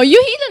have it. No, he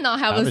did not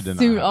have a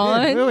suit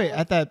on. Wait,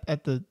 at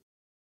the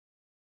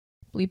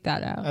bleep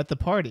that out. At the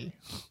party.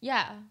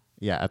 Yeah.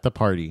 Yeah, at the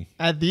party.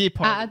 At the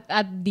party.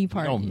 At the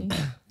party.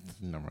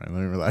 No, let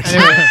me relax.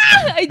 Anyway.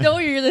 I know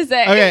what you're gonna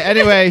say. Okay,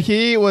 anyway,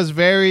 he was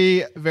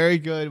very, very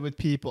good with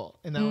people.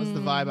 And that was the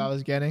vibe I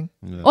was getting.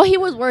 Yeah. Well, he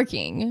was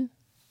working.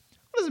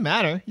 It doesn't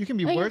matter. You can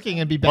be working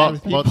and be bad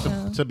with people.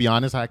 Well, to be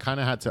honest, I kind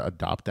of had to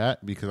adopt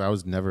that because I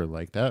was never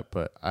like that.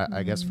 But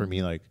I guess for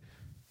me, like,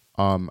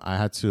 I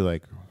had to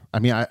like, I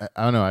mean, I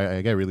don't know.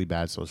 I get really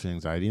bad social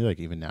anxiety, like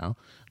even now.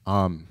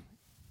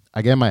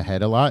 I get in my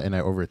head a lot and I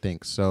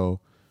overthink.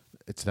 So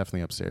it's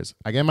definitely upstairs.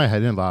 I get in my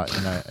head a lot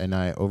and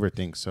I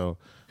overthink. So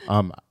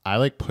I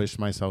like push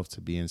myself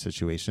to be in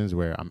situations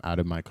where I'm out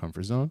of my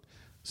comfort zone.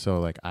 So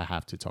like I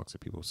have to talk to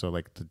people. So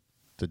like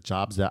the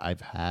jobs that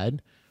I've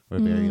had were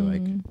very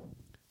like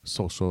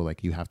social.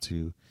 Like you have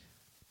to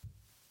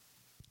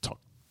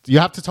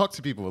talk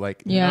to people.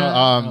 Like you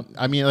know,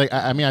 I mean like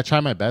I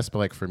try my best, but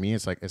like for me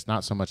it's like it's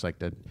not so much like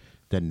the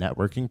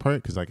networking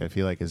part because like I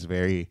feel like it's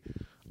very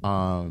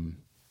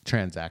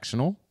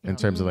transactional in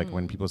terms of like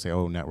when people say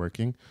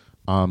networking.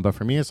 But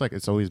for me it's like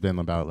it's always been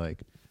about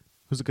like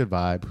who's a good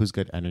vibe, who's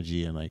good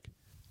energy, and like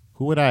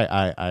who would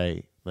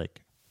I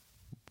like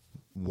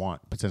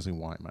potentially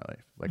want in my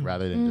life, like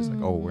rather than just like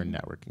we're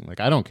networking. Like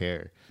I don't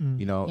care,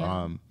 you know.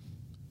 Yeah.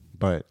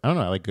 But I don't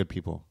know. I like good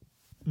people.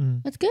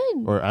 That's good.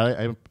 Or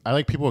I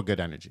like people with good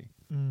energy.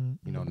 You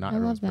know, not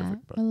everyone's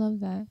perfect. But, I love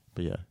that.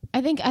 But yeah,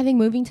 I think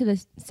moving to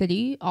the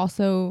city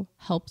also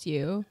helps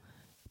you.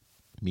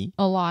 Me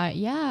a lot.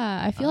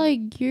 Yeah, I feel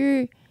like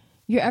you're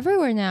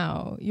everywhere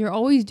now. You're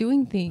always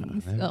doing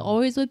things,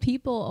 always with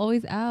people,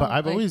 always out. But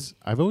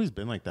I've always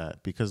been like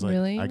that because like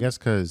really? I guess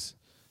because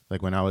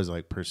like when I was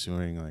like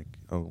pursuing like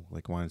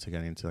wanted to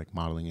get into like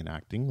modeling and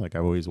acting, like I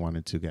always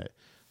wanted to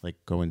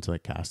go into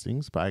like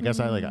castings. But I guess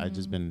I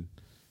just been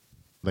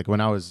like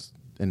when I was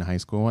in high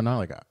school and whatnot,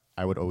 like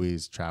I would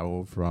always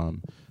travel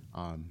from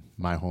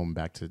my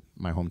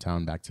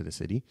hometown back to the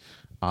city.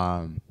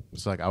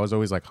 So like I was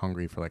always like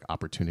hungry for like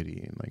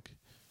opportunity and like,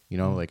 you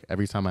know, like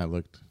every time I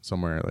looked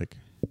somewhere, like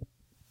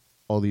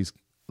all these,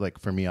 like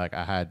for me, like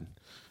I had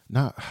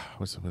not,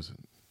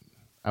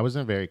 I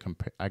wasn't very,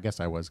 I guess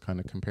I was kind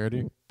of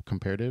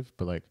comparative,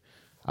 but like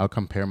I would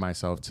compare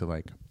myself to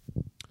like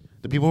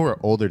the people who were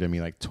older than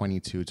me, like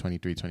 22,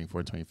 23,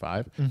 24,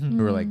 25, who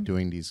were like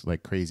doing these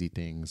like crazy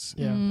things.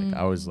 Yeah. Like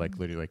I was like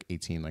literally like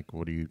 18, like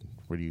what are you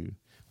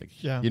like,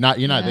 yeah. you're not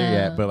there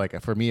yet. But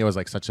like for me, it was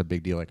like such a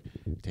big deal. Like,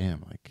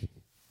 damn, like,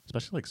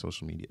 especially like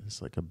social media.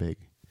 It's like a big,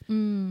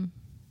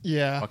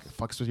 Yeah.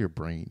 Fucks with your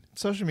brain.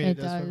 Social media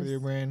does fuck with your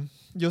brain.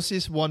 You'll see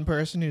one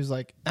person who's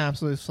like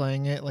absolutely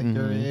slaying it, like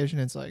your age,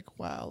 and it's like,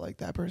 wow, like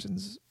that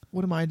person's,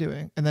 what am I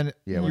doing? And then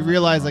you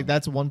realize like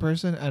that's one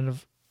person out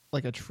of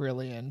like a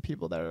trillion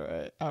people that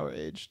are our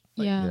age,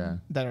 like,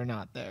 that are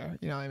not there.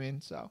 You know what I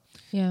mean? So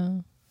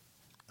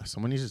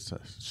someone needs to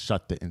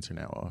shut the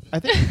internet off. I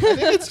think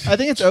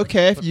it's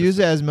okay if you use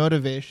it as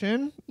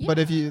motivation, but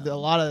if you, a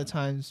lot of the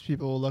times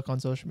people will look on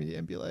social media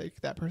and be like,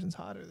 that person's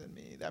hotter than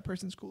me, that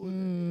person's cooler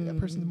than me, that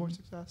person's more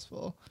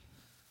successful.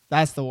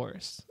 That's the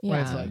worst. When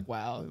it's like,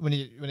 wow, when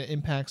it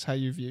impacts how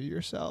you view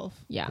yourself.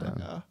 Yeah.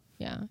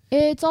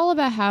 It's all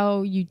about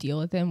how you deal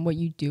with it and what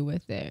you do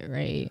with it,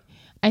 right?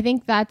 I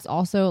think that's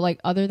also like,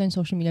 other than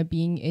social media,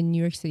 being in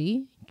New York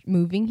City,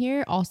 moving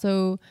here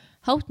also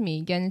helped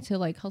me get into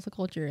like hustle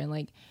culture, and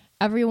like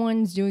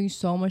everyone's doing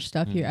so much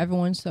stuff here.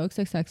 Everyone's so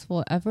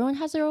successful. Everyone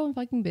has their own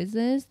fucking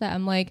business that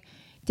I'm like,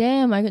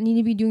 damn, I need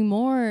to be doing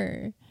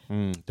more.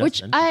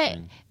 Which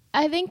I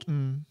think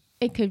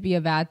it could be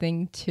a bad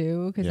thing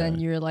too, because then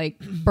you're like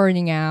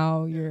burning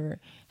out, you're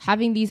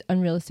having these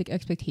unrealistic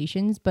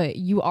expectations, but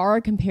you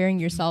are comparing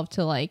yourself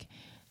to like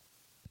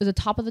the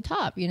top of the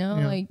top, you know,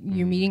 like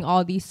you're meeting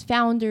all these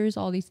founders,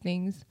 all these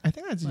things. I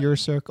think that's your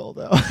circle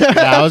though.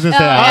 Yeah, I was gonna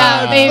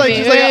say,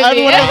 maybe.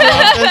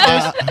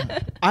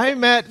 I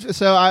met,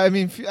 so I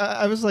mean,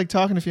 I was like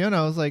talking to Fiona.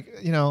 I was like,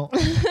 you know,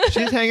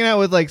 she's hanging out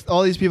with like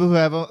all these people who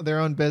have their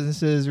own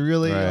businesses,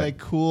 really like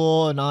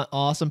cool and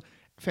awesome.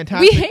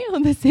 Fantastic. We hang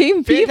on the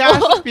same people.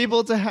 Fantastic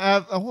people to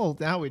have. Oh, well,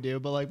 now we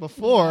do, but like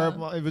before,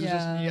 it was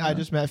just me. I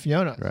just met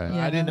Fiona. Right.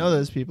 I didn't know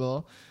those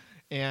people.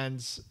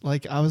 And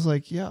like I was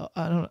like, yeah,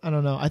 I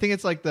don't know. I think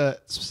it's like the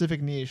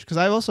specific niche, because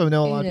I also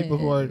know a lot of people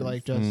who are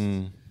like just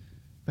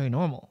very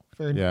normal,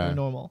 very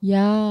normal.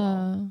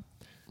 Yeah,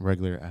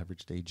 regular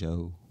average day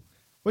Joe,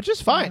 which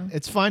is fine.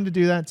 It's fine to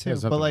do that too.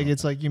 But like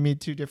it's like you meet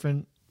two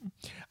different.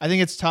 I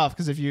think it's tough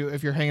because if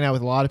you're hanging out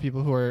with a lot of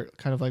people who are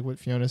kind of like what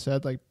Fiona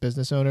said, like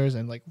business owners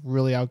and like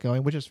really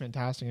outgoing, which is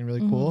fantastic and really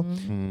cool.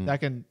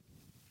 That can,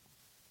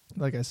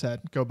 like I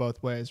said, go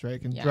both ways, right? It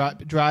can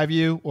drive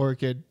you, or it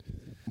could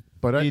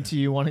lead to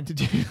you wanting to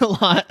do a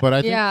lot. But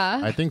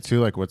I think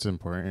too, like what's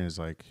important is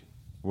like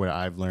what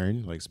I've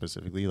learned, like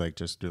specifically, like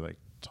just through like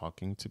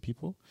talking to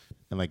people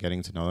and like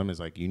getting to know them, is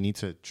like you need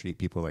to treat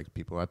people like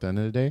people at the end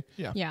of the day.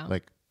 Yeah.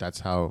 Like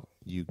that's how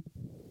you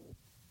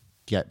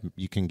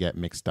can get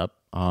mixed up.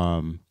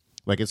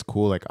 Like it's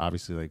cool, like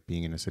obviously like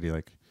being in a city,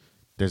 like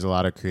there's a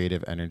lot of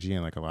creative energy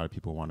and like a lot of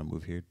people want to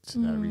move here to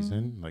that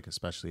reason, like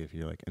especially if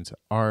you're like into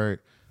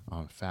art,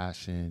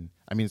 fashion.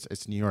 I mean,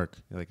 it's New York,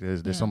 like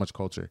there's so much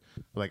culture,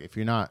 but like if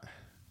you're not,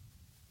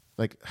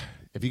 like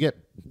if you get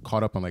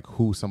caught up on like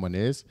who someone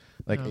is,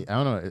 like I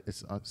don't know,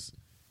 it's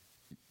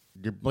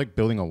you're like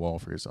building a wall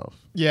for yourself.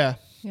 Yeah.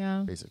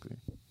 Basically.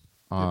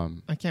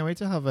 I can't wait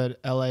to have an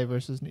LA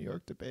versus New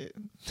York debate.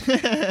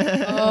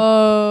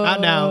 Oh, not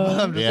now.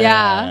 I'm just,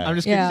 I'm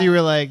just kidding. You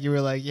were like,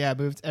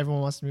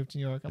 everyone wants to move to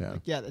New York. I'm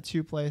like, the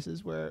two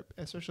places where,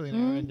 especially in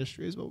our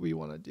industry, is what we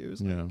want to do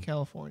is like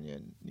California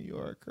and New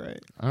York, right?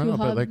 I don't know,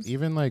 but like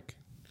even like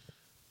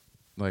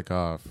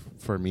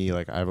for me,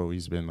 like I've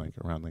always been like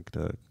around like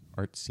the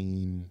art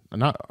scene,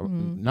 not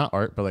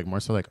art, but like more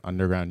so like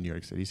underground New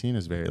York City scene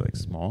is very like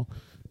small.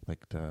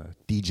 Like the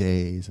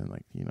DJs and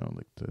like, you know,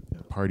 like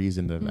the parties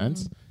and the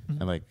events,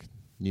 and like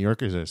New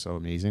Yorkers are so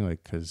amazing,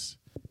 like because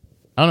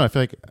I don't know, I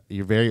feel like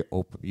you're very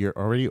open, you're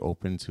already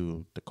open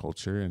to the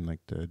culture and like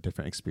the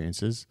different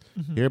experiences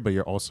here, but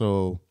you're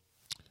also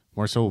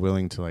more so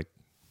willing to like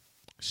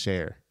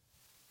share,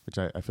 which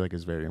I feel like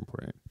is very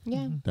important.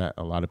 That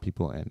a lot of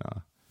people in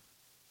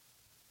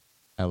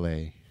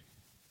LA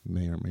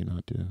may or may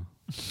not do.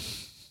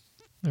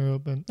 They're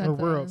open.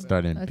 We're open.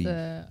 Starting beef.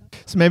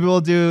 So maybe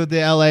we'll do the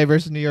LA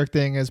versus New York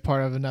thing as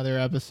part of another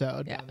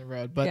episode down the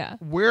road.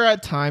 But we're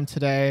at time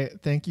today.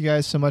 Thank you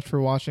guys so much for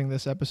watching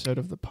this episode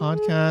of the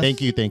podcast. Thank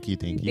you. Thank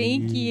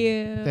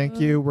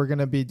you. We're going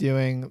to be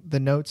doing the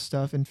notes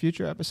stuff in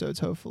future episodes,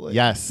 hopefully.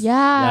 Yes.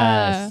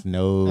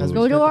 No.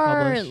 Go to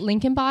our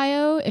link in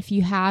bio if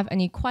you have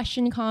any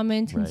question,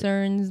 comments,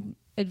 concerns,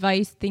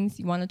 advice,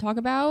 things you want to talk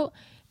about,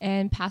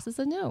 and pass us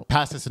a note.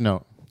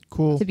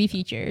 Cool. To be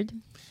featured.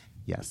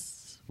 Yes.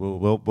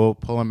 We'll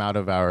pull them out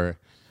of our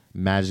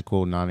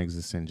magical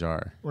non-existent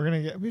jar. We're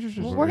gonna have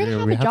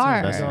a jar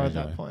at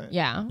that point.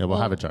 Yeah, we'll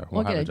have a jar.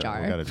 We'll get a jar.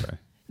 We'll get a jar.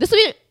 This will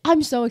be.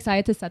 I'm so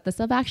excited to set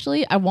this up.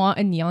 Actually, I want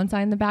a neon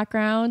sign in the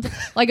background,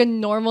 like a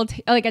normal,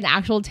 like an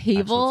actual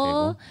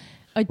table.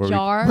 A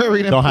jar.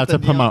 We don't have to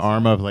put my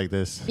arm up like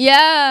this.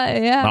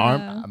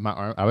 Yeah. My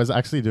arm. I was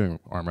actually doing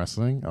arm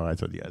wrestling. Oh, I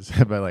told you guys,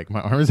 but like my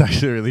arm is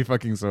actually really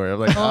fucking sore. I'm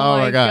like, oh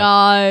my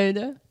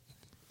god.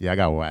 Yeah, I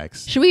got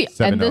waxed. Should we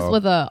end this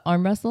with a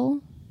arm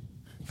wrestle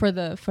for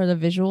the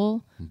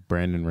visual?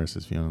 Brandon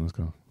versus Fiona.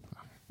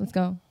 Let's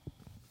go.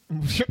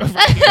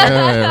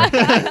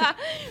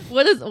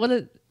 What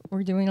is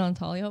we're doing on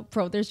Talio?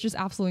 Bro, there's just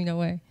absolutely no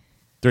way.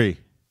 3,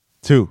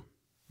 2,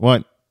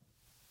 1.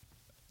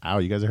 Ow,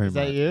 you guys are hurting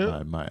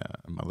my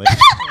leg.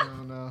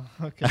 Oh no.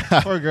 Okay.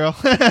 Poor girl.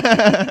 All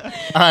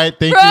right.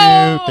 Thank Bro.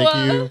 you.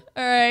 Thank you.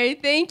 All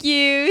right. Thank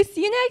you.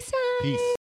 See you next time. Peace.